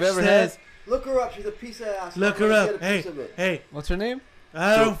best merch you've ever says, Look her up. She's a piece of ass. look I'm her gonna up. get a Hey, piece of it. hey, What's her name?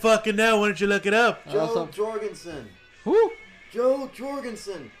 I don't fucking know. Why don't you look it up? Joe Also- Jorgensen. Who? Joe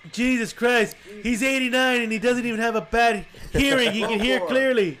Jorgensen. Jesus Christ, he's 89 and he doesn't even have a bad hearing. He can hear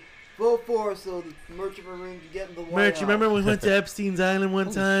clearly. Vote for her so the Merchant Marine can get in the White Merch, you remember House. when we went to Epstein's Island one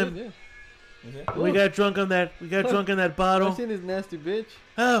Holy time? shit, We got drunk on that. We got drunk on that yeah. bottle. I've seen this nasty bitch.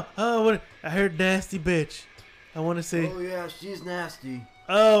 What? I heard nasty bitch. I want to say. Oh yeah, she's nasty.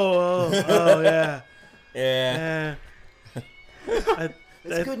 Oh yeah. Yeah.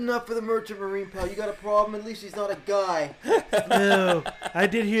 It's good enough for the Merchant Marine, pal. You got a problem? At least he's not a guy. No, I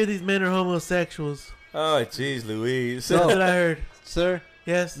did hear these men are homosexuals. Oh, jeez, Louise. That's what I heard. Sir,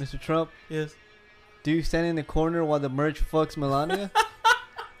 Yes, Mr. Trump, yes. do you stand in the corner while the merch fucks Melania?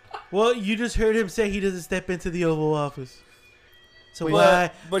 Well, you just heard him say he doesn't step into the Oval Office. So But-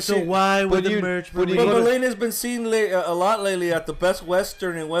 why? but so she- why would but the you- merch? but you But go to- Melania's been seen a lot lately at the Best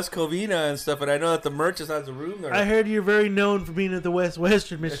Western in West Covina and stuff, and I know that the merch has a room there. I heard you're very known for being at the West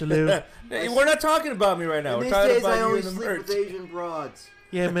Western, Mr. Lou. Hey, we're not talking about me right now. And We're these talking days, about I you only and the sleep merch. with Asian broads.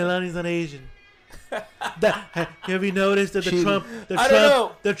 Yeah, Melania's not Asian. Have you noticed that She- I don't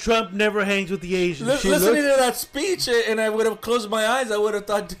know. the Trump never hangs with the Asians? Listening to that speech, and I would have closed my eyes, I would have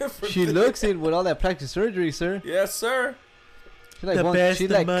thought different. She looks it with all that plastic surgery, sir. Yes, sir. She's like, the best she's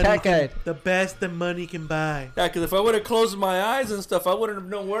the like money can, cockeyed. the best the money can buy. Yeah, because if I would have closed my eyes and stuff, I wouldn't have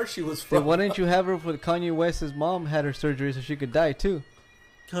known where she was Then from. why didn't you have her for Kanye West's mom had her surgery so she could die too?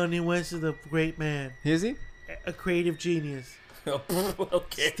 Kanye West is a great man, Is he? a creative genius.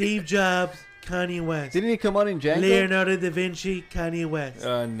 Okay. Steve Jobs, Kanye West. Didn't he come out in Django? Leonardo da Vinci, Kanye West.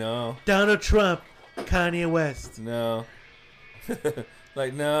 No. Donald Trump, Kanye West. No.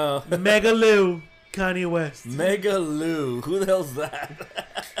 Like, no. Mega Lou, Kanye West. Mega Lou. Who the hell's that?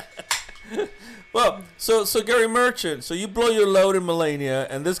 Well, so Gary Merchant, so you blow your load in Melania,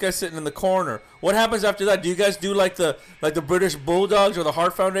 and this guy's sitting in the corner. What happens after that? Do you guys do like the British Bulldogs or the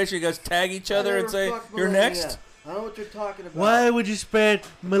Heart Foundation? You guys tag each other and say, you're next? I know what you're talking about. Why would you spread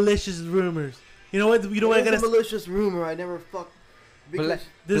malicious rumors? You know what? You know what I It's a gotta. malicious rumor. I never fucked. Because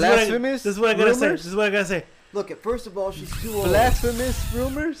Blasphemous This is what I gotta say. rumors? This is what I gotta say. look, first of all, she's too old. Blasphemous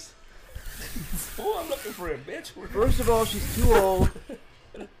rumors? Oh, I'm looking for a bitch. First of all, she's too old.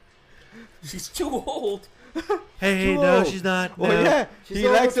 She's too old. Hey, Too no, old. she's not. No. Oh yeah, She's he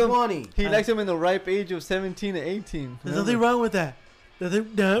over likes him. 20. He likes him in the ripe age of 17 to 18. There's nothing wrong with that.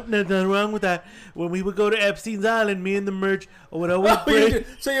 Nothing wrong with that. When we would go to Epstein's Island, me and the merch would always bring.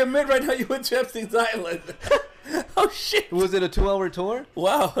 So you admit right now you went to Epstein's Island. Oh, shit. Was it a 2-hour tour?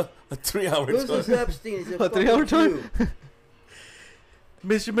 Wow. A 3-hour Who's tour. this Epstein? He's a A fucking 3-hour tour? Jew.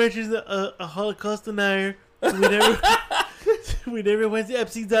 Mr. Merch is a Holocaust denier. So we never, we never went to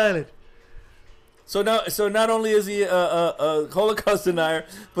Epstein's Island. So not only is he a Holocaust denier,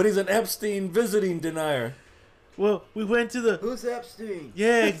 but he's an Epstein visiting denier. Well, we went to the. Who's Epstein?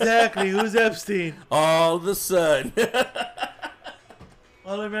 Yeah, exactly. Who's Epstein? All of a sudden.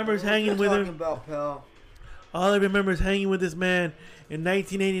 All I remember is What hanging you with talking him. about, pal? All I remember is hanging with this man in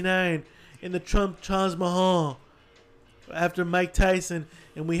 1989 in the Trump Taj Mahal after Mike Tyson,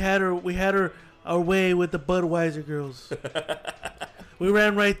 and we had our way with the Budweiser girls. We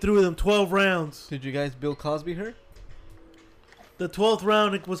ran right through them, 12 rounds. Did you guys Bill Cosby her? The 12th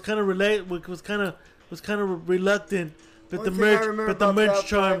round it was kind of was kind of reluctant, but Only the thing I merch remember but the about merch that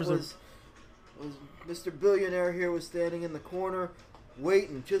charms fight him. was Mr. Billionaire here was standing in the corner,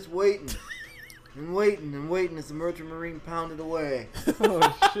 waiting, just waiting, and waiting as the Merchant Marine pounded away.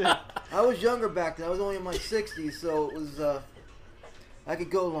 Oh shit! I was younger back then. I was only in my 60s, so it was I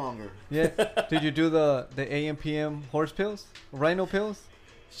could go longer. Yeah. Did you do the AM/PM horse pills, rhino pills?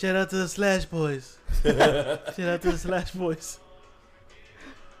 Shout out to the Slash Boys. Shout out to the Slash Boys.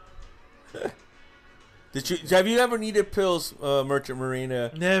 Have you ever needed pills, Merchant Marine?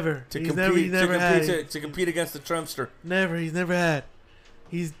 Never. To He's compete, never had. to compete against the Trumpster. Never. He's never had.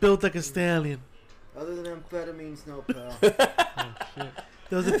 He's built like a stallion. Other than amphetamines, no, pal. Oh, shit.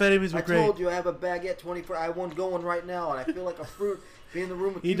 Those amphetamines were I great. told you I have a baguette 24. I have one going right now, and I feel like a fruit. Be in the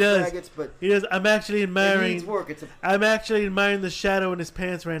room with He two does. faggots, but He does. I'm actually it admiring. needs work. I'm actually admiring the shadow in his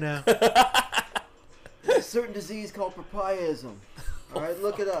pants right now. It's a certain disease called papayaism. All right,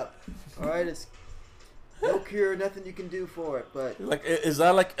 look it up. All right, it's no cure, nothing you can do for it. But Like, is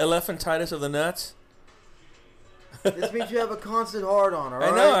that like elephantitis of the nuts? this means you have a constant hard on. All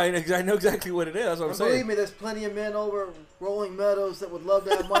right. I know exactly what it is. That's what I'm And saying. believe me, there's plenty of men over Rolling Meadows that would love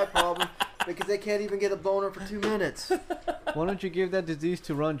to have my problem because they can't even get a boner for 2 minutes. Why don't you give that disease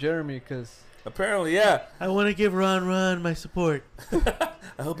to Ron Jeremy? Because Apparently, yeah. I want to give Ron my support.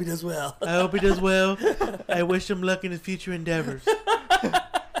 I hope he does well. I hope he does well. I wish him luck in his future endeavors.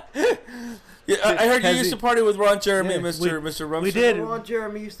 Yeah, I heard you Has used he- to party with Ron Jeremy, Yeah, Mr. Rumster. we did. Ron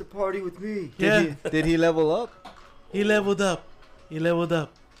Jeremy used to party with me. Yeah, did he level up? he leveled up. He leveled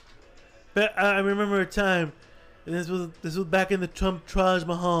up. But I remember a time, and this was back in the Trump Taj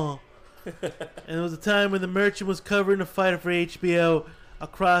Mahal, and it was a time when the Merchant was covering a fight for HBO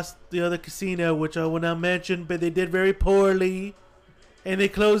across the other casino, which I will not mention, but they did very poorly, and they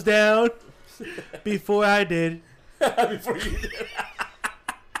closed down before I did. Before you did.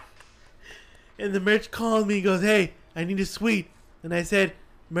 And the Merch called me. He goes, "Hey, I need a suite." And I said,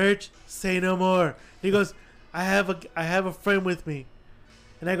 "Merch, say no more." He goes, I have a friend with me."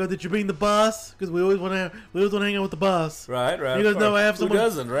 And I go, "Did you bring the boss? Because we always want to hang out with the boss." Right. He goes, of "No, course. I have someone." Who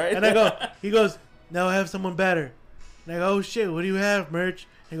doesn't, right? And I go, he goes, "No, I have someone better." And I go, "Oh shit, what do you have, Merch?"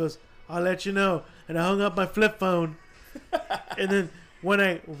 And he goes, "I'll let you know." And I hung up my flip phone. And then when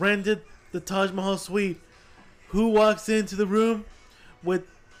I rented the Taj Mahal suite, who walks into the room with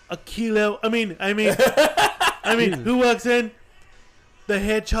a kilo? I mean, who walks in? The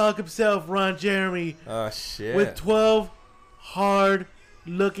hedgehog himself, Ron Jeremy, Oh shit. with 12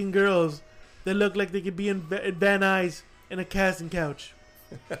 hard-looking girls that look like they could be in Van Nuys in a casting couch.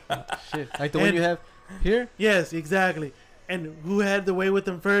 Shit, like the one And- you have here. Yes, exactly. And who had the way with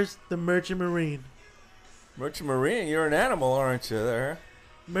them first? The Merchant Marine. Merchant Marine, you're an animal, aren't you? There.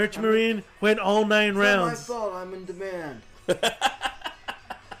 Merchant Marine went all 9 It's not my rounds. fault. I'm in demand.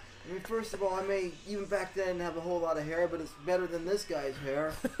 I mean, first of all, I may even back then have a whole lot of hair, but it's better than this guy's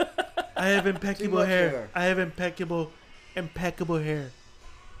hair. I have Too impeccable much hair. hair. I have impeccable hair.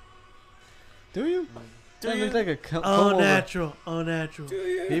 Do you? Do That you? looks like a comb All over. natural. All natural. Do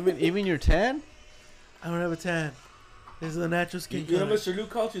you? Even your tan? I don't have a tan. This is a natural skin You know, color. Mr. Lou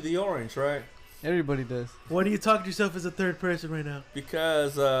called you the orange, right? Everybody does. Why do you talk to yourself as a third person right now?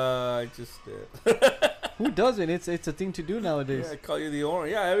 Because I just did. Who doesn't? It's a thing to do nowadays. Yeah, I call you the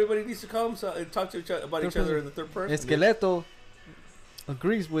orange. Yeah, everybody needs to call themselves and talk to each other about Third each other person. in the third person. Esqueleto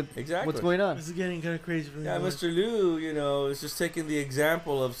agrees with Exactly. what's going on. This is getting kind of crazy for me. Yeah, boys. Mr. Lou, is just taking the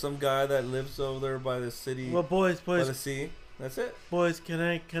example of some guy that lives over there by the city, Well, by the boys, sea. That's it. can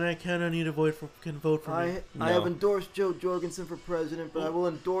I count on you to vote for me? I have No. endorsed Joe Jorgensen for president, but I will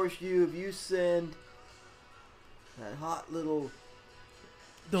endorse you if you send that hot little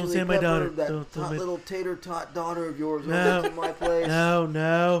Don't chili say my pepper, daughter. that Don't hot my little tater tot daughter of yours No. over to my place.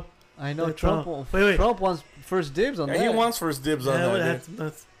 no. I know That's Trump. wrong. Wait. Trump wants first dibs on Yeah, that. he wants first dibs on No, that. dude.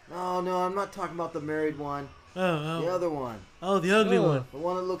 that's No, I'm not talking about the married one. the The other one. the ugly Oh. one. The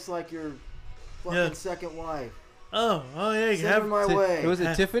one that looks like your fucking Yeah. second wife. Oh yeah, you Send her have. my Ti- way. Was it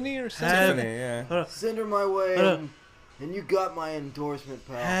Ha- Tiffany or something? have- Tiffany, yeah. Hold on. Send her my way, Hold on. and you got my endorsement,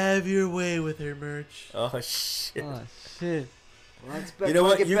 pal. Have your way with her, Merch. Oh shit. Oh shit! Well, I expect You know when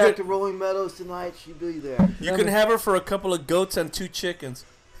what? I get You back could- to Rolling Meadows tonight, she'll be there. You can have her for a couple of goats and 2 chickens.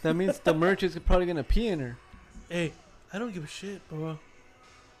 That means the merch is probably gonna pee in her. Hey, I don't give a shit, bro.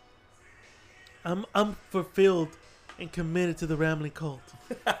 I'm fulfilled and committed to the Ramley cult.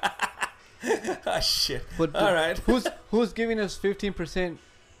 Ah shit. But All right. who's giving us 15%?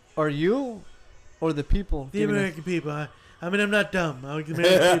 Are you, or the people? The giving us- American people. I mean, I'm not dumb. I'm the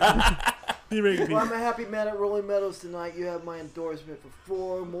American people. The American Well, I'm people. a happy man at Rolling Meadows tonight. You have my endorsement for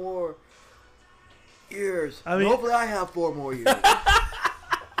 4 more years. I mean- hopefully I have 4 more years.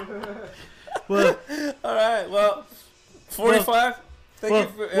 Well, All right. Well, 45. Thank well, you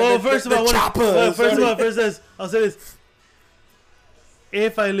for well, first of all, choppers. I'll say this.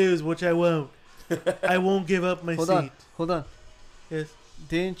 If I lose, which I won't give up my seat. Hold on. Yes.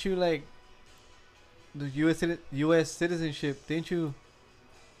 Didn't you like the U.S. citizenship? Didn't you?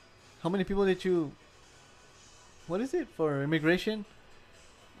 How many people did you? What is it for immigration?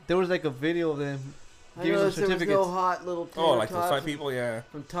 there was like a video of them I giving them noticed there was certificates. no hot little Oh, tater like those tots 5 people, yeah.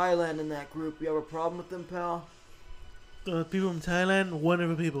 from Thailand in that group. You have a problem with them, pal? People from Thailand,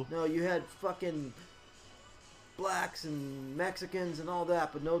 wonderful people. No, you had fucking blacks and Mexicans and all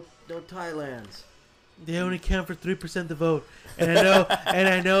that, but no Thailands. They only count for 3% of the vote, and I know, and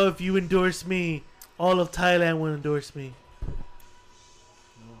I know if you endorse me, all of Thailand will endorse me.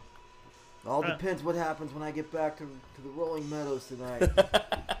 All depends what happens when I get back to the Rolling Meadows tonight.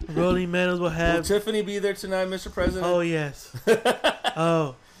 Rolling Meadows will Will have. Tiffany be there tonight, Mr. President? Oh yes.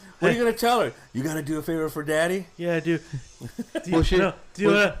 Oh. What are you gonna tell her? You gotta do a favor for Daddy. Yeah, do you, Well, she- no,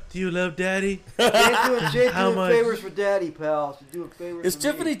 do you love Daddy? She ain't How doing much? favors for Daddy, pal. She's doing favors Is for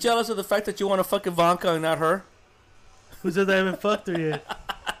Tiffany me. jealous of the fact that you want to fuck Ivanka and not her? Who says I haven't fucked her yet?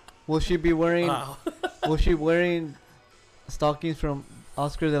 Will she be wearing? Wow. Will she wearing stockings from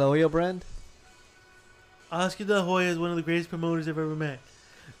Oscar de la Hoya brand? Oscar De La Hoya is one of the greatest promoters I've ever met.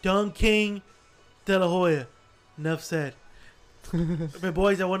 Don King De La Hoya. Enough said. But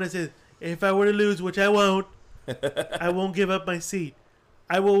boys, I want to say, if I were to lose, which I won't give up my seat.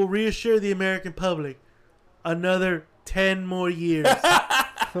 I will reassure the American public another 10 more years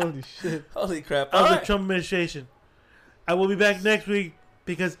Holy shit! Holy crap. of All the right. Trump administration. I will be back next week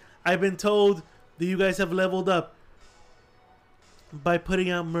because I've been told that you guys have leveled up by putting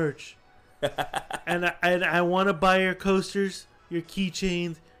out merch. and I want to buy your coasters, your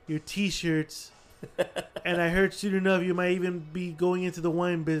keychains, your T-shirts. And I heard soon enough you might even be going into the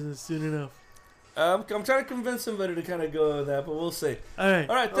wine business soon enough. I'm trying to convince somebody to kind of go with that, but we'll see. All right.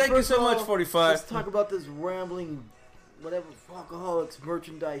 All right, Well, thank you first so of much, all, 45. Let's talk about this rambling, whatever, alcoholics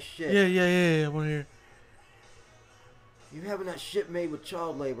merchandise shit. Yeah. I want to hear. You're having that shit made with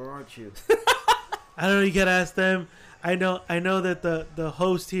child labor, aren't you? I don't know. You gotta ask them. I know that the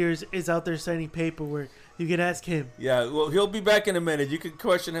host here is out there signing paperwork. You can ask him. Yeah, well, he'll be back in a minute. You can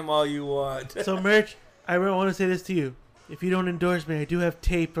question him all you want. So, Merch, I want to say this to you. If you don't endorse me, I do have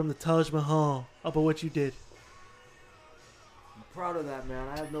tape from the Taj Mahal about what you did. I'm proud of that, man.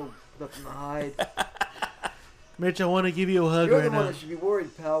 I have nothing to hide. Mitch, I want to give you a hug You're right the one now. that should be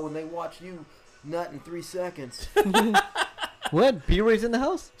worried, pal, when they watch you nut in 3 seconds. What? B-Ray's in the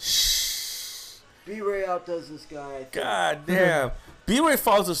house? B-Ray outdoes this guy, I think. God damn. B-Ray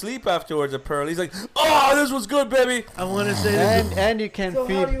falls asleep afterwards, apparently. He's like, oh, this was good, baby. I want to say this. And you can't So how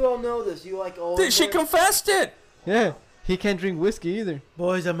do feed. you all know this? You like all She confessed it. Yeah, he can't drink whiskey either.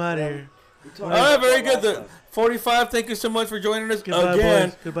 Boys, I'm out of here. All right, very good. 45, thank you so much for joining us Goodbye, again.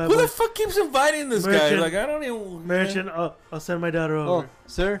 boys. Goodbye, Who the boys. fuck keeps inviting this guy? Merchant. Like, I don't even... Merchant, I'll send my daughter Oh, over.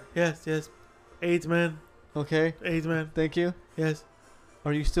 sir. Yes. AIDS man. Okay, AIDS man. thank you. Yes.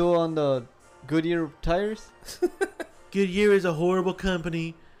 Are you still on the Goodyear tires? Goodyear is a horrible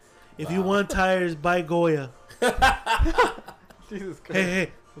company. If you want tires, buy Goya. Jesus Christ.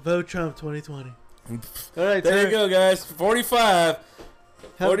 Hey, vote Trump 2020. All right, There sir. you go, guys. 45.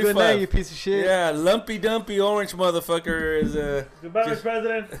 Have a good 45. night, you piece of shit. Yeah, lumpy dumpy orange motherfucker is Goodbye, Just- Mr.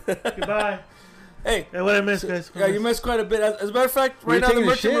 President. Goodbye. Hey, Hey, what I missed, guys? yeah, you missed quite a bit. As a matter of fact, Were right you now the taking a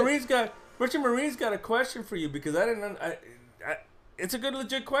Merchant shit? Marines got a question for you because I didn't. It's a good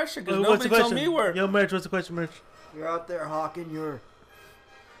legit question because What's the nobody told question? me where. Yo, Merch, what's the question, Merch? You're out there hawking your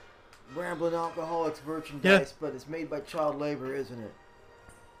rambling alcoholics merchandise, but it's made by child labor, isn't it?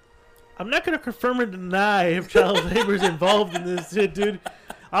 I'm not going to confirm or deny if child labor is involved in this shit, dude.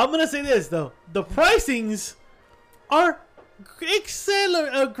 I'm going to say this, though. The pricings are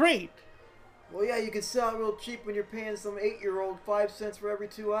great. Well, yeah, you can sell it real cheap when you're paying some 8-year-old 5 cents for every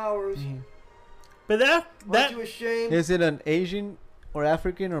 2 hours. But that Aren't you ashamed? Is it an Asian or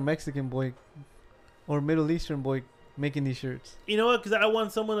African or Mexican boy or Middle Eastern boy making these shirts? you know what? Because I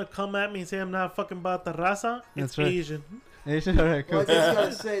want someone to come at me and say I'm not fucking about the raza. It's That's right. Asian. Asian? All right, Well, I cool. just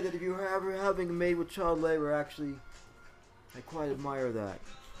gotta say that if you're ever having it made with child labor, actually, I quite admire that.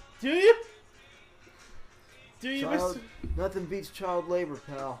 Do you? Do you? Child, Mr. nothing beats child labor,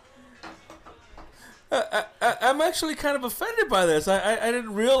 pal. I'm actually kind of offended by this. I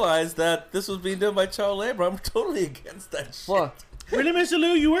didn't realize that this was being done by child labor. I'm totally against that shit. What? Really, Mr.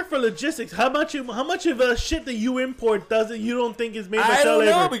 Lou? You work for logistics. How much of shit that you import you don't think is made by I child don't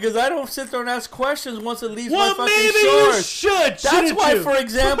labor? know because I don't sit there and ask questions once it leaves Well, my fucking maybe you shores. should. That's shouldn't why, you? for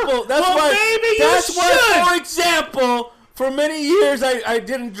example, maybe you should. for example, for many years I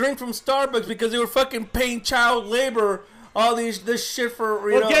didn't drink from Starbucks because they were fucking paying child labor all this shit for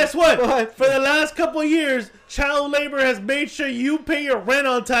you Well, know. guess what? What? For the last couple of years, child labor has made sure you pay your rent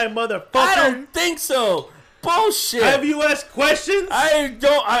on time, motherfucker. I don't think so. Bullshit. Have you asked questions? I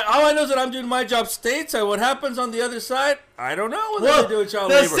don't. All I know is that I'm doing my job stateside. What happens on the other side, I don't know what Well, they do with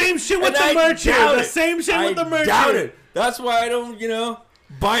child the labor. same shit with And the I merch here. doubt The it. same shit with the merch I doubt here. it. That's why I don't. You know.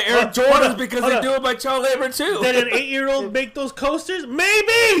 Buy Air Hold Jordans on, because hold they on. do it by child labor too. Did an 8-year-old make those coasters?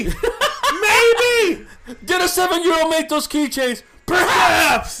 Maybe! Maybe! Did a 7-year-old make those keychains?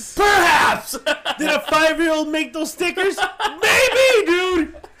 Perhaps! Perhaps. Did a 5-year-old make those stickers? Maybe,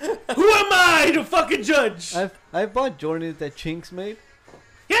 dude! Who am I to fucking judge? I've bought Jordans that Chinks made.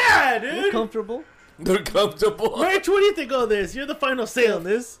 Yeah, They're dude! comfortable. They're comfortable. Rich, what do you think of this? You're the final say on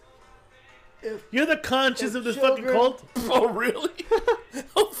this. If You're the conscience if of this fucking children- cult. Oh really?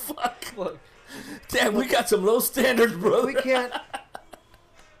 Oh fuck. Fuck. Damn, we got some low standards, bro. we can't.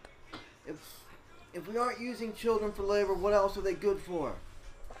 If we aren't using children for labor, what else are they good for?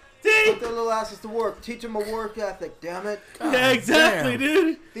 See? Put their little asses to work. Teach them a work ethic. Damn it! Yeah, exactly, damn.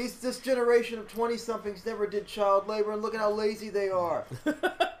 dude. This generation of 20-somethings never did child labor, and look at how lazy they are.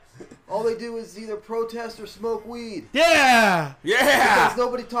 All they do is either protest or smoke weed. Yeah! Yeah. Because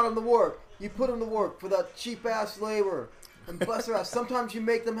nobody taught them to work. You put them to work for that cheap-ass labor. And bless their ass, sometimes you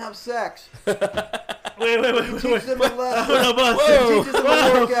make them have sex. Wait. Teach them a lesson. Hold on, boss. Whoa. Teaches them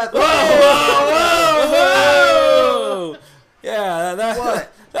a work ethic. Whoa. Yeah,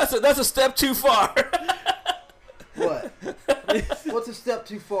 What? that's a step too far. What? What's a step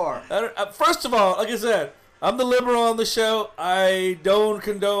too far? First of all, like I said, I'm the liberal on the show. I don't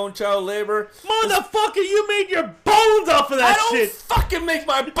condone child labor. Motherfucker, you made your bones off of I that don't shit. fucking make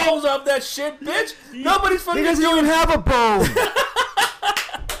my bones off that shit, bitch. Nobody's fucking doing. have a bone.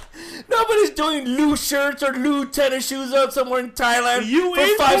 Nobody's doing loose shirts or loose tennis shoes out somewhere in Thailand You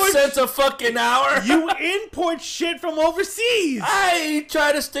for 5 import- cents a fucking hour. You import shit from overseas. I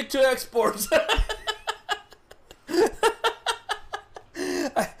try to stick to exports.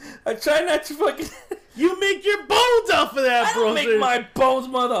 I try not to fucking. You make your bones off of that, I bro. don't make my bones,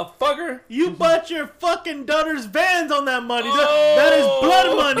 motherfucker. You bought your fucking daughter's Vans on that money. Oh. That is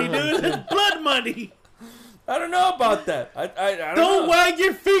blood money, dude. That's blood money. I don't know about that. I Don't don't know. wag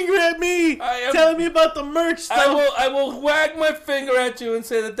your finger at me I am- telling me about the merch stuff. I will wag my finger at you and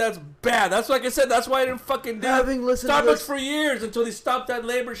say that that's bad. That's like I said. That's why I didn't fucking do Having listened to Starbucks this- for years until they stopped that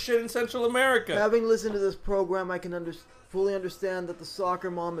labor shit in Central America. Having listened to this program, I can fully understand that the soccer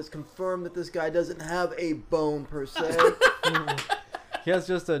mom has confirmed that this guy doesn't have a bone per se. He has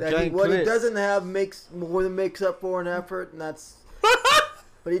just a That giant what he clit. doesn't have makes more than makes up for an effort, and that's.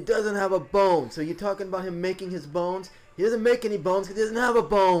 But he doesn't have a bone. So you're talking about him making his bones? He doesn't make any bones because he doesn't have a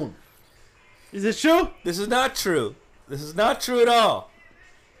bone. Is it true? This is not true. This is not true at all.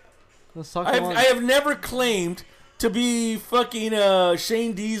 The soccer mom- I have never claimed to be fucking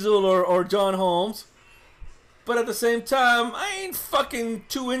Shane Diesel or John Holmes. But at the same time, I ain't fucking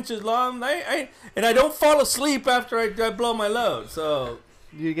 2 inches long. And I don't fall asleep after I blow my load. So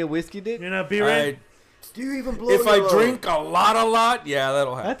You get whiskey dick? You're not B-Ray? Do you even blow if your I load? drink a lot, yeah,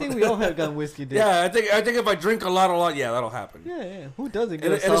 that'll happen. I think we all have gotten whiskey dick. Yeah, I think if I drink a lot, yeah, that'll happen. Yeah. Who doesn't get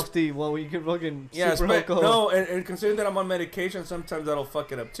And a it- and it's- softie while we can fucking Yeah, super alcohol? no, and considering that I'm on medication, sometimes that'll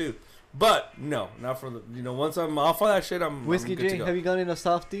fuck it up too. But no, not for the once I'm off of that shit, I'm Whiskey I'm good to J, go. have you gotten a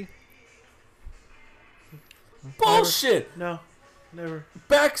softie? Bullshit! No, never.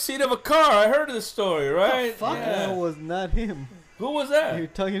 Backseat of a car. I heard of this story, right? fuck? Yeah. That was not him. Who was that? You're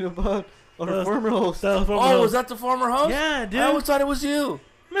talking about our Uh, former host. That was from Oh, the- was that the former host? Yeah, dude. I always thought it was you.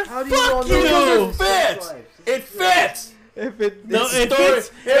 Man, How do you fuck all you. know It fits. It fits. If it No, It's it story-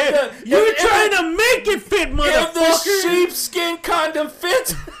 fits. if the- You're if- trying to make it fit, If the motherfucker. sheepskin condom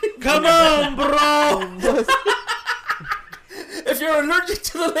fits, Come on, bro. if you're allergic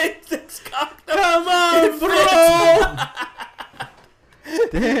to the latex condom, Come on, it bro.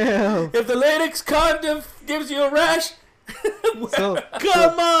 damn. if the latex condom gives you a rash, So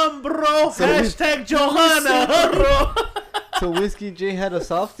Come on, bro. So Hashtag Johanna. so Whiskey J had a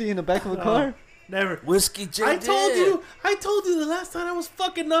softie in the back of a car? Never. Whiskey J. I told you the last time I was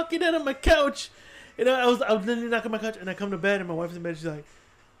fucking knocking down on my couch. You know, I was literally knocking on my couch, and I come to bed, and my wife's in bed. She's like,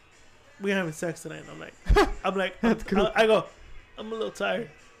 "We're having sex tonight." And I'm like, That's cool. I go, I'm a little tired.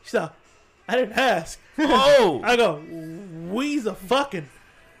 She's like, I didn't ask. Oh, I go, we's a fucking.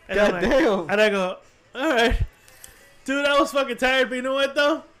 And I'm like- Goddamn. And I go, all right, dude, I was fucking tired, but you know what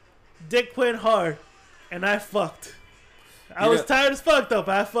though? Dick went hard, and I fucked. I was tired as fuck though,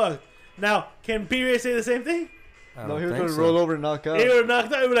 but I fucked. Now, can B-Ray say the same thing? I No, don't he was think gonna so. roll over and knock out. He would have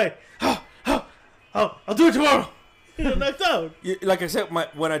knocked out. He'd be like, I'll do it tomorrow. He would have knocked out. Like I said,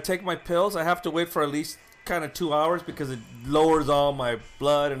 when I take my pills, I have to wait for at least kind of 2 hours because it lowers all my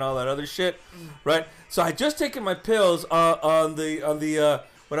blood and all that other shit, right? So I just taken my pills on the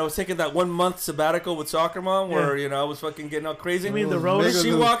when I was taking that 1 month sabbatical with Soccer Mom, where I was fucking getting all crazy. You mean the was roller? mega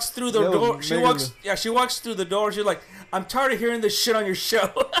She loose. walks through the That was door. She mega walks. loose. Yeah, she walks through the door. She's like, "I'm tired of hearing this shit on your show."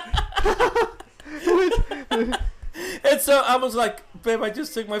 And so I was like, babe, I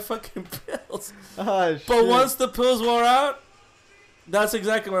just took my fucking pills. Ah, shit. But once the pills wore out, that's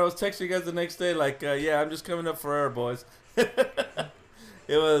exactly when I was texting you guys the next day. Like, yeah, I'm just coming up for air, boys.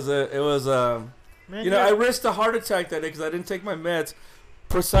 It was, Man, you know, I risked a heart attack that day because I didn't take my meds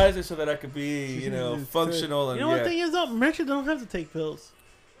precisely so that I could be, you know, functional. And you know what the thing is though? Merchant don't have to take pills.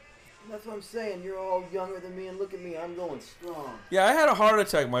 That's what I'm saying. You're all younger than me, and look at me. I'm going strong. Yeah, I had a heart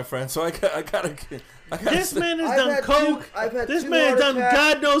attack, my friend. So I gotta. This man has I've done had coke. I've had This two man has heart done attacks.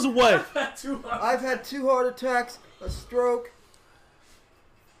 God knows what. I've had 2 heart attacks, a stroke,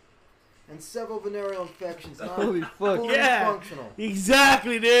 and several venereal infections. Not Holy fuck. fully Yeah. functional.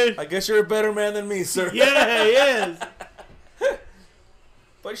 Exactly, dude. I guess you're a better man than me, sir. Yeah, he is.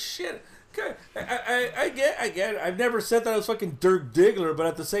 But shit. Okay, I get it. I've never said that I was fucking Dirk Diggler, but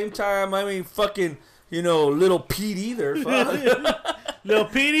at the same time, I mean, fucking, you know, little Pete either. Fuck. Little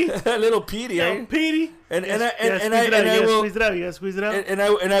Petey. Little Petey. Little Petey. And You gotta I squeeze it out. You gotta squeeze it out.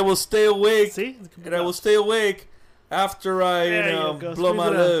 and I will stay awake. See? And I will stay awake after I, There you know, go. blow Squeeze my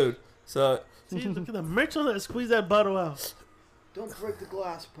it out. load. So See, look at the merch on that. Squeeze that bottle out. Don't break the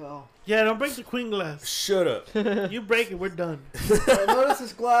glass, pal. Yeah, don't break the queen glass. shut up. You break it, we're done. I noticed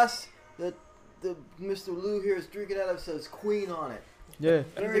this glass that the Mr. Lou here is drinking out of says Queen on it. Yeah,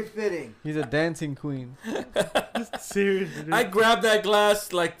 Very fitting. he's a dancing queen. Seriously, dude. I grabbed that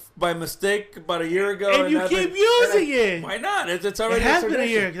glass like by mistake about a year ago, And you I've keep been- using and it. Why not? It's It already has a been a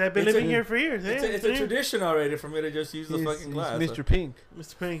tradition. year because I've been It's living a- here for years. It's, Yeah, a, it's a tradition already for me to just use the He's fucking glass. Mr. Pink.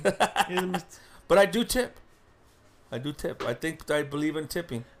 Mr. Pink. He's a Mr. But I do tip. I believe in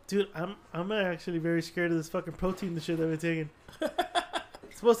tipping. Dude, I'm actually very scared of this fucking protein the shit I've been taking.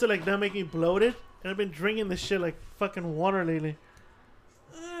 It's supposed to like not make me bloated, and I've been drinking this shit like fucking water lately.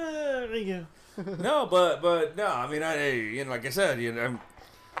 Thank you. No, but no. I mean, you know, like I said, you know,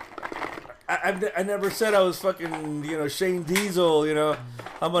 I never said I was fucking, you know, Shane Diesel. You know,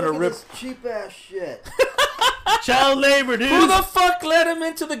 I'm gonna Look at rip. this cheap ass shit. Child labor, dude. Who the fuck let him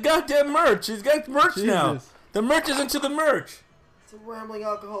into the goddamn merch? He's got merch now. Jesus. The merch is into the merch. It's a Rambling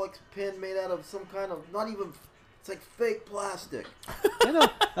Alcoholics pin made out of some kind of not even. It's like fake plastic. You know,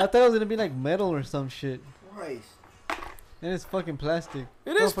 I thought it was gonna be like metal or some shit. Christ, And it's fucking plastic.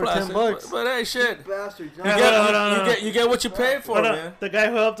 It is for plastic, $10. but hey, shit. bastard! You Yeah, get, hold on. you get what you pay for, Hold on. man. The guy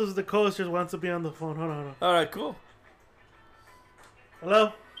who helped us with the coasters wants to be on the phone. Hold on. All right, cool.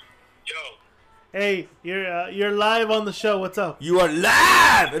 Hello? Yo, Hey, you're live on the show. What's up? You are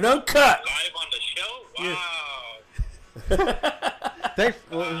live and uncut. live on the show? Yeah. Wow. Thanks.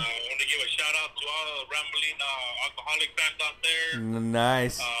 I want to give a shout out to all the Rambling alcoholic fans out there.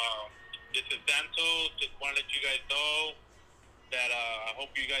 Nice. This is Santos. Just want to let you guys know that I hope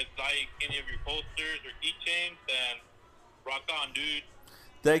you guys like any of your posters or keychains, and rock on, dude.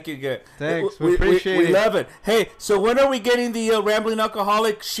 Thank you, guys. Thanks, we appreciate we it. love it. Hey, so when are we getting the Rambling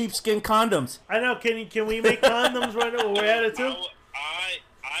Alcoholic sheepskin condoms? I know. Can we make condoms right now? We're at it too.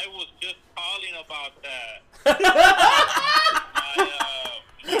 I was just calling about that.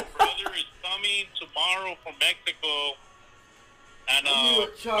 My brother is coming tomorrow from Mexico, and I knew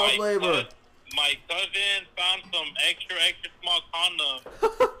it, child labor. My cousin found some extra small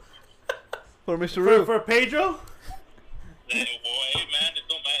condoms. For Mr. Roo. For Pedro? Well, hey man, it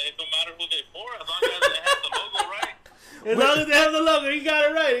don't matter who they for, as long as they have the logo right. As long as they have the logo, you got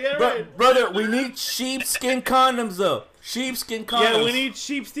it right. You got it right. Brother, we need sheepskin condoms, though. Sheepskin condoms. Yeah, we need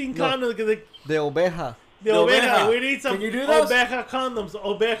sheepskin condoms because De oveja. the The oveja. oveja. We need some Can you do those? oveja condoms.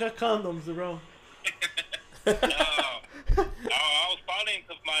 Oveja condoms, bro. I was calling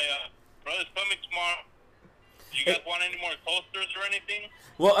because my brother's coming tomorrow. You guys want any more posters or anything?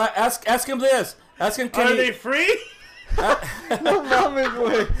 Well, ask him this. Ask him, Are can they he... free? No mames,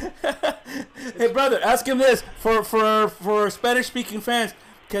 güey. Hey, brother, ask him this. For Spanish-speaking fans,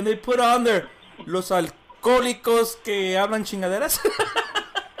 can they put on there los alcohólicos que hablan chingaderas?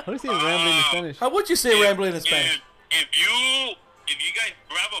 How do you say rambling in Spanish? How would you say rambling in Spanish? If you guys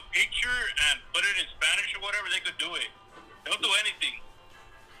grab a picture and put it in Spanish or whatever, they could do it. They'll do anything.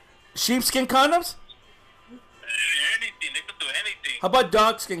 Sheepskin condoms? Anything. They could do anything. How about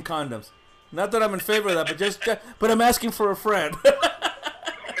dogskin condoms? Not that I'm in favor of that, but I'm asking for a friend.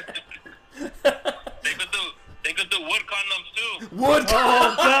 They could do wood condoms too. Wood.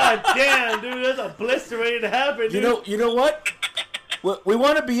 Oh god damn, dude, there's a blister ready to happen. Dude. You know what? We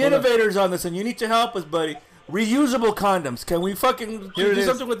want to be innovators on this, and you need to help us, buddy. Reusable condoms. Can we fucking Here it do is.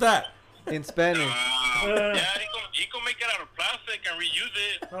 something with that? In Spanish. Yeah, he can make it out of plastic and reuse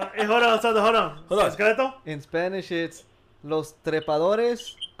it. Hey, hold on, hold on. Hold on. Esqueleto? In Spanish, it's los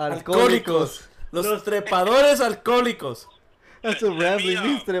trepadores alcohólicos. Los trepadores alcohólicos. That's what rambling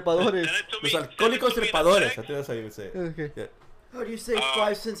means, trepadores. Send it to me. Los Send it alcohólicos to me in a trepadores. I text. think that's how you would say it. Okay. Yeah. How do you say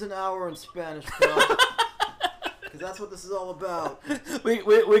 5 cents an hour in Spanish, pal? Because that's what this is all about.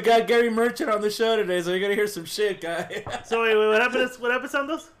 We got Gary Merchant on the show today, so you're gonna hear some shit, guy. So wait, what happened? What happened,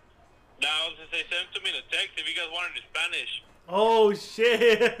 Santos? Now, since they sent to me in a text, if you guys wanted in Spanish. Oh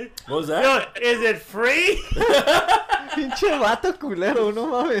shit! What was that? Yo, is it free? Pinche vato culero, no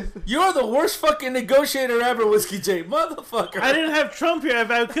mames. You're the worst fucking negotiator ever, Whiskey J, motherfucker. I didn't have Trump here. If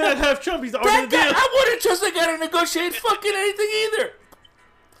I could have Trump, he's already That the guy, deal. I wouldn't trust that guy to negotiate fucking anything either.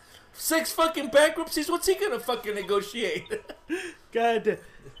 6 fucking bankruptcies. What's he gonna fucking negotiate? God damn.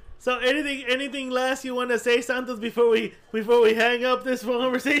 So anything last you want to say, Santos, before we hang up this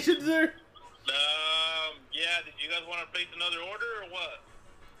conversation, sir? Yeah. Did you guys want to place another order or what?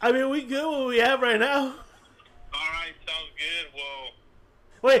 I mean, we good what we have right now. All right, sounds good. Well,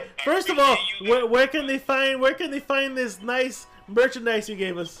 Wait, first of all, appreciate you guys. where can they find this nice merchandise you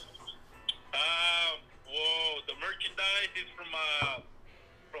gave us? Well, the merchandise is from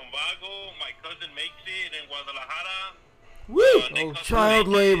Vago. My cousin makes it in Guadalajara. Woo! Nick Oh, child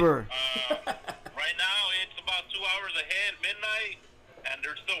labor. Right now, it's about 2 hours ahead, midnight, and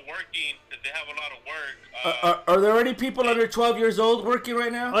they're still working because they have a lot of work. Are there any people under 12 years old working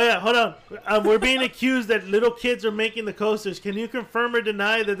right now? Oh yeah, hold on. We're being accused that little kids are making the coasters. Can you confirm or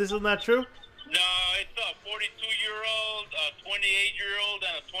deny that this is not true? No, it's a 42-year-old, a 28-year-old,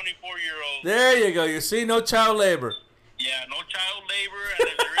 and a 24-year-old. There you go. You see, no child labor. Yeah, no child labor, and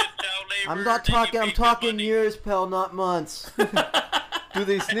if there is child labor, I'm not then you talking. I'm make good talking money. years, pal, not months. Do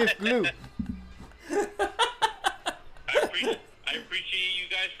they sniff glue? I appreciate you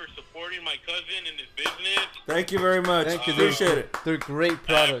guys for supporting my cousin in his business. Thank you very much. Thank you, Appreciate it. They're great I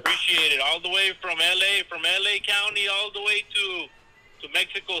products. appreciate it. All the way from LA County, all the way to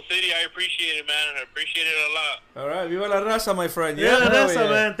Mexico City. I appreciate it, man. I appreciate it a lot. All right. Viva la raza, my friend. Yeah, Yeah. that's yeah. all,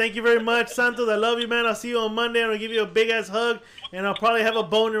 man. Thank you very much, Santos. I love you, man. I'll see you on Monday, and I'll give you a big ass hug, and I'll probably have a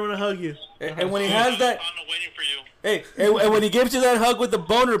boner when I hug you. And when he has that, I'm waiting for you. hey, and when he gives you that hug with the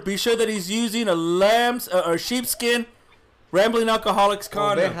boner, be sure that he's using a lamb's or sheepskin Rambling Alcoholics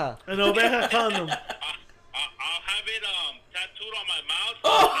condom. Oveja. An oveja condom. I'll have it tattooed on my mouth.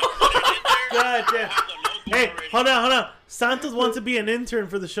 God damn. Hey, hold on. Santos wants to be an intern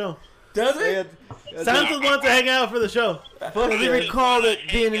for the show. Does he? Yeah, Santos wants to hang out for the show. Does he recall that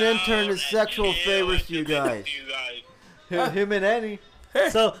being an intern is sexual favors to you guys? him and Annie.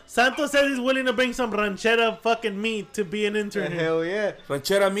 So Santos says he's willing to bring some ranchera fucking meat to be an intern. here. Hell yeah.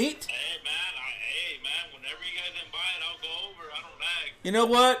 Ranchera meat? Hey man, whenever you guys invite, I'll go over. I don't lag. You know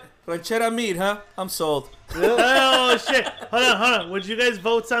what? Ranchera meat, huh? I'm sold. Oh shit! Hold on. Would you guys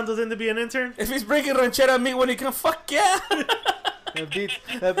vote Santos in to be an intern? If he's bringing ranchera meat when he comes, fuck yeah.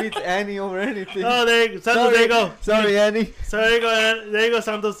 That beats Annie over anything. Oh, there you go. Santos, there you go. Sorry, Annie. So there you go. There you go,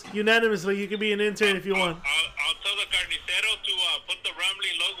 Santos. Unanimously, you can be an intern if you want. I'll tell the carnicero to put the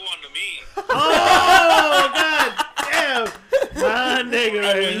Rambling logo on the meat. Oh God damn! My nigga,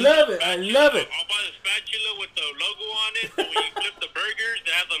 I right? love it. I love it. I'll buy the spatula with the logo on it, so when you flip the burgers,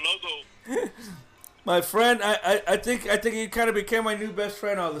 they have the logo. My friend, I think you kind of became my new best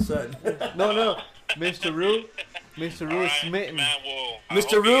friend all of a sudden. No. Mr. Rue. Mr. Rue is smitten. Man, well,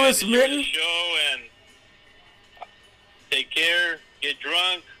 Mr. Rue is smitten? Show and take care. Get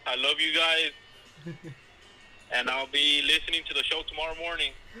drunk. I love you guys. And I'll be listening to the show tomorrow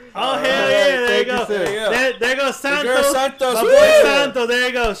morning. Oh hell yeah! There you Thank go. you, sir. There goes There Santos. goes Santos. My Woo! boy Santos. There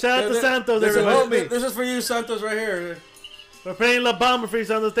you go. Shout out to Santos, This is- everybody. This is for you, Santos, right here. We're playing La Bamba for you,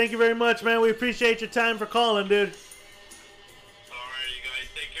 Santos. Thank you very much, man. We appreciate your time for calling, dude. Alright, you guys.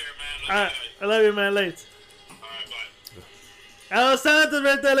 Take care, man. All Love right, you guys. I love you, man. Late. Alright, bye. El Santos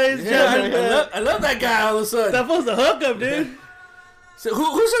right there, ladies and Yeah, gentlemen. I love that guy all of a sudden. That was the hookup, dude. So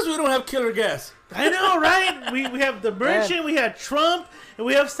who says we don't have killer gas? I know, right? We have the merchant, we had Trump, and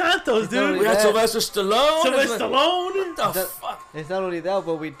we have Santos, dude. We had Yeah. Sylvester Stallone. Sylvester It's like, Stallone. what the That- fuck? It's not only that,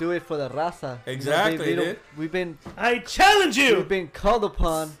 but we do it for the raza. Exactly, don't- dude. We've been I challenge you. called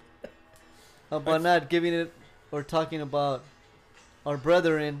upon about not giving it or talking about our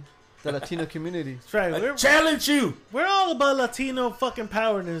brethren, the Latino community. That's right. I challenge you. We're all about Latino fucking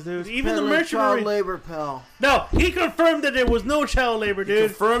powerness, dude. Even the Peddling child merchant. labor, pal. No, he confirmed that there was no child labor, dude.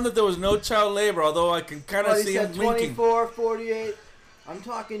 Confirmed that there was no child labor, although I can kind of He see said him winking. 24, 48. I'm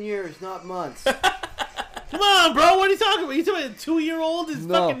talking years, not months. Come on, bro. What are you talking about? You talking about a 2-year-old is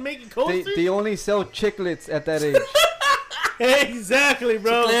No, fucking making coasters? They only sell chiclets at that age. Exactly,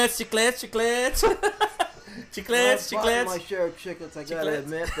 bro. Chiclets. I've bought my Chiclets. share of chiclets, I gotta Chiclets.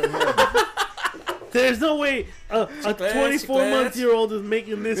 admit. But hey, There's no way a Chiclets, 24-month-old is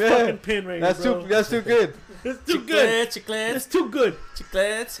making this Yeah, fucking pin right That's now, bro. too. That's too good. It's too good. It's Chiclets. too good.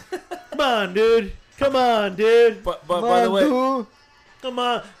 Chiclets. Come on, dude. Come on, dude. But by the way, dude. Come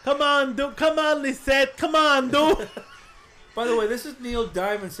on, dude. Come on, Lisette. Come on, dude. by the way, this is Neil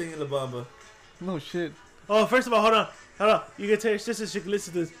Diamond singing La Bamba. No shit. Oh, first of all, hold on. You can tell your sister she can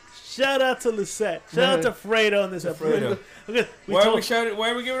listen to this. Shout out to Lisette. Shout out to Fredo on this episode. Okay, Why are we shouting? Why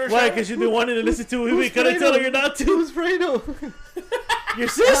are we giving her a Why? shout? Because she's been wanting to listen to it. Can I tell her you're not to? Who's Fredo? Your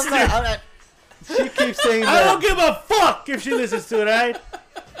sister. I'm not. She keeps saying I that. don't give a fuck if she listens to it, alright?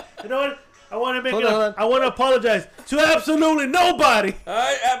 You know what? I want to make Hold it. on. I want to apologize to absolutely nobody.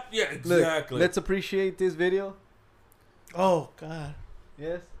 Yeah, Look, exactly. let's appreciate this video. Oh God.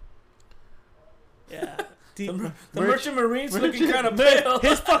 Yes. Yeah. the Merchant Marine's looking kind of Man, pale.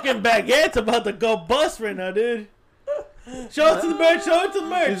 his fucking baguette's about to go bust right now, dude. Show it to the merch. Show it to the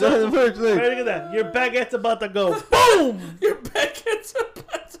merch. He's on the merch, look. Right, look at that. Your baguette's about to go boom. Your baguette's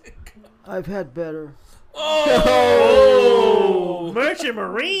about to go. I've had better. Oh, Merchant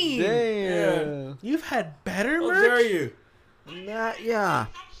Marine. Damn. You've had better How merch. dare you? Yeah.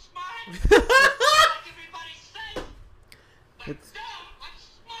 It's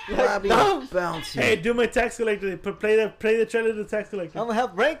flabby and bouncy. Hey, do my tax collector. Play the trailer to the tax collector. I'm gonna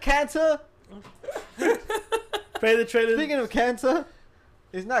have brain cancer. Play the trailer. Speaking of cancer,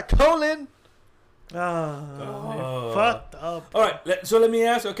 it's not colon. Oh, fucked up. All right, so let me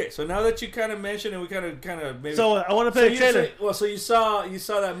ask. Okay, so now that you kind of mentioned and we kind of maybe. So I want to play the trailer. So you saw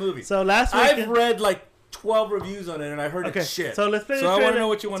that movie. So last week I've read like 12 reviews on it and I heard okay. it's shit. So let's play the So trailer. I want to know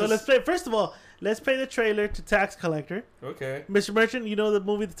what you want So to. let's play. First of all, let's play the trailer to Tax Collector. Okay. Mr. Merchant, you know the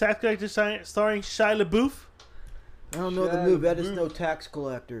movie The Tax Collector starring Shia LaBeouf? I don't know the movie. I just know tax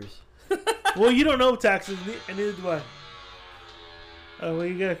collectors. Well, you don't know taxes, and neither do I. Oh, well,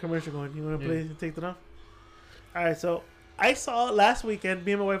 you got a commercial going. You want to play and take that off? All right, so I saw last weekend,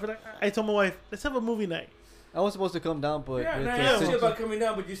 me and my wife, I told my wife, let's have a movie night. I was supposed to come down, but Yeah, it's I asked you about coming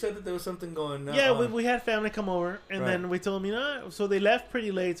down, but you said that there was something going on. Yeah, we had family come over, and Right. then we told them, so they left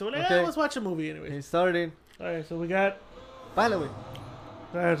pretty late. So we're like, Okay. let's watch a movie anyway. He's starting. All right, so we got, By the way,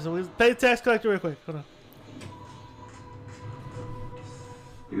 all right, so we play the Tax Collector real quick. Hold on.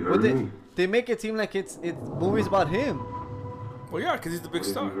 You but heard they, me. they make it seem like it's movies about him. Well, yeah, because he's the big What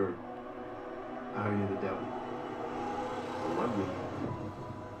have star. you heard? I heard you're the devil. Or might be.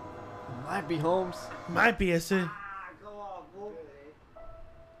 Might be Holmes. Might be a sin.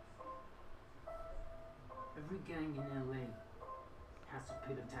 Every gang in LA has to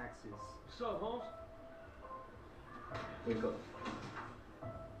pay the taxes. What's up, Holmes? Wake up.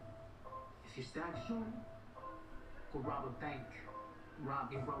 If your stack's short, go rob a bank.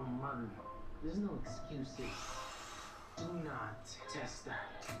 Rob your brother, murder. There's no excuses. Do not test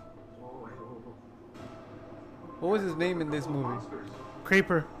that. Whoa. What was his name in this movie?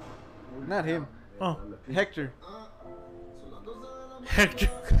 Creeper. Not him. Oh, Hector. Hector.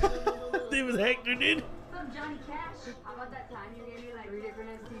 His name was Hector, dude. From Johnny Cash. How about that time you gave me like 3 different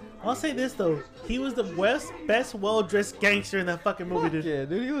STDs? I'll say this though, he was the best well-dressed gangster in that fucking movie, dude. Yeah,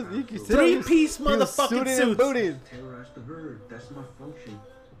 dude, he was. You could tell he was- Three-piece he was motherfucking suited and suits. booted. Terrorize the herd. That's my function.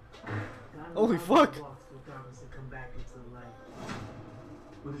 Holy fuck. Come back into the light.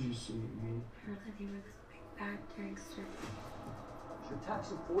 What did you see, man? I heard that he was a big bad gangster. You're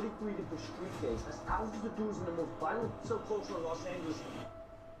taxing 43 different street gangs. That's thousands of dudes in the most violent subculture in Los Angeles.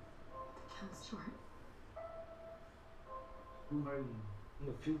 Counts short. Who are you? I'm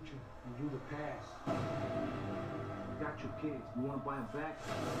the future, and you the past. You got your kids. You want to buy them back?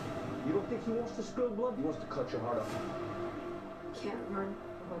 You don't think he wants to spill blood? He wants to cut your heart up. Can't run.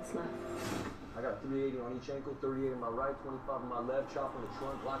 What's left? I got 380 on each ankle, 38 on my right, 25 on my left, chop in the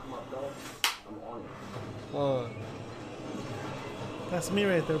trunk, lock my belt. I'm on it. Oh, That's me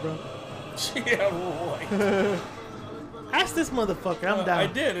right there, bro. Yeah, boy. Ask this motherfucker, I'm down. I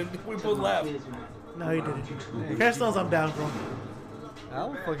did, and we both laughed. No, he didn't. Cash knows I'm down, bro.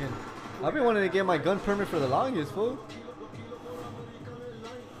 I've been wanting to get my gun permit for the longest, fool.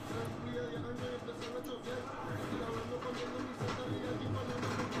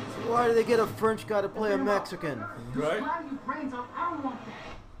 Why do they get a French guy to play a Mexican? Right? Why are you brains up? I don't want that.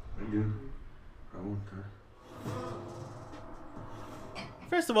 I do. I want that.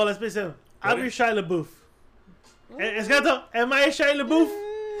 First of all, let's be simple. I'm your Shia LaBeouf. Escato, am I a Shia LaBeouf?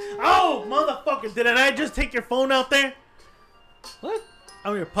 Oh, motherfucker, didn't I just take your phone out there? What?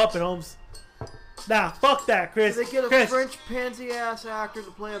 I'm your puppet, Holmes. Nah, fuck that, Chris. They get a Chris. French pansy ass actor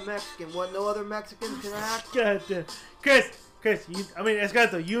to play a Mexican. What? No other Mexicans can act. God damn. Chris,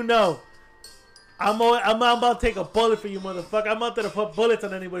 Escato, you know. I'm about to take a bullet for you, motherfucker. I'm out there to put bullets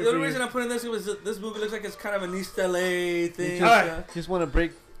on anybody. The only for reason you. I'm putting this is this movie looks like it's kind of an East LA thing. All right. Just want to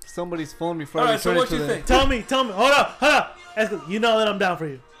break somebody's phone before All I right, so return what it to you them. think? Tell me. Hold up. Escato, you know that I'm down for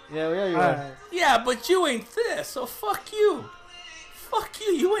you. Yeah, you Alright. are. Yeah, but you ain't this, so fuck you. Fuck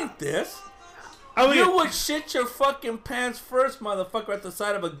you, you ain't this. Oh, You yeah. would shit your fucking pants first, motherfucker, at the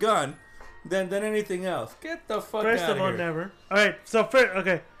side of a gun than anything else. Get the fuck First out of of all, here. never. All right. So first,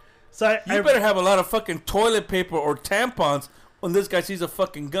 okay. So You better have a lot of fucking toilet paper or tampons when this guy sees a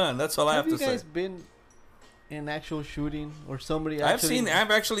fucking gun. That's all I have Have you to guys say. been in actual shooting or somebody I've actually?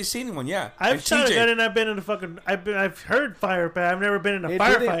 I've actually seen one, yeah. I've And shot a TJ. gun and I've been in a fucking. I've heard fire, but I've never been in a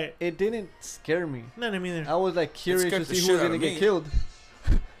firefight. It didn't scare me. No, I mean, I was like curious scared to the see shit who was out gonna of get me. killed.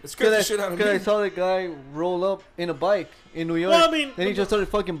 It scared the shit out of Because I me. saw the guy roll up in a bike in New York. Well, I mean, then he just started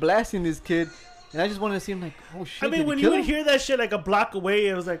fucking blasting this kid, and I just wanted to see him like, oh shit. I mean, did when he you kill would him? hear that shit like a block away,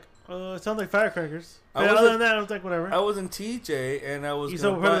 it was like, it sounds like firecrackers. I But was other a- than that, I was like, whatever. I was in TJ and I was. You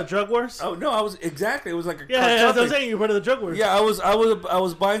gonna still heard of buy- the drug wars? Oh no, I was exactly. It was like a Yeah, cartel that's what I'm thing. saying. You heard of the drug wars? Yeah, I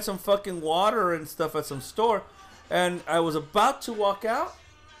was buying some fucking water and stuff at some store, and I was about to walk out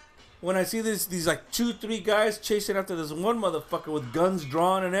when I see these like 2-3 guys chasing after this one motherfucker with guns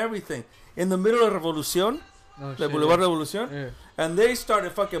drawn and everything in the middle of Revolucion, Oh, the shit, Boulevard yeah. Revolucion, Yeah. and they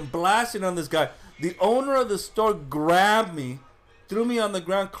started fucking blasting on this guy. The owner of the store grabbed me, threw me on the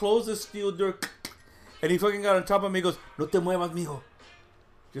ground, closed the steel door, and he fucking got on top of me. He goes, "No te muevas, mijo."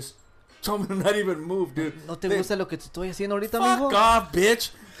 Just told me to not even move, dude. ¿No te They- gusta lo que te estoy haciendo ahorita, Fuck amigo? off,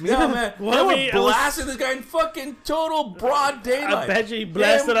 bitch. Yeah, man. Well, They I were mean, I was- blasting this guy in fucking total broad daylight. I bet you he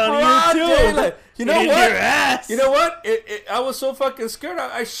blasted In on broad you too. daylight. You know In what? your ass. You know what? I was so fucking scared.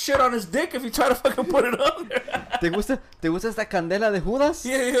 I shit on his dick if he tried to fucking put it on there. ¿Te gusta esta candela de Judas?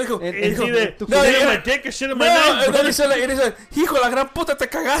 Yeah, he go, And- It's and- either tu- No, shit in yeah. my dick or shit in my no, knife. and then brother. he said, hijo, la gran puta, te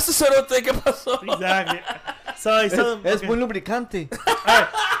cagaste, cerote. ¿Qué pasó? Exactly. So I saw them. Es okay. buen lubricante.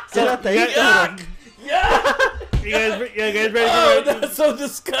 So, Quédate ahí, you, cabrón. you guys ready Oh, for my, that's so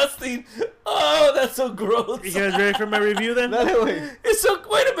disgusting. Oh, that's so gross. you guys ready for my review then? Dale, güey. It's so.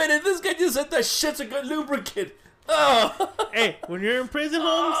 Wait a minute. This guy just said that shit's a good lubricant. Oh. Hey, when you're in prison,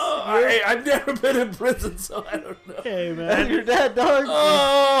 Holmes, I've never been in prison, so I don't know. hey That's man. your dad, dog.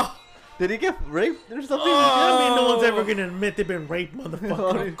 Oh, Did he get raped or something? I mean, no one's ever gonna admit they've been raped,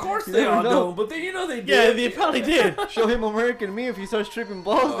 motherfucker. of course You they never all know. know, but they, you know they Yeah, did. they probably did. Show him American Me if he starts tripping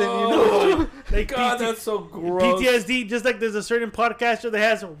balls, then you Oh. know. Like God, that's so gross. PTSD, just like there's a certain podcaster that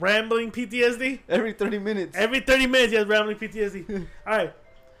has rambling PTSD. Every 30 minutes. Every 30 minutes, he has rambling PTSD. All right.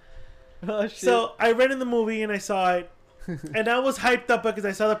 Oh, shit. So I read in the movie and I saw it, and I was hyped up because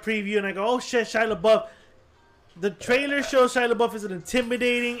I saw the preview and I go, "Oh shit, Shia LaBeouf." The trailer shows Shia LaBeouf as an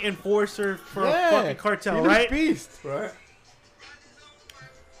intimidating enforcer for a fucking cartel, he looks right? beast. Right.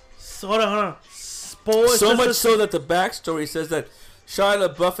 So, hold on. Spoil. So much so that the backstory says that Shia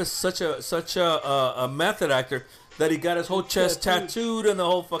LaBeouf is such a method actor that he got his whole chest tattooed and the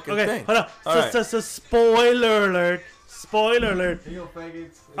whole fucking Okay, thing. hold on. All So, right. so spoiler alert. Spoiler alert. Yo,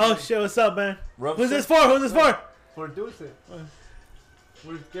 faggots. Oh shit, what's up, man? Rub Who's some- this for? Who's this for? Produce it.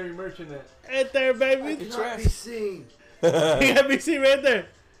 Where's Gary Merchant at? Right there, baby. Trash. Be seen. You got BC right there.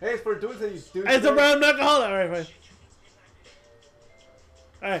 Hey, it's producer, you stupid. It's a brown alcoholic. All right, fine.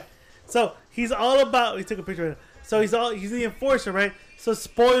 All right. So he's all about. He took a picture of it. So he's the enforcer, right? So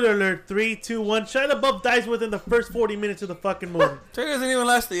spoiler alert: 3, 2, 1. Shia LaBeouf dies within the first 40 minutes of the fucking movie. It doesn't even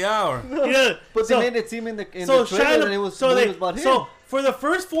last the hour. Yeah. But so, they made it seem in the so trailer Shia that it was, so movie they was about him. so for the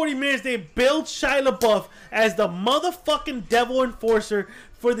first 40 minutes they build Shia LaBeouf as the motherfucking devil enforcer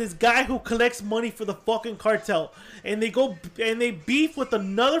for this guy who collects money for the fucking cartel, and they go and they beef with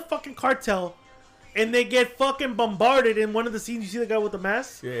another fucking cartel, and they get fucking bombarded. In one of the scenes, you see the guy with the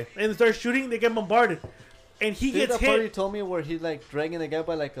mask, Yeah. and they start shooting. They get bombarded, and he Did gets that part you hit. told me where he's like dragging the guy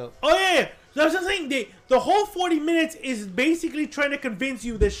by like a... Oh yeah. That's what I'm saying. The whole 40 minutes is basically trying to convince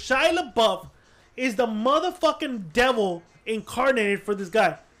you that Shia LaBeouf is the motherfucking devil incarnated for this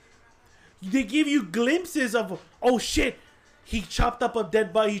guy. They give you glimpses of, oh shit, he chopped up a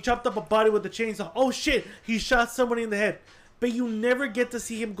dead body. He chopped up a body with a chainsaw. Oh shit, he shot somebody in the head. But you never get to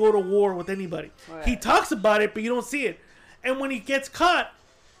see him go to war with anybody. He talks about it, but you don't see it. And when he gets caught,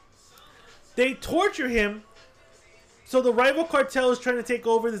 they torture him. So the rival cartel is trying to take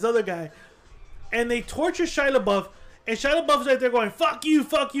over this other guy. And they torture Shia LaBeouf. And Shia LaBeouf's right there going, fuck you,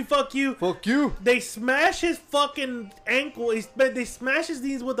 fuck you, fuck you. Fuck you. They smash his fucking ankle. They smash his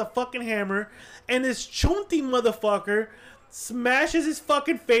knees with a fucking hammer. And this chunty motherfucker smashes his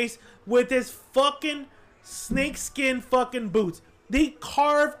fucking face with his fucking snakeskin fucking boots. They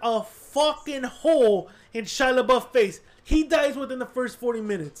carve a fucking hole in Shia LaBeouf's face. He dies within the first 40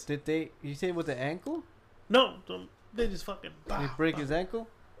 minutes. Did they... You say with the ankle? No, they just fucking... They break his ankle?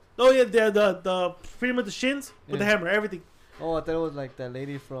 Oh yeah, the pretty much the shins with the Yeah. hammer, everything. Oh, I thought it was like that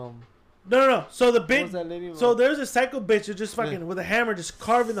lady from No. So the What big. was that lady So about? there's a psycho bitch who just fucking with a hammer just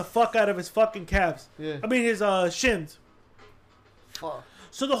carving the fuck out of his fucking calves. Yeah. I mean his shins. Fuck.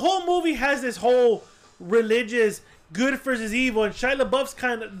 So the whole movie has this whole religious good versus evil, and Shia LaBeouf's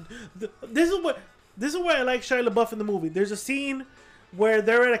kind of. This is why I like Shia LaBeouf in the movie. There's a scene where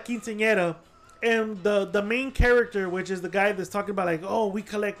they're at a quinceañera, and the main character, which is the guy that's talking about like, oh, we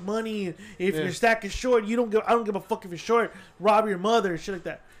collect money, and if your stack is short, I don't give a fuck if you're short. Rob your mother, and shit like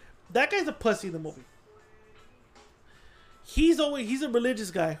that. That guy's a pussy in the movie. He's a religious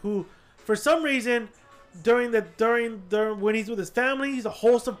guy who, for some reason, during when he's with his family, he's a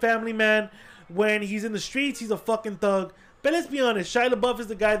wholesome family man. When he's in the streets, he's a fucking thug. But let's be honest, Shia LaBeouf is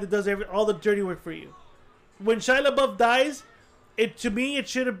the guy that does all the dirty work for you. When Shia LaBeouf dies, it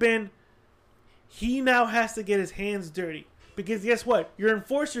should have been he now has to get his hands dirty. Because guess what? Your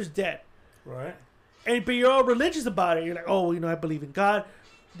enforcer's dead. Right. But you're all religious about it. You're like, oh, I believe in God.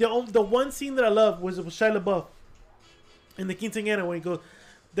 The one scene that I love was Shia LaBeouf in the quinceañera when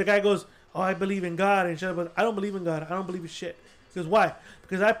the guy goes, oh, I believe in God. And Shia LaBeouf, I don't believe in God. I don't believe in shit. Because why?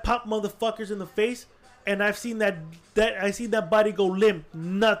 Because I pop motherfuckers in the face, and I've seen that body go limp.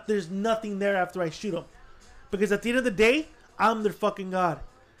 There's nothing there after I shoot them. Because at the end of the day, I'm their fucking God.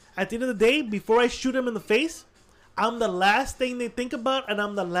 At the end of the day, before I shoot them in the face, I'm the last thing they think about, and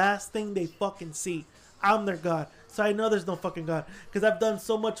I'm the last thing they fucking see. I'm their God. So I know there's no fucking God. Because I've done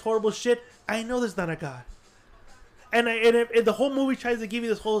so much horrible shit, I know there's not a God. And the whole movie tries to give you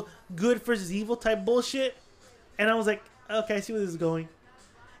this whole good versus evil type bullshit. And I was like, okay, I see where this is going.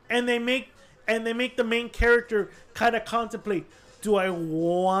 And they make the main character kind of contemplate, do I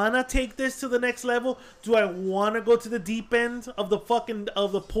want to take this to the next level? Do I want to go to the deep end of the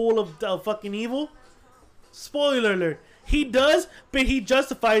pool of fucking evil? Spoiler alert. He does, but he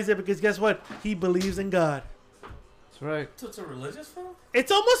justifies it because guess what? He believes in God. That's right. So it's a religious film?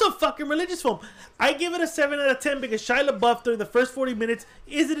 It's almost a fucking religious film. I give it a 7 out of 10 because Shia LaBeouf during the first 40 minutes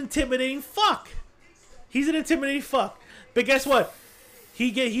is an intimidating fuck. He's an intimidating fuck. But guess what? He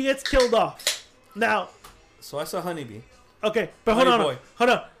gets killed off. Now. So I saw Honeybee. Okay, but hold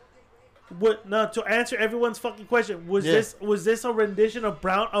on. What? Now to answer everyone's fucking question, was this a rendition of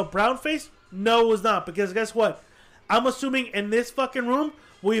Brownface? No, it was not. Because guess what? I'm assuming in this fucking room,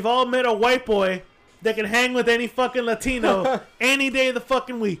 we've all met a white boy that can hang with any fucking Latino any day of the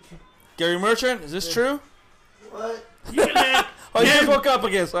fucking week. Gary Merchant, is this true? What? You can hang. Oh, you just woke up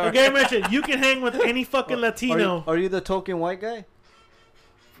again. Sorry. Gary Merchant, you can hang with any fucking Latino. Are you the token white guy?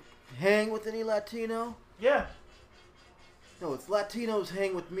 Hang with any Latino? Yeah. No, it's Latinos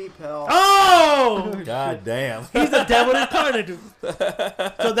hang with me, pal. Oh! God damn. He's the devil incarnate, dude.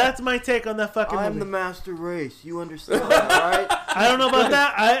 So that's my take on that fucking I'm movie. the master race. You understand, alright? I don't know about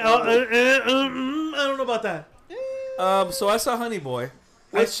that. I don't know about that. So I saw Honey Boy.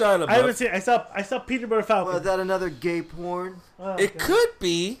 With Shia LaBeouf. I haven't seen it. I saw Peterborough Falcon. Well, is that another gay porn? Oh, okay. It could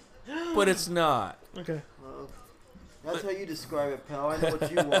be, but it's not. Okay. Well, that's how you describe it, pal. I know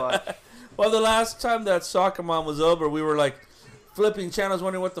what you watch. Well, the last time that Soccer Mom was over, we were like flipping channels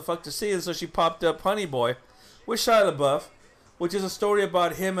wondering what the fuck to see, and so she popped up Honey Boy with Shia LaBeouf, which is a story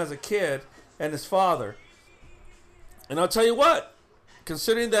about him as a kid and his father. And I'll tell you what,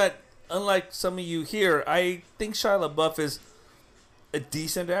 considering that, unlike some of you here, I think Shia LaBeouf is a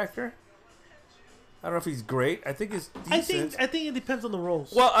decent actor. I don't know if he's great. I think he's decent. I think it depends on the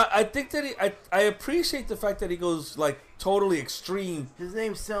roles. Well, I think that I appreciate the fact that he goes like totally extreme. His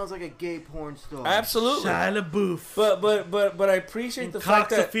name sounds like a gay porn star. Absolutely. Shia LaBeouf. But I appreciate And the fact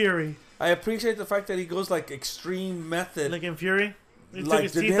Cox of that Fury. I appreciate the fact that he goes like extreme method, Like in Fury? He took like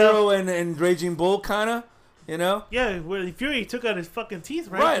his De teeth out? Niro and Raging Bull, kind of, you know? Yeah, where in Fury he took out his fucking teeth,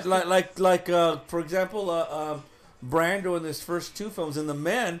 right? Right, like for example, Brando in his first two films. In The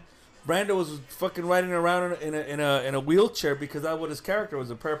Men, Brando was fucking riding around in a wheelchair because that's what his character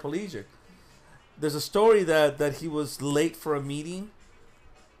was, a paraplegic. There's a story that he was late for a meeting,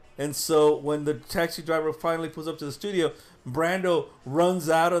 and so when the taxi driver finally pulls up to the studio, Brando runs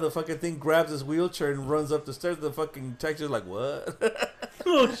out of the fucking thing, grabs his wheelchair, and runs up the stairs. The fucking taxi's like, what?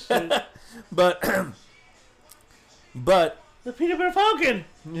 Oh, shit. But The Peterborough Falcon!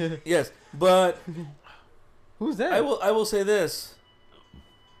 Yeah. yes, but Who's that? I will say this.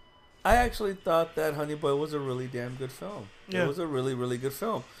 I actually thought that Honey Boy was a really damn good film. Yeah. It was a really, really good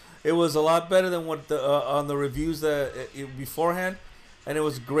film. It was a lot better than what on the reviews beforehand, and it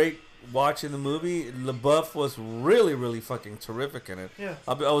was great watching the movie. LaBeouf was really, really fucking terrific in it. Yeah.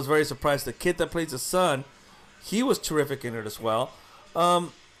 I was very surprised. The kid that plays the son, he was terrific in it as well.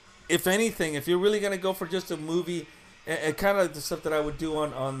 If anything, if you're really gonna go for just a movie, and kind of the stuff that I would do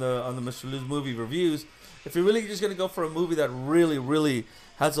on the Mr. Lou's movie reviews, if you're really just gonna go for a movie that really, really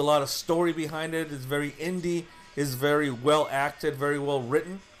has a lot of story behind it, is very indie, is very well acted, very well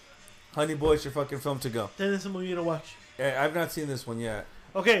written, Honey Boy is your fucking film to go. Then it's a movie to watch. I've not seen this one yet.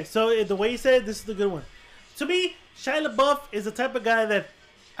 Okay, so the way you said it, this is the good one. To me, Shia LaBeouf is the type of guy that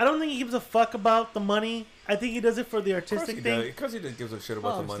I don't think he gives a fuck about the money. I think he does it for the artistic thing. Because he didn't give a shit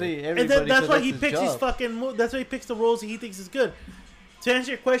about the money. And that's why he picks his fucking. That's why he picks the roles he thinks is good. To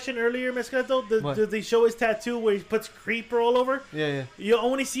answer your question earlier, Mezcaleto, does they show his tattoo where he puts creeper all over? Yeah. You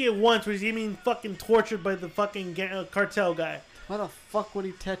only see it once, where he's getting fucking tortured by the fucking cartel guy. Why the fuck would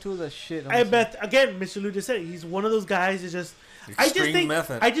he tattoo that shit? I bet again, Mr. Lou just said it, he's one of those guys that just. Extreme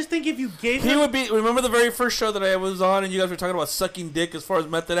method. I just think if you gave him, he would be. Remember the very first show that I was on, and you guys were talking about sucking dick as far as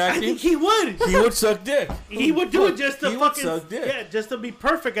method acting. I think he would. He would suck dick. He would do it just to fucking suck dick. Yeah, just to be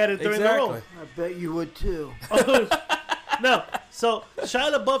perfect at it during the role. I bet you would too. No, so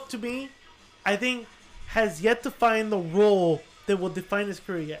Shia LaBeouf to me, I think, has yet to find the role that will define his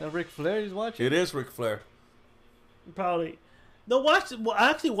career yet. That Ric Flair is watching. It is Ric Flair. Probably. No, watch. Well,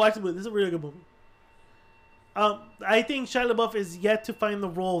 I actually watched it. This is a really good movie. I think Shia LaBeouf is yet to find the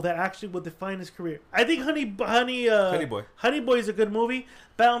role that actually will define his career. I think Honey Boy is a good movie,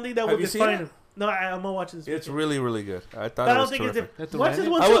 but I don't think that will define him. No, I'm gonna watch this. It's really, really good. I thought it was terrific. Watch this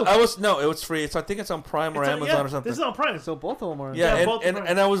one too. It was free. I think it's on Prime or Amazon or something. This is on Prime. So both of them are. Yeah,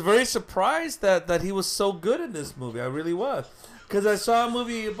 and I was very surprised that he was so good in this movie. I really was, because I saw a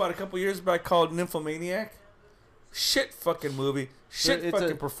movie about a couple years back called Nymphomaniac. Shit fucking movie. Shit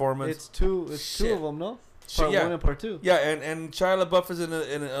fucking performance. It's two of them, no? Part 1 and part 2. Yeah, and Shia LaBeouf is in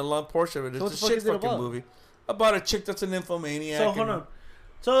a long portion of it. It's a shit fucking movie about a chick that's an nymphomaniac. So hold on.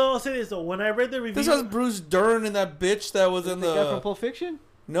 So I'll say this though. When I read the review, this has Bruce Dern and that bitch that was in the guy from Pulp Fiction.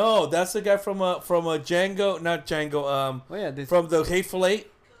 No, that's the guy from a Django, not Django. From the Hateful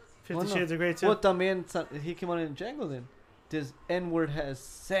Eight. 50 Shades of Grey too. What también he came on in Django then? This N-word has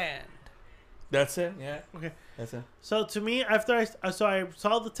sand. That's it. Yeah. Okay. That's it. So to me, after I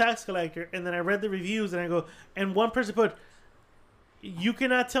saw the tax collector, and then I read the reviews, and I go, and one person put, "You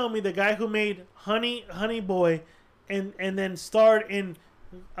cannot tell me the guy who made Honey Boy, and then starred in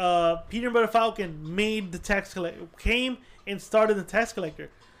Peter and Butter Falcon made the tax collector, came and started the tax collector."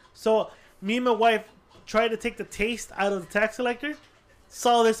 So me and my wife tried to take the taste out of the tax collector,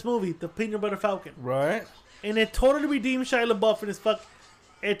 saw this movie, the Peter and Butter Falcon, right, and it totally redeemed Shia LaBeouf and his fuck.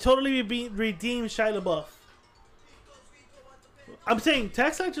 It totally redeemed Shia LaBeouf. I'm saying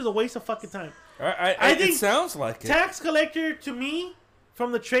Tax Collector is a waste of fucking time. I think it sounds like it. Tax Collector, to me,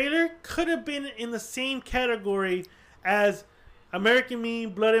 from the trailer, could have been in the same category as American Me,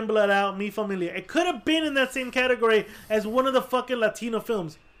 Blood In, Blood Out, Mi Familia. It could have been in that same category as one of the fucking Latino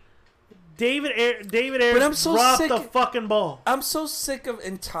films. David Ayers dropped the fucking ball. I'm so sick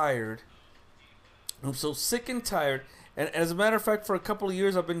and tired. And as a matter of fact, for a couple of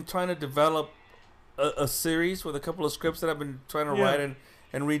years, I've been trying to develop a series with a couple of scripts that I've been trying to write and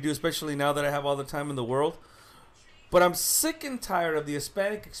redo, especially now that I have all the time in the world. But I'm sick and tired of the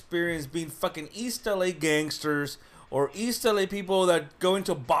Hispanic experience being fucking East LA gangsters or East LA people that go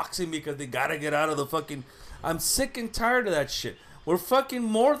into boxing because they gotta get out of the fucking... I'm sick and tired of that shit. We're fucking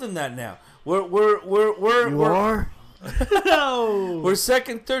more than that now. We're No. We're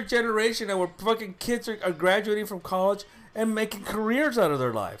second, third generation, and we're fucking kids are graduating from college and making careers out of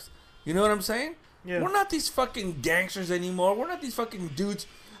their lives. You know what I'm saying? Yeah. We're not these fucking gangsters anymore. We're not these fucking dudes.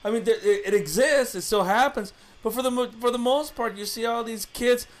 I mean, it exists. It still happens. But for the most part, you see all these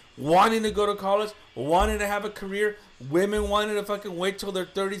kids wanting to go to college, wanting to have a career, women wanting to fucking wait till their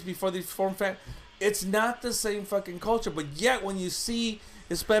 30s before they form family. It's not the same fucking culture. But yet, when you see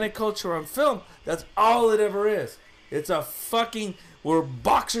Hispanic culture on film, that's all it ever is. It's a fucking... We're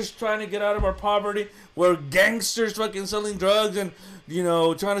boxers trying to get out of our poverty. We're gangsters fucking selling drugs and, you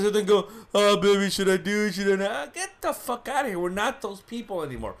know, trying to sit there and go, "Oh, baby, should I do it? Should I not?" Get the fuck out of here. We're not those people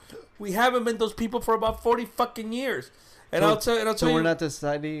anymore. We haven't been those people for about 40 fucking years. And I'll tell you... So we're not the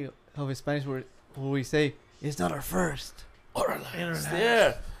society of Hispanics where we say, "It's not our first." Or last.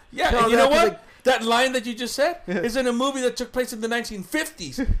 Yeah. Yeah, and you know what? That line that you just said is in a movie that took place in the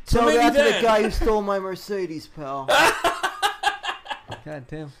 1950s. So Tell maybe that to then. the guy who stole my Mercedes, pal. God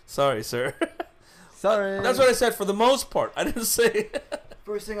damn. Sorry, sir. Sorry. That's what I said for the most part. I didn't say...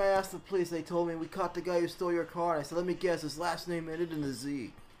 First thing I asked the police, they told me, "We caught the guy who stole your car." And I said, "Let me guess, his last name ended in a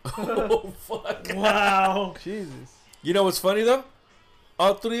Z." Oh, fuck. Wow. Jesus. You know what's funny, though?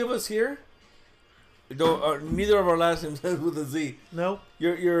 All three of us here, neither of our last names ends with a Z. No.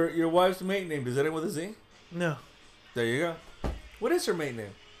 Your wife's maiden name, does that end with a Z? No. There you go. What is her maiden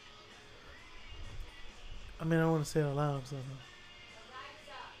name? I mean, I don't want to say it out loud. So.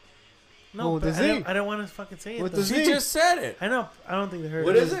 No, Oh, but the Z. I don't want to fucking say it. With though. the She Z. just said it. I know. I don't think they heard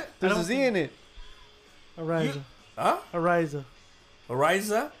What it. is it? There's I a don't Z in it. Ariza. Huh? Ariza.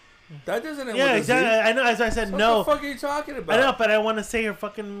 Ariza? That doesn't end Yeah, with a Z. exactly. I know. As I said, What no. the fuck are you talking about? I know, but I want to say her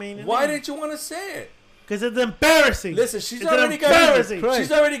fucking main. Why didn't you want to say it? Because it's embarrassing. Listen, she's It's already embarrassing. got.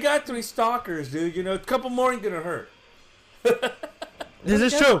 She's already got 3 stalkers, dude. You know, a couple more ain't gonna hurt. This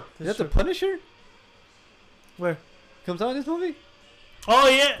is true. Is that the Punisher? Where? Comes out in this movie? Oh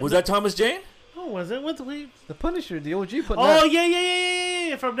yeah. Was that Thomas Jane? Oh, was it? What the wait? The Punisher, the OG Punisher. Oh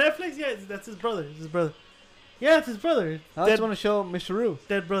yeah. From Netflix. Yeah, that's his brother. It's his brother. Yeah, it's his brother. I just want to show Mr. Roo.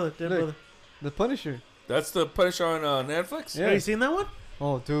 Dead brother. Dead Look. brother. The Punisher. That's the Punisher on Netflix. Yeah. Have you seen that one?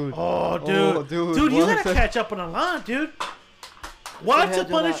 Oh, dude. Oh, dude. Oh, dude. Dude, you What? gotta catch up on a lot, dude. Watch The had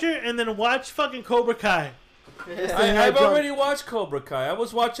to not- Punisher and then watch fucking Cobra Kai. I've already watched Cobra Kai. I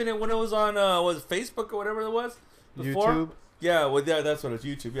was watching it when it was on was it Facebook or whatever it was before. YouTube. Yeah, well, yeah, that's what it was.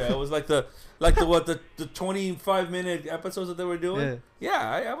 YouTube. Yeah, it was like the 25-minute episodes that they were doing.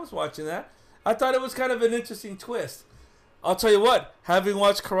 Yeah, I was watching that. I thought it was kind of an interesting twist. I'll tell you what. Having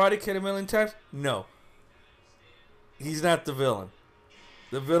watched Karate Kid a million times, no, he's not the villain.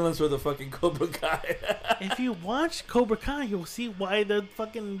 The villains were the fucking Cobra Kai. If you watch Cobra Kai, you'll see why the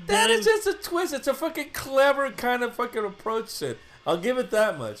fucking. That is just a twist. It's a fucking clever kind of fucking approach to it. I'll give it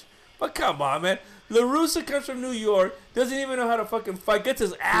that much. But come on, man. LaRusso comes from New York, doesn't even know how to fucking fight, gets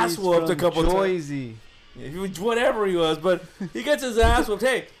his ass whooped a couple times. Jersey. Whatever he was, but he gets his ass whooped.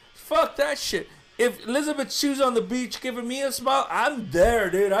 Hey, fuck that shit. If Elizabeth Shue's on the beach giving me a smile, I'm there,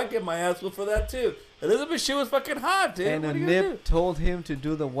 dude. I get my ass whooped for that too. Elizabeth Shue was fucking hot, dude. And what a are you gonna do? nip told him to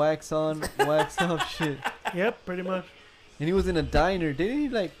do the wax on, wax off shit. Yep, pretty much. And he was in a diner. Didn't he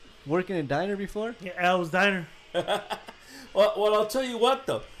like work in a diner before? Yeah, Al's Diner. Well, I'll tell you what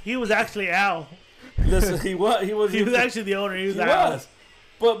though. He was actually Al. Listen, he was. He was actually the owner. He was He Al. was.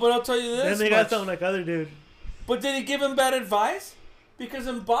 But I'll tell you this. Then they got much. something like other dude. But did he give him bad advice? Because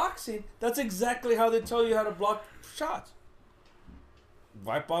in boxing, that's exactly how they tell you how to block shots.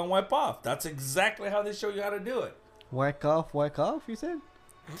 Wipe on, wipe off. That's exactly how they show you how to do it. Whack off, you said?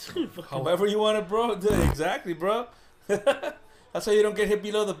 However you want it, bro. Exactly, bro. That's how you don't get hit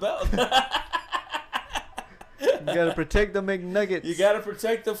below the belt. You gotta protect the McNuggets. You gotta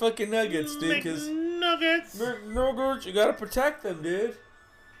protect the fucking nuggets, dude. Because McNuggets. you gotta protect them, dude.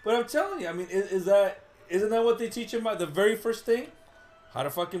 But I'm telling you, I mean, isn't that what they teach him about the very first thing? How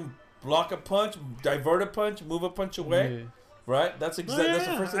to fucking block a punch, divert a punch, move a punch away. Yeah. Right? That's exactly that's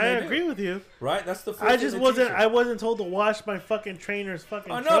the first thing I they agree do. with you. Right? That's the first I thing just they wasn't. teach you. I wasn't told to wash my fucking trainer's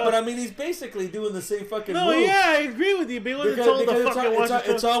fucking. I know, truck. but I mean, he's basically doing the same fucking No, move. yeah, I agree with you. But he wasn't told to fucking wash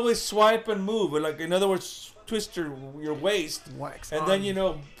his it's truck. always swipe and move. Like, in other words, twist your waist, Wax and on.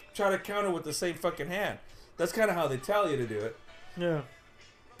 then, try to counter with the same fucking hand. That's kind of how they tell you to do it. Yeah.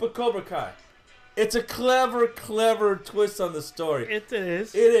 But Cobra Kai, it's a clever twist on the story. It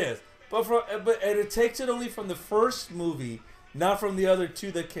is. It is. And it takes it only from the first movie, not from the other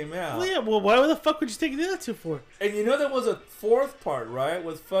 2 that came out. Well, yeah. Well, why the fuck would you take the other 2 for? And there was a 4th part, right?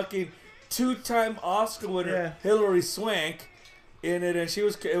 With fucking 2-time Oscar winner Hilary Swank in it, and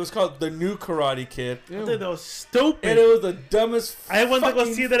it was called The New Karate Kid. I think that was stupid. And it was the dumbest. I went to go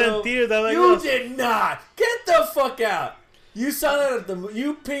fucking see that in film. theaters. You did not. Get the fuck out. You saw that at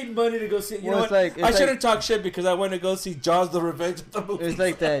you paid money to go see it. You know Well, what? it's I shouldn't talk shit because I went to go see Jaws: The Revenge of the Movie. It's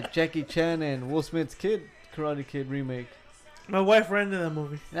like that Jackie Chan and Will Smith's Karate Kid remake. My wife rented that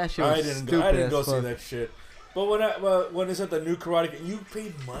movie. That shit was I didn't go as see fuck. that shit. But when it's at the New Karate Kid, you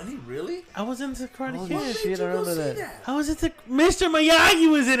paid money, really? I was into Karate Oh, Kid. Why shit, did you I go remember see that. that? I was into Mr.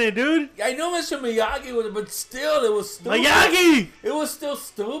 Miyagi was in it, dude. I know Mr. Miyagi was, but still, it was stupid. Miyagi. It was still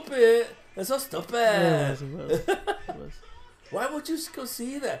stupid. It's so stupid. Yeah, it was. It was. Why would you go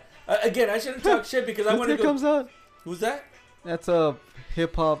see that? Again, I shouldn't talk shit because I Who want to that go. comes out? Who's that? That's a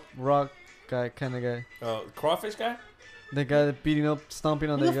hip hop rock guy kind of guy. Crawfish guy? The guy that beating up, stomping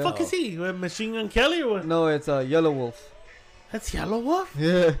on Who that the guy. fuck is he? Machine Gun Kelly or what? No, it's Yellow Wolf. That's Yellow Wolf?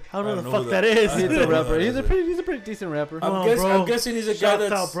 Yeah. I don't know I the don't fuck know that that. is. I He's don't a know rapper. that He's a pretty decent rapper. I'm guessing he's a guy Shouts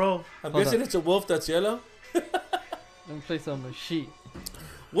that's. out, bro. I'm Hold guessing on. it's a wolf that's yellow. Let me play some sheet.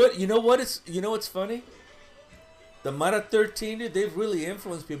 What you know? What's funny? The Mara 13, dude, they've really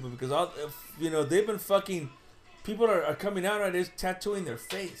influenced people because they've been fucking. People are coming out right, they're tattooing their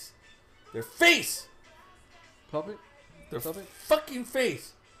face, Public? their Public? fucking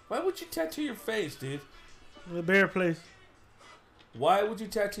face. Why would you tattoo your face, dude? The bear place. Why would you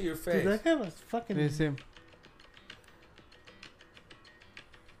tattoo your face? Dude, that guy was fucking. It's him.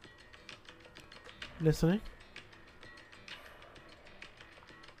 Listening.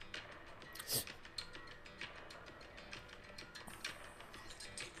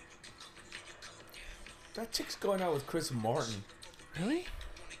 going out with Chris Martin. Really?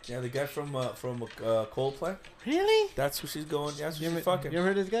 Yeah, the guy from Coldplay. Really? That's who she's going. That's who You she's ever, fucking. you ever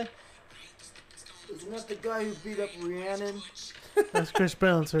heard of this guy? Isn't that the guy who beat up Rhiannon? That's Chris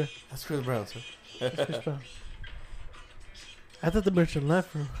Brown, sir. That's Chris Brown, sir. That's Chris Brown. I thought the merchant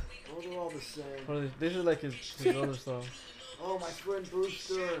left room. Oh, they're all the same. Or this is like his other song. Oh, my friend Bruce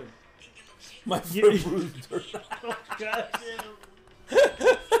Stern. My friend Bruce Dern. Oh, God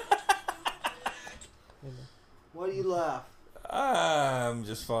Why do you laugh? I'm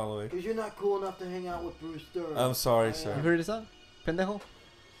just following. Because you're not cool enough to hang out with Bruce Stern. I'm sorry, I sir. You am. heard this song? Pendejo?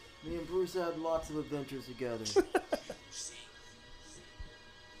 Me and Bruce had lots of adventures together.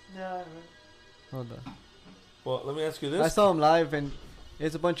 No. Hold on. Well, let me ask you this. I saw him live, and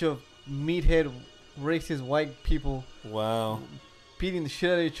it's a bunch of meathead, racist white people Wow. beating the shit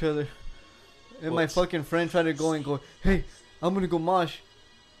out of each other. And my What? fucking friend tried to go and go, hey, I'm gonna go mosh.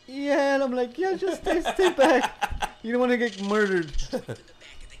 Yeah, and I'm like, yeah, just stay back. You don't want to get murdered.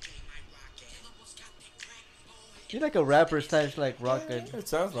 You're like a rapper slash like rock guy. It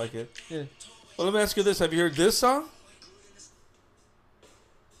sounds like it. Yeah. Well, let me ask you this. Have you heard this song?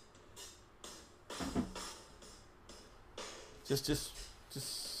 Just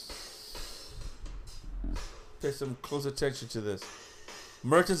pay some close attention to this.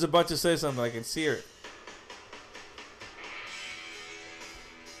 Merchant's about to say something. I can see her.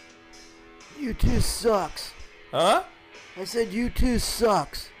 You two sucks. Huh? I said you two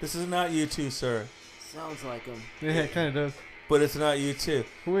sucks. This is not you two, sir. Sounds like him. Yeah, it kind of does. But it's not you two.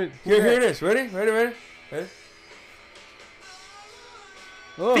 Wait, Here it is. Ready? Ready?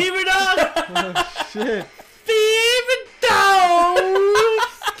 Oh, Fever dog! oh, shit. Fever dog!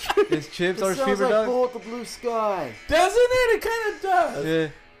 Is Chips It our sounds fever like dog? Bullet the Blue Sky. Doesn't it? It kind of does. Yeah.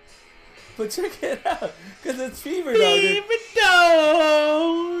 But check it out. Because it's Fever Dog. Fever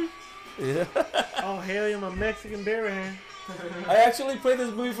dog! Yeah. Oh, hell yeah, my Mexican berry hand. I actually played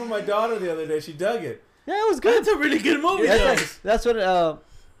this movie for my daughter the other day. She dug it. Yeah, it was good. That's a really good movie, Yeah. though. That's what,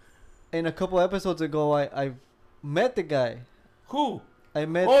 in a couple episodes ago, I met the guy. Who? I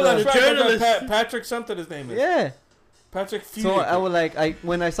met Oh, that's the right. That's journalist. right. Patrick something his name is. Yeah. Patrick So Fury. I was like,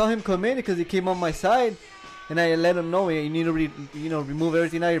 when I saw him come in, because he came on my side, and I let him know, you need to remove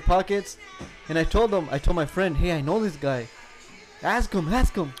everything out of your pockets. And I told my friend, hey, I know this guy. Ask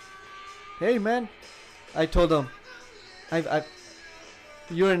him. Hey, man. I told him,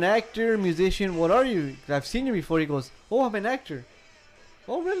 you're an actor, musician. What are you? I've seen you before. He goes, oh, I'm an actor.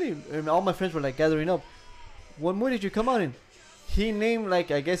 Oh, really? And all my friends were like gathering up. What movie did you come out in? He named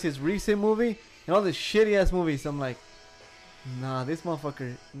like I guess his recent movie and all the shitty ass movies. I'm like, nah, this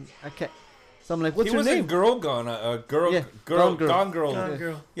motherfucker, I can't. So I'm like, what's he your was name? in Girl Gone, Yeah, Gone Girl. Girl. Gone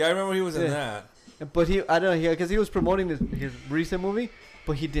Girl. Yeah, I remember he was in Yeah. that. But I don't know, because he was promoting his recent movie,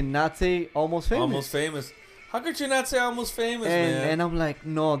 but he did not say Almost Famous. Almost Famous. How could you not say Almost Famous, man? And I'm like,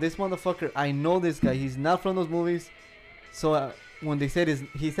 no, this motherfucker, I know this guy. He's not from those movies. So when he said his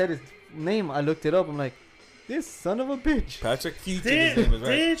name, I looked it up. I'm like, this son of a bitch. Patrick Fury, his name is right.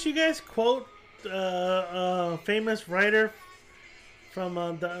 Didn't you guys quote famous writer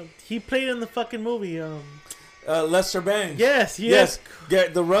from he played in the fucking movie? Lester Bangs. Yes. Yeah,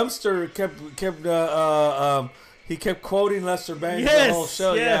 the Rumster kept he kept quoting Lester Bangs the Yes, whole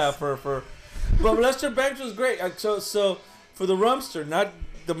show. yes. Yeah, for but Lester Bangs was great. So for the Rumster, not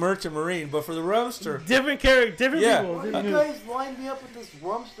the Merchant Marine, but for the Rumster. Different character, different Yeah. people. Why different you people. guys line me up with this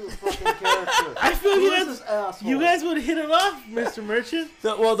Rumster fucking character? I feel Who you is guys, this asshole? you guys would hit it off, Mr. Merchant.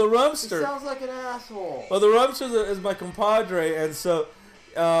 The He Rumster. sounds like an asshole. Well, the Rumster is my compadre, and so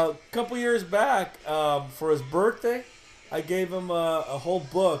a couple years back, for his birthday, I gave him a whole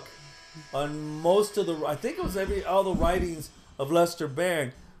book on most of the. I think it was all the writings of Lester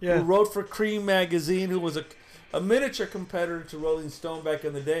Bang, Yeah. who wrote for Cream magazine, who was a miniature competitor to Rolling Stone back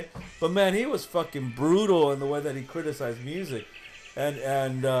in the day. But man, he was fucking brutal in the way that he criticized music,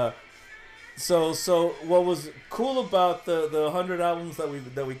 and so what was cool about the 100 albums that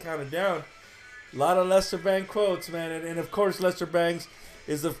we counted down, a lot of Lester Bang quotes, man, and of course Lester Bangs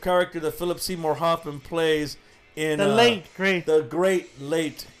is the character that Philip Seymour Hoffman plays in the great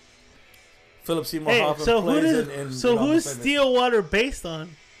late Philip Seymour Hey, Hoffman so plays in who is Almost Famous. Stillwater based on?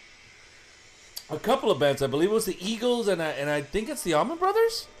 A couple of bands, I believe it was the Eagles, and I think it's the Allman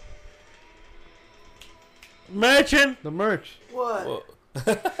Brothers. Merchant. The merch. What? Well,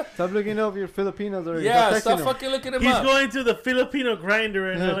 Stop looking up your Filipinos or yeah, you're stop texting them. fucking looking him He's up. going to the Filipino grinder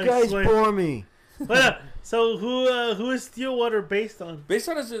right now. You I guys swear. bore me. But, so who is Stillwater based on? Based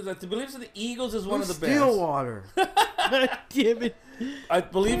on his, I believe the Eagles is one Who's of the bands. Stillwater? God damn it. I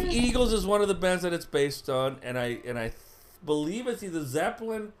believe Eagles is one of the bands that it's based on, and I believe it's either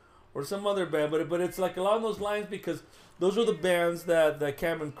Zeppelin or some other band, but it's like along those lines because those were the bands that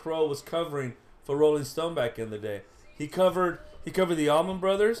Cameron Crowe was covering for Rolling Stone back in the day. He covered the Allman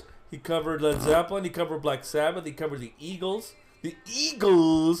Brothers, he covered Led Zeppelin, he covered Black Sabbath, he covered the Eagles,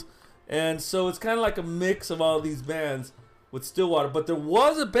 and so it's kind of like a mix of all these bands with Stillwater. But there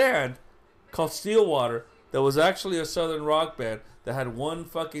was a band called Stillwater that was actually a southern rock band that had one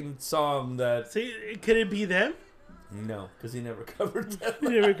fucking song that... See, could it be them? No, because he never covered them. He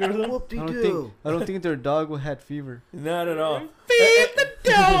never covered them? I don't think their dog had fever. Not at all. Feed the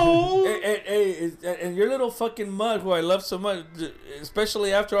dog! And your little fucking mug, who I love so much,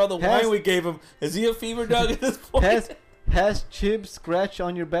 especially after all the wine we gave him, is he a fever dog at this point? Has Chib scratch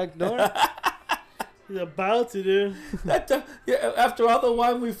on your back door? He's about to, dude. After all the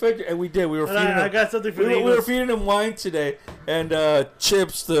wine we fed, and we did, we were feeding him. I got something for we you. were feeding him wine today, and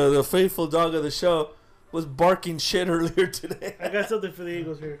Chips, the faithful dog of the show, was barking shit earlier today. I got something for the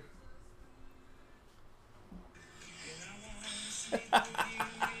Eagles here.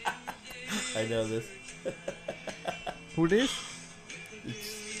 I know this. Who this?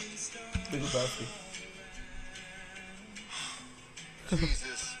 It's Big Lebowski.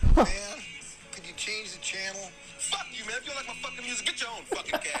 Jesus, man. Could you change the channel? Fuck you, man. If you don't like my fucking music, get your own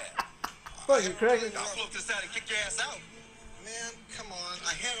fucking cat. Fuck, you're cracking. I'll flip this out and kick your ass out. Man, come on.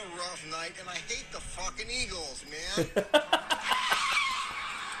 I had a rough night, and I hate the fucking Eagles, man.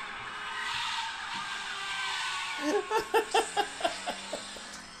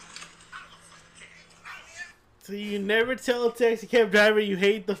 So you never tell a taxi cab driver you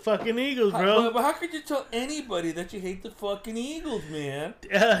hate the fucking Eagles, bro. But how could you tell anybody that you hate the fucking Eagles, man?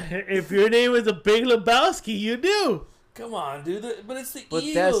 If your name is a Big Lebowski, you do. Come on, dude. But it's the But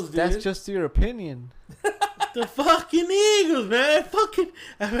Eagles, dude. that's just your opinion. The fucking Eagles, man.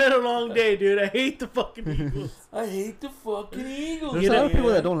 I've had a long day, dude. I hate the fucking Eagles. I hate the fucking Eagles. There's a lot of people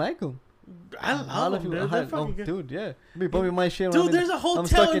that don't like them. I love them. They're fucking good. Dude, yeah. Be bumping my shit. Dude, there's a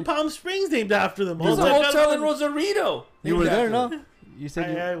hotel in Palm Springs named after them. There's a hotel in Rosarito. You were there, no? You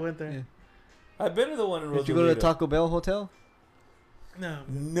said I went there. Yeah. I've been to the one in Rosarito. Did you go to the Taco Bell hotel?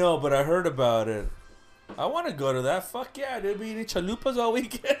 No, but I heard about it. I want to go to that. Fuck yeah, dude. Be eating chalupas all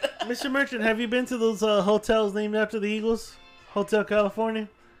weekend. Mr. Merchant, have you been to those hotels named after the Eagles? Hotel California?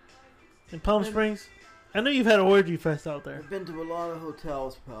 In Palm Springs? I know you've had an orgy fest out there. I've been to a lot of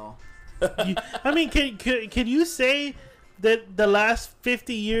hotels, pal. I mean, can you say that the last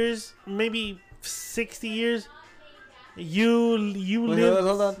 50 years, maybe 60 years, you lived...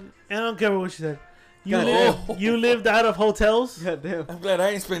 Hold on. I don't care what you said. You lived out of hotels? God damn. I'm glad I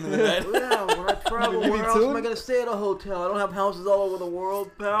ain't spending the night. Yeah, when I travel, where else am I going to stay at a hotel? I don't have houses all over the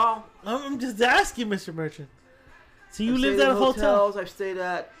world, pal. I'm just asking, Mr. Merchant. So you I've lived stayed at in a hotel? hotels. I've stayed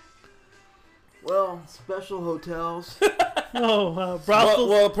at, well, special hotels. brothels?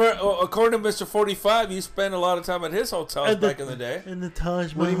 Well, according to Mr. 45, you spent a lot of time at his hotels back in the day. In the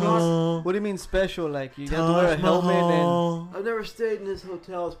Taj Mahal. What do you mean special? Like, you have to wear a helmet and... I've never stayed in his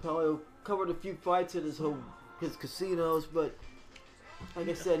hotels, pal. I covered a few fights at his casinos, but like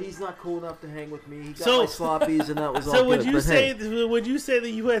I said, he's not cool enough to hang with me. He got my sloppies, and that was all So good. would you say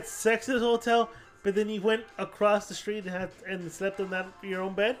that you had sex at his hotel, but then you went across the street and slept in your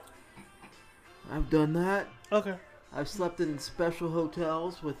own bed? I've done that. Okay. I've slept in special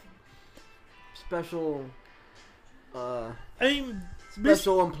hotels with special,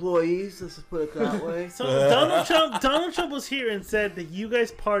 special employees. Let's just put it that way. So Donald Trump was here and said that you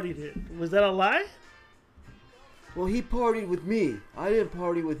guys partied it. Was that a lie? Well, he partied with me. I didn't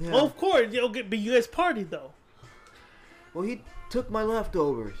party with him. Oh, of course. Okay, but you guys partied though. Well, he took my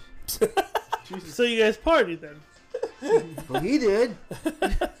leftovers. So you guys partied then? Well, he did.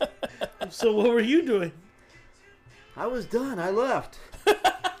 So what were you doing? I was done. I left.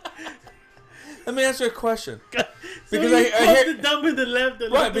 Let me answer a question. Because I hear the dump in the left.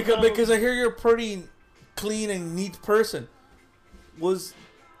 Right, because I hear you're a pretty clean and neat person.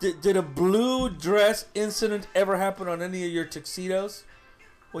 Did a blue dress incident ever happen on any of your tuxedos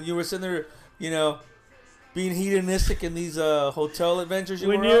when you were sitting there, being hedonistic in these hotel adventures?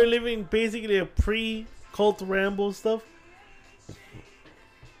 When you're living basically a pre-cult ramble stuff. It's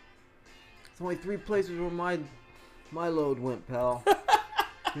only 3 places where my load went, pal.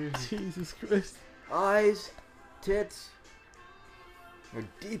 Jesus Christ. Eyes, tits, are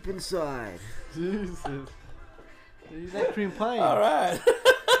deep inside. Jesus. You like cream pie. All right.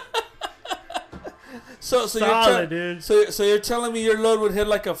 So you're telling me your load would hit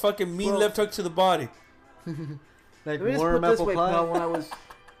like a fucking mean left hook to the body. Like Let me just warm put it this apple way, pie. pal.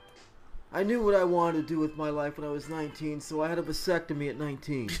 I knew what I wanted to do with my life when I was 19, so I had a vasectomy at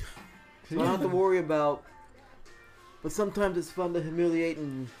 19. So I don't have to worry about. But sometimes it's fun to humiliate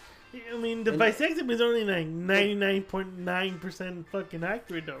and I mean, the vasectomy is only like 99.9% fucking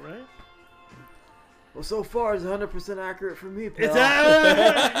accurate, though, right? Well, so far it's 100% accurate for me, pal. It's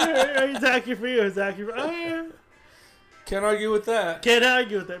accurate for you. It's accurate. Oh, yeah. Can't argue with that. Can't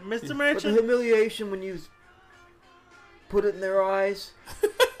argue with that, Mr. But the Merchant. humiliation when you put it in their eyes.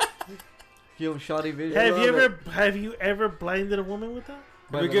 Give him shoddy vision. Have you ever blinded a woman with that?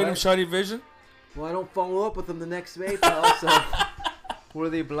 Have you given him shoddy vision? Well, I don't follow up with them the next day, pal. So Were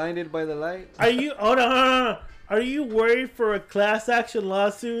they blinded by the light? Are you? Hold on. Are you worried for a class action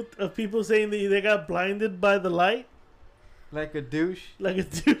lawsuit of people saying that they got blinded by the light? Like a douche? Like a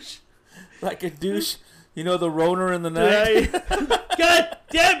douche. Like a douche? You know the Roner in the night? God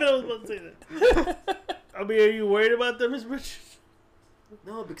damn it, I was about to say that. I mean, are you worried about that, Miss Richards?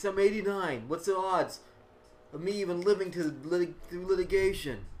 no, because I'm 89. What's the odds of me even living through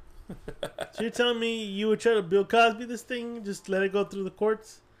litigation? So you're telling me you would try to Bill Cosby this thing? Just let it go through the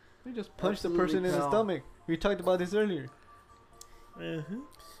courts? We just punched Absolutely, the person in the pal. stomach. We talked about this earlier. Uh-huh.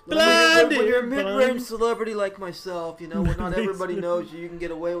 When you're a mid-range celebrity like myself, you know, when not everybody knows you, you can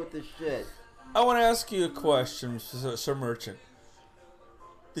get away with this shit. I want to ask you a question, Sir Merchant.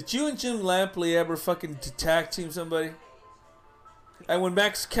 Did you and Jim Lampley ever fucking tag team somebody? And when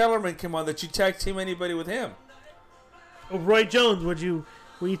Max Kellerman came on, did you tag team anybody with him? Oh, Roy Jones, were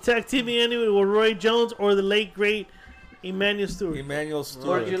you tag teaming anyone with Roy Jones or the late great Emmanuel Stewart? Emmanuel Or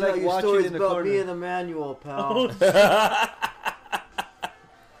Stewart. do you like watching stories in the about corner? me and Emmanuel, pal. Oh,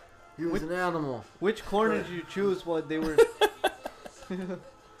 He was an animal. Which corner did you choose while they were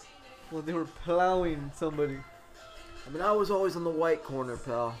while they were plowing somebody? I mean, I was always on the white corner,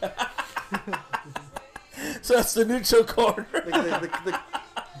 pal. So that's the neutral corner.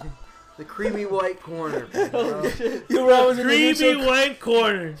 The creamy white corner. Pal. You were always in the creamy neutral white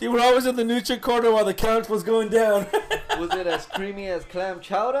corner. You were always in the neutral corner while the count was going down. Was it as creamy as clam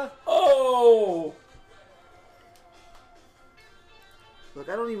chowder? Oh! Look,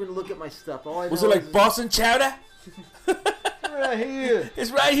 I don't even look at my stuff. All I Was know it like is Boston chowder? Right here.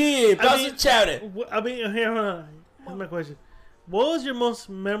 It's right here, Boston chowder. I mean, here, hold on. Here's my question. What was your most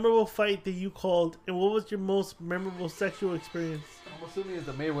memorable fight that you called, and what was your most memorable sexual experience? I'm assuming it's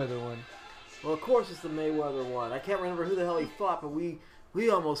the Mayweather one. Well, of course it's the Mayweather one. I can't remember who the hell he fought, but we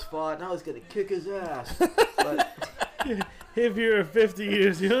almost fought, and I was gonna kick his ass. But If you're 50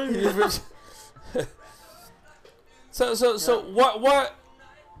 years young. So what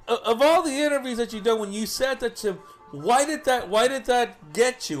of all the interviews that you've done, when you said that to, why did that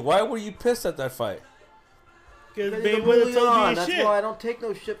get you? Why were you pissed at that fight? Because he's a Mayweather told you Moulian. his That's shit. why I don't take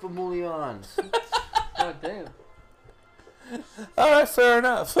no shit from Moulians. God damn. All right, fair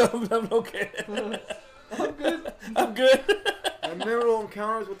enough. I'm okay. I'm good. And memorable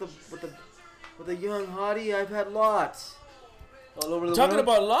encounters with a young hottie, I've had lots. All over the Talking world?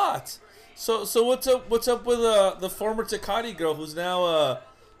 about lots. So what's up with the former Tecate girl who's now a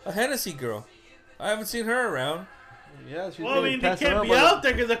Hennessy girl? I haven't seen her around. Yeah, she's Well, I getting mean, they passed can't around be by out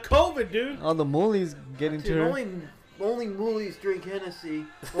there because of COVID, dude. all the moolies getting to Dude, her. only moolies drink Hennessy.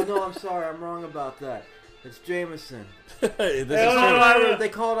 Well, no, I'm sorry, I'm wrong about that. It's Jameson. This Hey, is hold on, true. hold on. They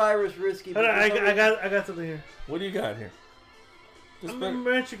call it Irish whiskey. Hold but on, I for some reason- got something here. What do you got here? This I'm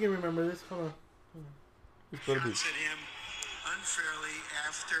better, sure you can remember this. Hold on. this better be. Shots at him unfairly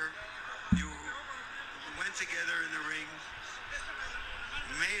after you went together in the ring,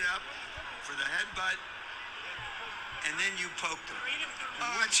 made up for the headbutt, and then you poked him.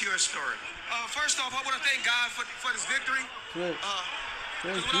 What's your story? First off, I want to thank God for this victory. Good.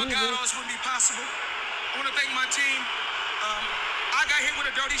 Because without God, all this wouldn't be possible. I want to thank my team. I got hit with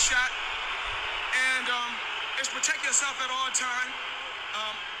a dirty shot, and it's protect yourself at all time.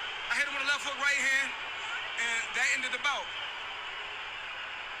 I hit him with a left hook right hand, and that ended the bout.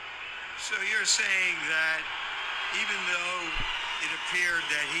 So you're saying that even though it appeared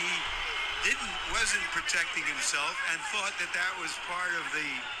that he wasn't protecting himself and thought that that was part of the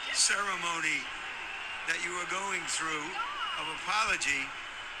ceremony that you were going through of apology,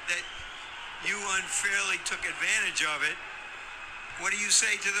 that you unfairly took advantage of it. What do you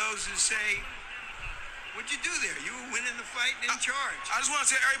say to those who say, what'd you do there? You were winning the fight and in charge. I just want to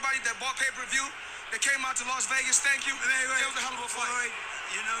tell everybody that bought pay-per-view, that came out to Las Vegas, thank you. It was a hell of a fight. Floyd,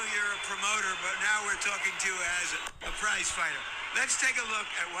 you know you're a promoter, but now we're talking to you as a prize fighter. Let's take a look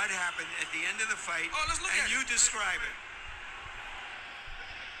at what happened at the end of the fight, let's look and at you describe it.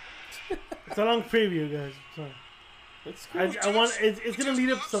 It's a long preview, guys. Sorry. Let's go. I want. It's gonna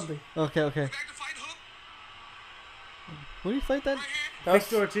lead up to something. Okay. Back to fight hook, Who do you fight that? right hand. That's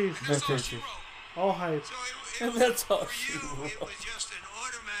Victor Ortiz. That's all she wrote. All hype. So And that's all for she you, wrote. it was just an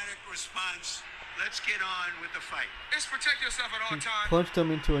automatic response. let's get on with the fight. It's protect yourself at all times. Punched him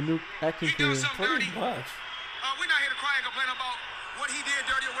into a new acting He done career. something dirty. Much. We're not here to cry and complain about what he did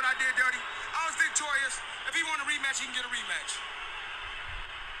dirty or what I did dirty. I was victorious. If he want a rematch, he can get a rematch.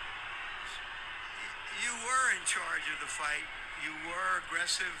 You were in charge of the fight. You were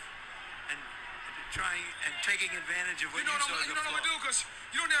aggressive and trying and taking advantage of what you saw as a You know what I'm flaw. gonna do? Because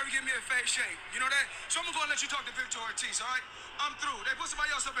you don't ever give me a fake shake. You know that? So I'm gonna go and let you talk to Victor Ortiz, all right? I'm through. They put somebody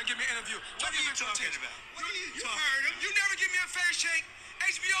else up and give me an interview. What are you talking about? What are you talking about? You never give me a fair shake.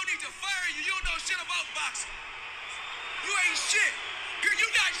 HBO needs to fire you. You don't know shit about boxing. You ain't shit. You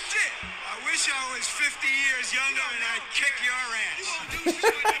not shit. I wish I was 50 years younger and I'd kick your ass.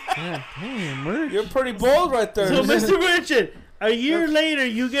 God damn, Merch. You're pretty bold right there. So, Mr. Richard, a year later,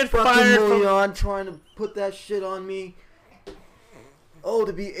 you get Fucking fired from... Leon trying to put that shit on me. Oh,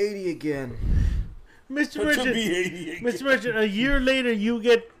 to be 80 again. Mr. Richard, a year later, you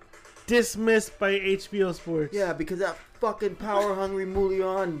get dismissed by HBO Sports. Yeah, because that fucking power-hungry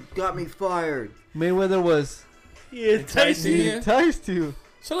Mulian got me fired. Mayweather was Yeah, Enticing you? enticed you.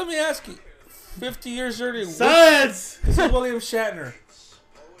 So let me ask you, 50 years earlier, Science! this is William Shatner.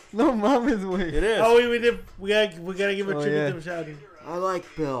 No mama's way. It is. Oh, we gotta give a Oh, tribute yeah. to him, shouting. I like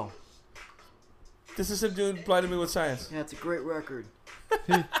Bill. This is him doing Blinded Me with Science. Yeah, it's a great record.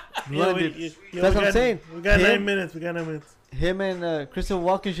 Blinded. That's That's what I'm saying. We got Him- 9 minutes. We got 9 minutes. Him and Christopher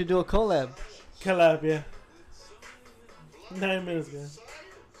Walken should do a collab. Collab, yeah. 9 minutes, guys.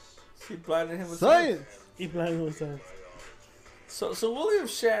 He blinded him with Science. He blinded with science. So William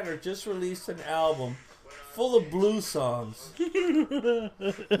Shatner just released an album full of blues songs.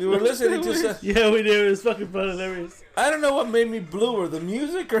 We were listening to some, Yeah, we did. It was fucking fun, hilarious. I don't know what made me bluer, the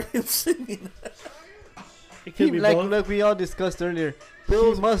music or him singing. It could be Like both. we all discussed earlier.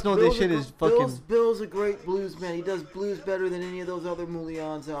 He must know this shit is fucking. Bill's a great blues man. He does blues better than any of those other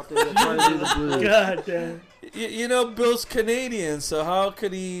Mulians out there that try to do the blues. God damn. You know, Bill's Canadian, so how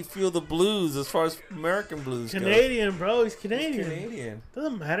could he feel the blues as far as American blues Canadian, bro. He's goes? Canadian. Canadian.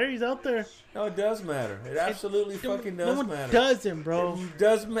 Doesn't matter. He's out there. No, it does matter. It absolutely fucking does No one matter. doesn't, bro. It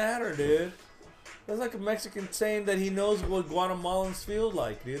does matter, dude. That's like a Mexican saying that he knows what Guatemalans feel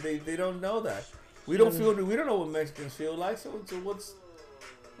like, dude. They don't know that. We don't know what Mexicans feel like. So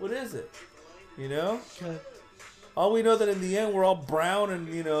what is it? You know? God. All we know that in the end we're all brown and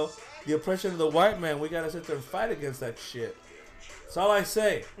the oppression of the white man. We gotta sit there and fight against that shit. That's all I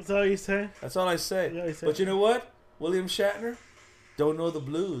say. That's all you say? That's all I say. Yeah, you say. But you know what? William Shatner don't know the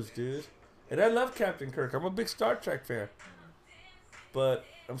blues, dude. And I love Captain Kirk. I'm a big Star Trek fan. But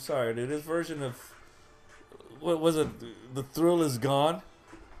I'm sorry, dude. His version of what was it? The Thrill Is Gone.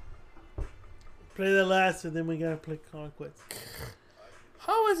 Play the last, and then we gotta play Conquest.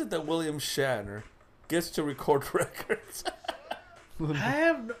 How is it that William Shatner gets to record records? I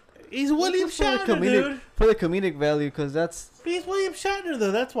have. He's William For the Shatner, dude. For the comedic value, because that's. He's William Shatner,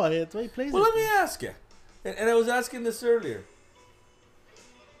 though. That's why he plays Well, it. let me ask you, and I was asking this earlier.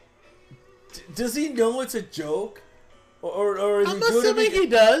 Does he know it's a joke, or is I'm he doing assuming it? he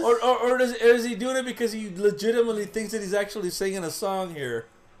does. Or is he doing it because he legitimately thinks that he's actually singing a song here?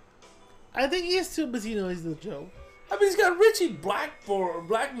 I think he is too busy knows the joke. I mean, he's got Richie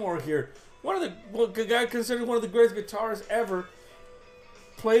Blackmore here, one of the guy considered one of the greatest guitarists ever.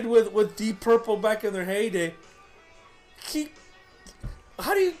 Played with Deep Purple back in their heyday.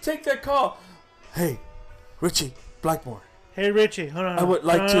 How do you take that call? Hey, Richie Blackmore. Hey, Richie, hold on. I would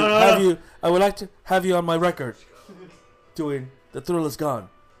like to have you. I would like to have you on my record, doing "The Thrill Is Gone."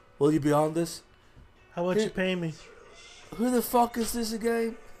 Will you be on this? How much you pay me? Who the fuck is this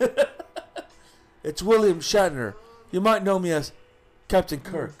again? It's William Shatner. You might know me as Captain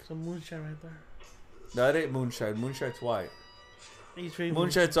Kirk. Some moonshine right there. No, it ain't moonshine. Moonshine's white. He's really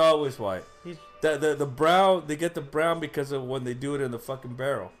Moonshine's always white. He's- The brown, they get the brown because of when they do it in the fucking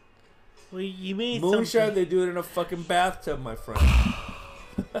barrel. Well, you mean Moonshine, something. they do it in a fucking bathtub, my friend.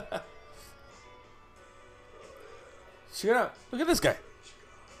 Check it out. Look at this guy.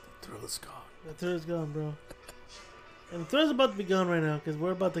 The thrill is gone. The thrill's gone, bro. And the thrill's about to be gone right now because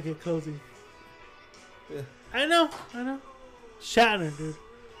we're about to get cozy. Yeah. I know. Shatner, dude.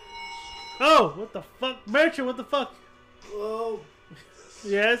 Oh, what the fuck? Merchant, what the fuck? Whoa.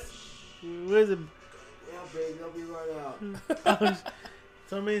 Yes? Where is it? Yeah, baby, I'll be right out.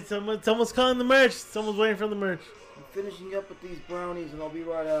 Someone's calling the merch. Someone's waiting for the merch. I'm finishing up with these brownies and I'll be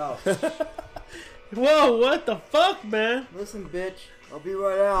right out. Whoa, what the fuck, man? Listen, bitch, I'll be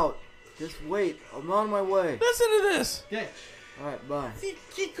right out. Just wait, I'm on my way. Listen to this. Okay. Alright, bye.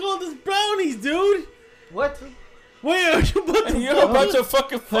 He called us brownies, dude. What? Wait, are you about to You're about to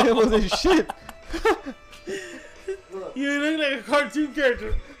fucking I fall. wasn't shit. You look like a cartoon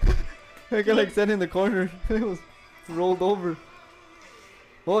character. I got like sat in the corner. It was rolled over.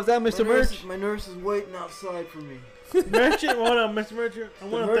 What was that, Mr. Merch? My nurse is waiting outside for me. Merchant, hold on, Mr. Merchant. I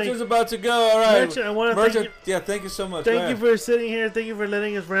want to thank Merchant's about to go. All right. Merchant, I want to thank you. Yeah, thank you so much. Thank you for sitting here. Thank you for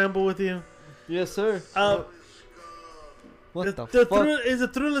letting us ramble with you. Yes, sir. What the fuck? Is the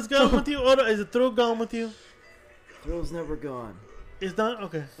Thrillist gone with you? Or is the Thrill gone with you? Thrill's never gone. It's not?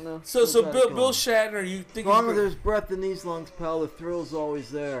 Okay. No. So Bill Shatner, you think... As long as there's breath in these lungs, pal, the Thrill's always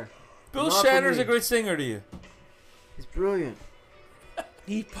there. Bill Shatner's a great singer to you. He's brilliant.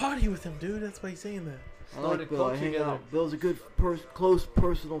 He party with him, dude. That's why he's saying that. I like Bill. I hang out. Bill's a good, close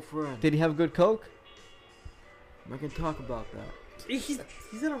personal friend. Did he have good coke? I can talk about that. He's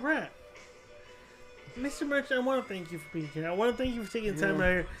in a rap. Mr. Merchant, I want to thank you for being here. I want to thank you for taking time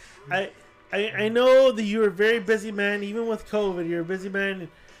right here. I know that you're a very busy man, even with COVID. You're a busy man,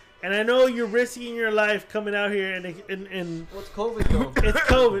 and I know you're risking your life coming out here. And what's COVID though? It's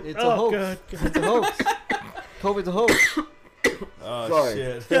COVID. It's a hoax. God. It's a hoax. COVID's a hoax. Oh Sorry.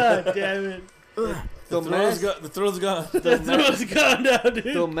 shit! God damn it! The thrill's gone. The thrill's gone now,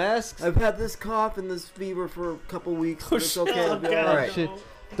 dude. The masks. I've had this cough and this fever for a couple weeks. But it's okay. I'll be God. alright. Shit.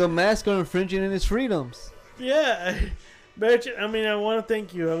 The masks are infringing on his freedoms. Yeah, Merchant. I mean, I want to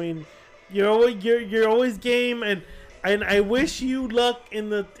thank you. I mean, you're always game, and I wish you luck in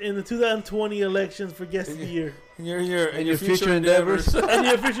the 2020 elections for guest of the year. And your future endeavors. And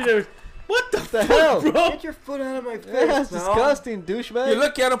your future endeavors. What the fuck, hell? bro? Get your foot out of my face. Yeah, that's pal. disgusting, douchebag. You're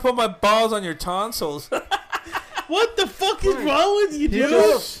lucky I don't put my balls on your tonsils. What the fuck is wrong with you, He dude?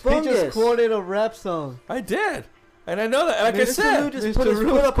 just quoted a rap song. I did. And I know that. Like I said, just put his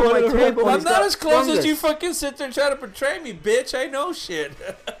foot up on my table. I'm not as close as you fucking sit there and try to portray me, bitch. I know shit.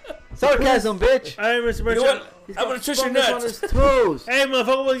 Sarcasm, bitch. All right, Mr. You Merchant. know what? I'm gonna twist your Fungus on nuts. his toes. Hey,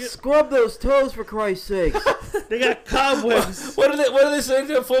 motherfucker. Scrub those toes for Christ's sake. They got cobwebs. What do they say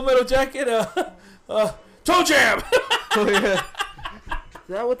to a Full Metal Jacket? Toe jam. Oh yeah. Is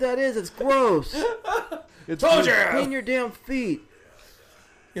that what that is? It's gross. It's Toe jam. Clean your damn feet.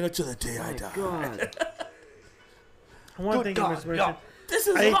 You know, till the day I Oh, die. God. I want to thank you, Mr. Merchant. This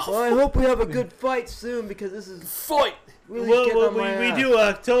is Well, I hope we have a good fight soon because this is fight. really getting on my we ass. do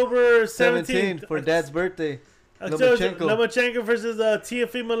October 17th 17 for Dad's birthday. Lomachenko versus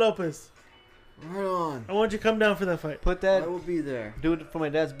Teofimo Lopez. Right on. I want you to come down for that fight. Put I that. will be there. Do it for my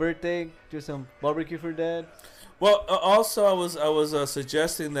dad's birthday. Do some barbecue for Dad. Well, also I was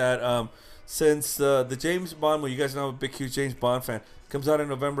suggesting that since the James Bond, well, you guys know I'm a big, huge James Bond fan, comes out in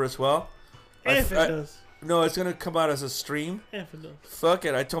November as well. If it does. No, it's gonna come out as a stream. If it does. Fuck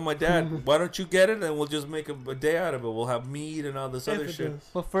it. I told my dad, why don't you get it and we'll just make a day out of it. We'll have meat and all this If other it shit. does.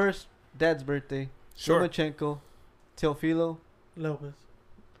 Well, first, Dad's birthday. Sure. Lomachenko, Teofilo. Lopez.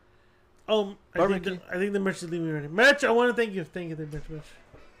 I Barbecue. think the merch is leaving already. Merch, I want to thank you. Thank you, merch.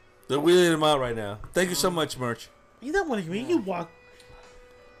 They're wheeling him out right now. Thank you so much, Merch. You don't want to you can walk.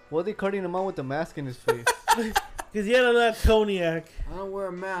 What are they carting him out with the mask in his face? Because he had a lot of cognac. I don't wear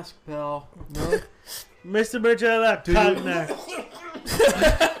a mask, pal. No. Mr. Merch had a lot of cognac.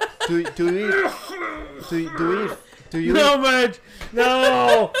 Do you No, merch.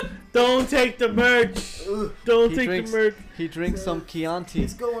 No. Don't take the merch. Don't take the merch. He drinks some Chianti.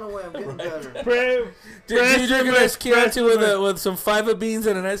 It's going away. I'm getting better. Did you drink a nice Chianti with some fava beans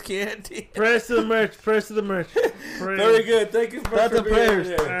and a nice Chianti? Press to the merch. Press to the merch. Very good. Thank you Thoughts and prayers.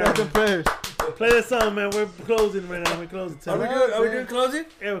 Thoughts and prayers. Play the song, man. We're closing right now. We're closing. Are we doing closing?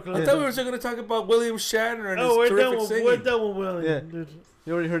 Yeah, we're closing. I thought we were still going to talk about William Shatner and his we're terrific done. singing. We're done with William. Yeah. Dude.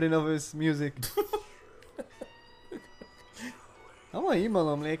 You already heard enough of his music. I want to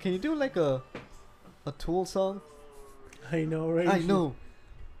email him. Like, can you do like a Tool song? I know, right? I know.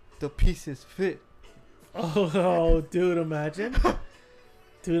 The pieces fit. Oh, dude, imagine.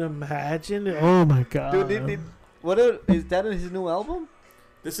 Dude, imagine. Oh my god. Dude, is that in his new album?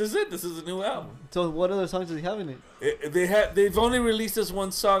 This is it. This is a new album. So what other songs does he have in it? They've only released this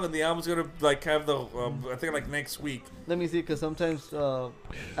one song, and the album's gonna like have the I think like next week. Let me see, because sometimes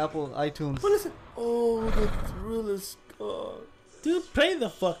Apple iTunes. What is it? Oh, the thrill is gone. Dude, play the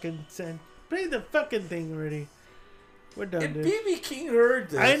fucking thing already. We're done, And dude. BB King heard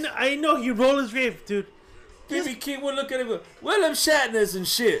this. I know he rolled his grave, dude. BB King would look at him and go, William Shatner's and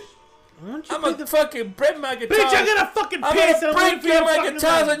shit. Why don't you I'm play gonna fucking break my guitar. Bitch, I got a fucking I'm piss. gonna break my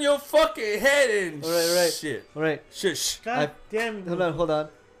guitars on your fucking head and Right. shit. Alright. Shush. God damn. Hold on.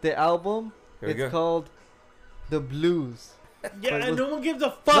 The album, Here we it's go. called The Blues. Yeah, and no one gives a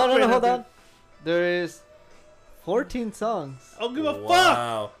fuck. No, right hold now, on. There is 14 songs. I don't give a fuck.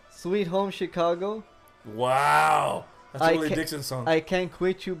 Wow. Sweet Home Chicago. Wow. That's a I Willie Ca- Dixon song. I Can't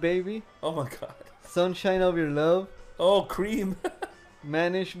Quit You, Baby. Oh my god. Sunshine of Your Love. Oh, Cream.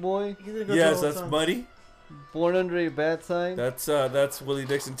 Manish Boy. Yes, that's Muddy. Born Under a Bad Sign. That's Willie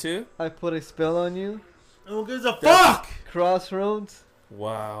Dixon too. I Put a Spell on You. Who gives a fuck? Crossroads.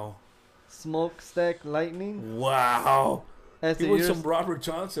 Wow. Smokestack Lightning. Wow. As he was some Robert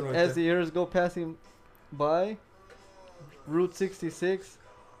Johnson right as there. the years go passing by. Route 66.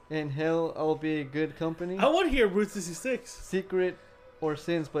 In Hell, I'll Be a Good Company. I want to hear Route 66. Secret or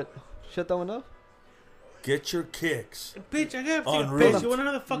Sins, but shut that one up. Get your kicks. Bitch, I gotta On take a Route piss. You wanna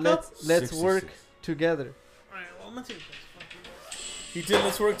know the fuck up? Let's work together. Alright, well, I'm gonna take a piss. He did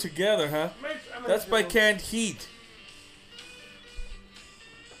Let's Work Together, huh? That's by Canned Heat.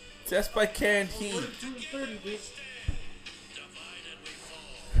 That's by Canned Heat.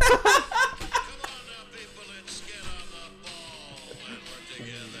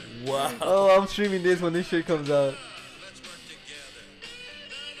 Wow. Oh, I'm streaming this when this shit comes out.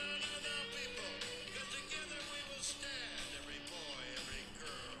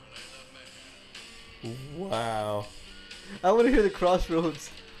 Wow. I want to hear the Crossroads.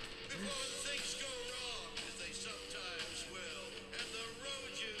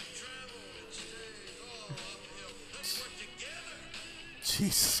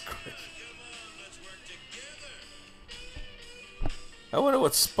 Jesus Christ. I wonder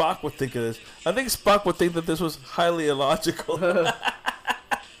what Spock would think of this. I think Spock would think that this was highly illogical.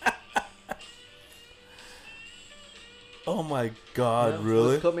 Oh my God, Yeah, really?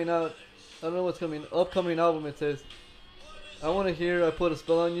 What's coming out? I don't know what's coming. Upcoming album, it says. I want to hear I Put a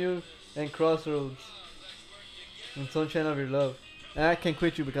Spell on You and Crossroads and Sunshine of Your Love. And I Can't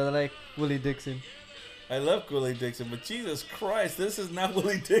Quit You because I like Willie Dixon. I love Willie Dixon, but Jesus Christ, this is not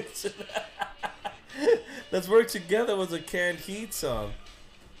Willie Dixon. Let's Work Together was a Canned Heat song.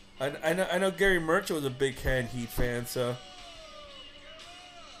 I know Gary Merchant was a big Canned Heat fan, so.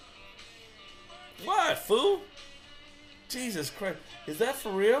 What, fool? Jesus Christ. Is that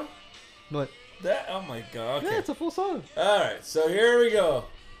for real? What? That? Oh my God. Okay. Yeah, it's a full song. Alright, so here we go.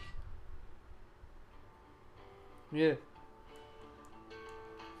 Yeah.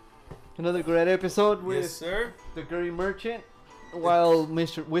 Another great episode with Yes, sir. the Gary Merchant. While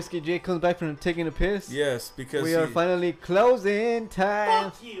Mr. Whiskey J comes back from taking a piss. Yes, because we are finally closing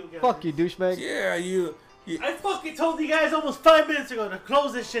time. Fuck you, guys. Fuck you, douchebag. Yeah, you I fucking told you guys almost 5 minutes ago to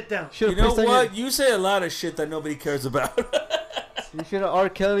close this shit down. You know what? You say a lot of shit that nobody cares about. You should have R.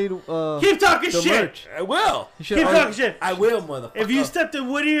 Kelly. Keep talking the shit. Merch. I will. Keep talking shit. I will, motherfucker. If you stepped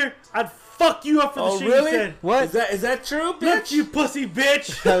in Whittier, I'd fuck you up for the shit really? you said. What? Is that true, bitch? Look, you pussy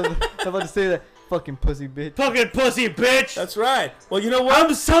bitch. I'm about to say that. Fucking pussy bitch. Fucking pussy bitch. That's right. Well, you know what?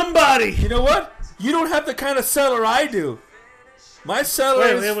 I'm somebody. You know what? You don't have the kind of cellar I do. My cellar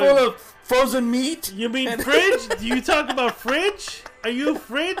is full of frozen meat. You mean fridge? Do you talk about fridge? Are you a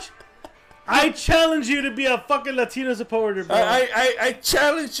fridge? I challenge you to be a fucking Latino supporter, bro. I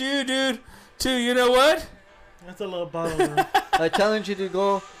challenge you, dude, to, you know what? That's a little bottle, man. I challenge you to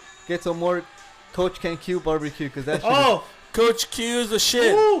go get some more Coach Can Q barbecue because that shit Oh, Coach Q is the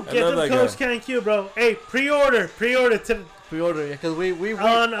shit. Ooh, I get love them that Coach guy. Can Q, bro. Hey, pre-order to pre-order, yeah, because we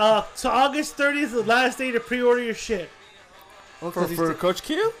on so August 30th is the last day to pre-order your shit. For Coach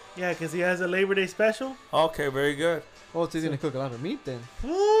Q? Yeah, because he has a Labor Day special. Okay, very good. Oh, so he's gonna cook a lot of meat then.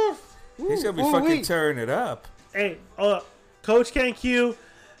 Ooh. He's gonna be Ooh, fucking wait. tearing it up. Hey, Coach Can Q,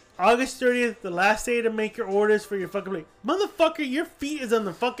 August 30th, the last day to make your orders for your fucking plate. Motherfucker, your feet is on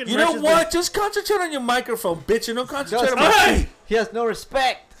the fucking. You know Russian what? thing. Just concentrate on your microphone, bitch, and don't concentrate Just on my Hey! feet. He has no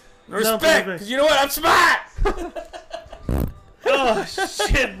respect. Respect, because you know what? I'm smart. Oh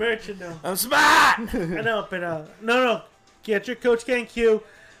shit, Merchant now. I'm smart. I know, but no. Get your Coach Can Q.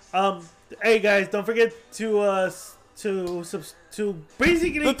 Hey guys, don't forget to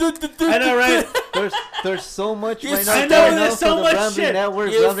basically. I know, right? There's so much You right now. I know, coming there's out so for the much Rambling shit.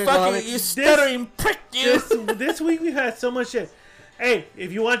 Network, You Rambling fucking, Holic. you stuttering prick, you. This week we had so much shit. Hey,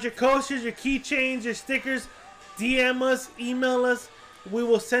 if you want your coasters, your keychains, your stickers, DM us, email us. We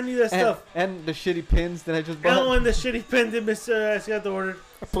will send you that stuff. And the shitty pins that I just bought. Oh, and the shitty pen that Mr. S got the order.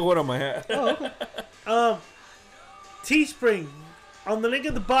 I put one on my hat. Oh, okay. Teespring. On the link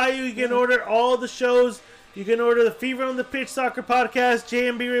in the bio, you can order all the shows. You can order the Fever on the Pitch Soccer Podcast,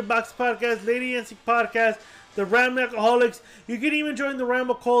 JMB Red Box Podcast, Lady NC Podcast, the Rambling Alcoholics. You can even join the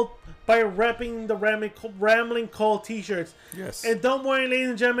Ramble Cult by repping the Rambling Cult t-shirts. Yes. And don't worry, ladies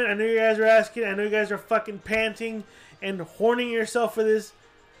and gentlemen, I know you guys are asking. I know you guys are fucking panting and horning yourself for this.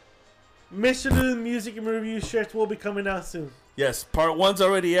 Mr. Lou Music and Review shirts will be coming out soon. Yes, part one's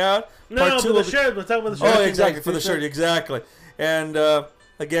already out. No, Part two but will the be- shirt. We'll talk about the shirt. Oh, exactly, for the shirt, exactly. And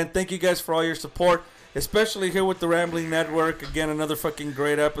again, thank you guys for all your support, especially here with the Rambling Network. Again, another fucking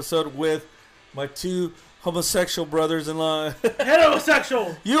great episode with my two homosexual brothers-in-law.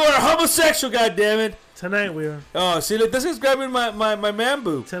 Heterosexual. You are homosexual, goddammit. Tonight we are. Oh, see, look, this is grabbing my man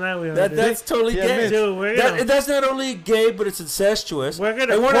boob. Tonight we are. That's totally gay. Dude, That's not only gay, but it's incestuous. We're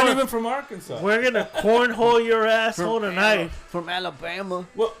not even from Arkansas. We're gonna cornhole your asshole tonight. From Alabama.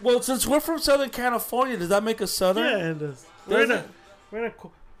 Well, since we're from Southern California, does that make us Southern? Yeah, it does. We're gonna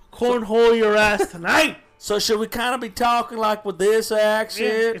cornhole your ass tonight. So should we kind of be talking like with this accent?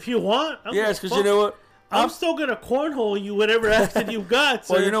 Yeah, if you want. Yes, because you know what? I'm still gonna cornhole you whatever accent you got.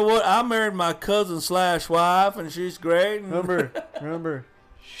 Well, you know what? I married my cousin / wife, and she's great. And Remember,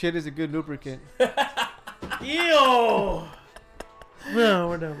 shit is a good lubricant. Ew. No,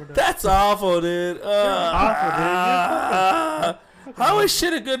 we're done. That's awful, dude. Awful, dude. How is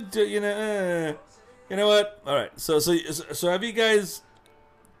shit a good? You know what? All right. So have you guys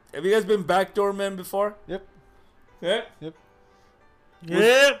been backdoor men before? Yep. Yeah. Yep.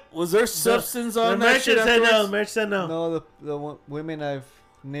 Yep. Was there substance on the that shit? The merch said no. No, the women I've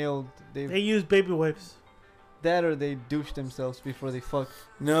nailed, they use baby wipes. That or they douche themselves before they fuck.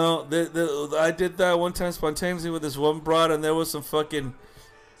 No, I did that one time spontaneously with this one broad, and there was some fucking.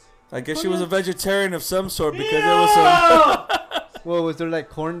 I guess she was a vegetarian of some sort because there was some. Well, was there like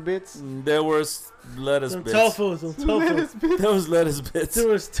corn bits? There was lettuce bits. Tofu. There was lettuce bits. There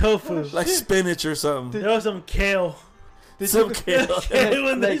was tofu. Like spinach or something. There was some kale. Some kale.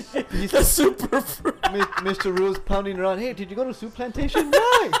 The super fruit. Mr. Rule's pounding around. Hey, did you go to Soup Plantation?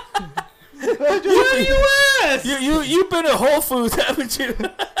 Why? Why do you ask? You've been to Whole Foods, haven't you?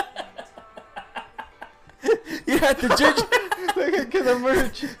 You had the ginger. Get the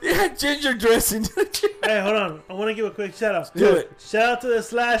merch. You had ginger dressing. Hey, hold on. I want to give a quick shout out. Do it. Shout out to the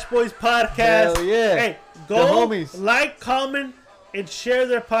Slash Boys podcast. Hell yeah. Hey, go the homies. like, comment, and share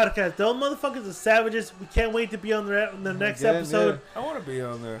their podcast. Those motherfuckers are savages. We can't wait to be on the next episode. I want to be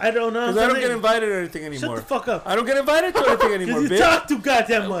on there. I don't know. Because I don't get invited or anything anymore. Shut the fuck up. I don't get invited to anything anymore, Because you talk too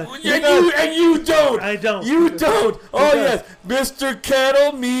goddamn much. And you don't. I don't. You don't. Oh, yes. Mr.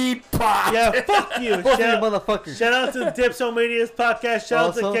 Kettle Meat Pot. Yeah, fuck you. Motherfucker. Shout out to the Dipsomanias podcast.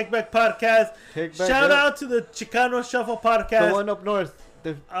 Shout out to the Kickback podcast. Shout out to the Chicano Shuffle podcast. The one up north.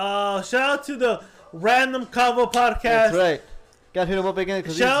 Shout out to the Random Convo podcast. That's right. Got to hit him up again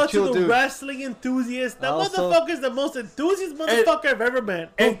because he's a chill to the dude. Wrestling enthusiast. That motherfucker's the most enthusiast motherfucker I've ever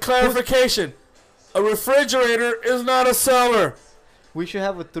met. And clarification, a refrigerator is not a cellar. We should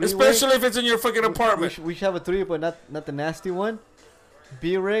have a three-way. Especially if it's in your fucking apartment. We should have a three, but not the nasty one.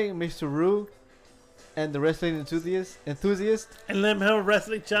 B-Ray, Mr. Rue, and the wrestling enthusiast. And let him have a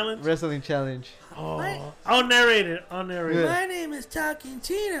wrestling challenge? Wrestling challenge. Oh, I'll narrate it. My name is Talking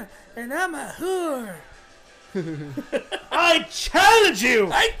Tina, and I'm a whore. I challenge you!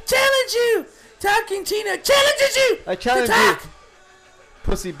 Talking Tina challenges you! I challenge you!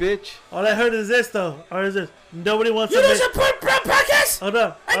 Pussy bitch. All I heard is this, though. Or is this? Nobody wants you to don't support podcast? Hold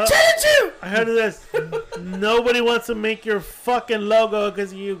on. I challenge you! I heard of this. Nobody wants to make your fucking logo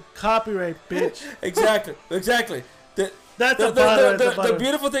because you copyright, bitch. Exactly. The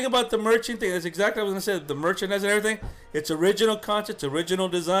beautiful thing about the merchant thing is exactly what I was going to say. The merchandise and everything, it's original content, original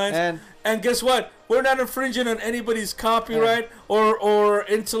designs. And guess what? We're not infringing on anybody's copyright or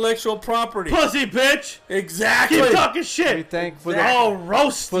intellectual property. Pussy bitch! Exactly. Keep talking shit. We thank for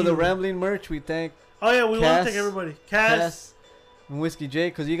the rambling merch. We thank. Oh yeah, we want to thank everybody. Cass and Whiskey J,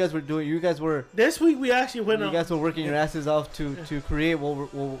 because you guys were. This week we actually went. You guys were working your asses off to create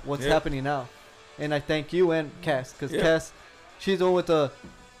what's happening now. And I thank you and Cass, because Cass, she came up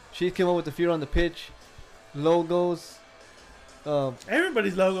with the Fear on the Pitch logos.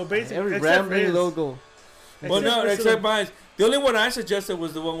 Everybody's logo, basically. Every rambling logo. Well, no, except mine. The only one I suggested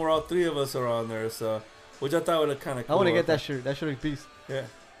was the one where all three of us are on there, so which I thought would look kind of cool. I want to get that shirt. That shirt looks beast. Yeah.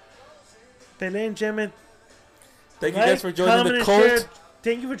 Ladies and gentlemen, thank you guys for joining the cult.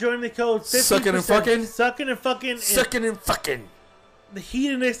 Thank you for joining the cult. Sucking and fucking. Sucking and fucking. Sucking and fucking. The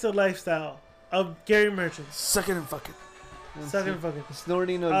hedonist lifestyle of Gary Merchant. Sucking and fucking. Sucking and fucking.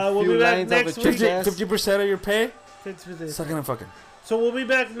 Snorting a we'll few be back lines of a next chick's week. ass. 50% of your pay? 50%. Sucking and fucking. So we'll be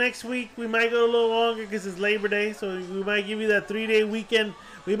back next week. We might go a little longer because it's Labor Day. So we might give you that 3-day weekend.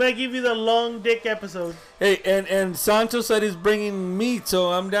 We might give you the long dick episode. Hey, and Santos said he's bringing meat,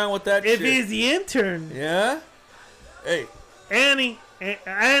 so I'm down with that if shit. he's the intern. Yeah? Hey. Annie,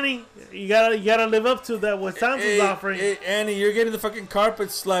 you gotta live up to that what Santos offering. Hey, Annie, you're getting the fucking carpet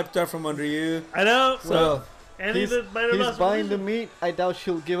slapped out from under you. I know. Well, Annie he's buying the meat. I doubt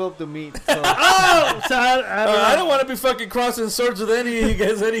she'll give up the meat. So. I don't want to be fucking crossing swords with any of you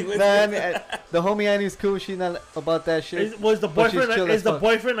guys anyway. The homie Annie's cool. She's not about that shit. Is the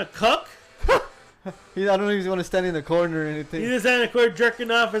boyfriend a cuck? I don't know if he's going to stand in the corner or anything. He's just standing in the corner jerking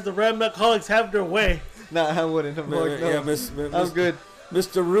off as the Ram Alcoholics have their way. Nah, I wouldn't. I'm, no. I'm good.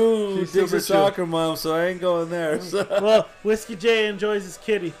 Mr. Rue She's digs super a soccer mom, so I ain't going there. So. Well, Whiskey J enjoys his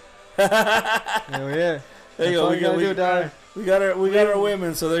kitty. Oh yeah. There you go. We got our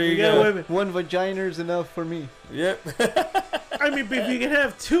women, so there you go. Women. One vagina is enough for me. Yep. I mean, if you can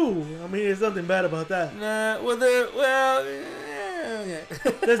have two, I mean, there's nothing bad about that. Nah, yeah.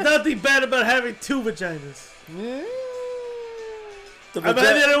 There's nothing bad about having two vaginas. Yeah. Am I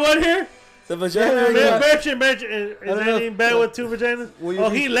the other one here? The vagina. Merchant. Is anything bad with two vaginas? Oh,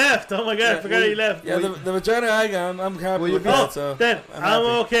 he left. Oh my God, I forgot he left. Yeah, the vagina I got, I'm happy with that. So then I'm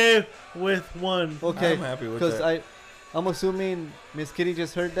okay with one. Okay, I'm happy with that. Because I'm assuming Miss Kitty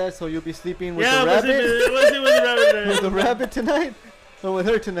just heard that, so you'll be sleeping with the rabbit? With the rabbit tonight? Or with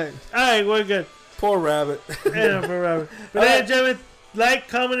her tonight? Alright, we're good. Poor rabbit. Yeah, poor rabbit. But ladies and gentlemen, like,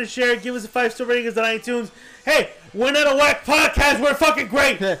 comment, and share. Give us a 5-star rating on iTunes. Hey, we're not a whack podcast. We're fucking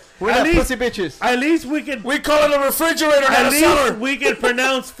great. Yeah, we're not pussy bitches. At least we can... We call it a refrigerator, not a cellar. At least we can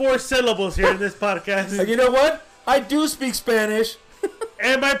pronounce 4 syllables here in this podcast. And you know what? I do speak Spanish.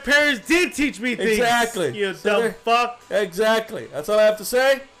 And my parents did teach me things. Exactly. You dumb fuck. Exactly. That's all I have to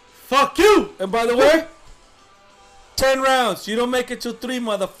say. Fuck you. And by the way, 10 rounds. You don't make it to 3,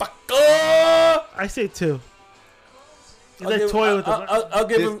 motherfucker. I say 2. I'll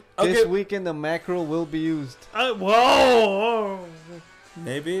give him. This weekend, the mackerel will be used. Whoa.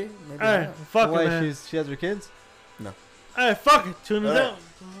 Maybe. All right. Fuck it, Why? man. She has her kids? No. All right. Fuck it. Tune it out.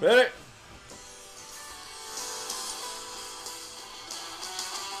 Ready?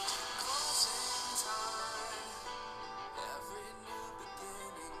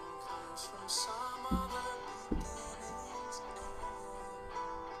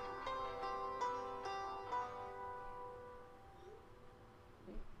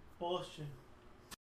 Bullshit.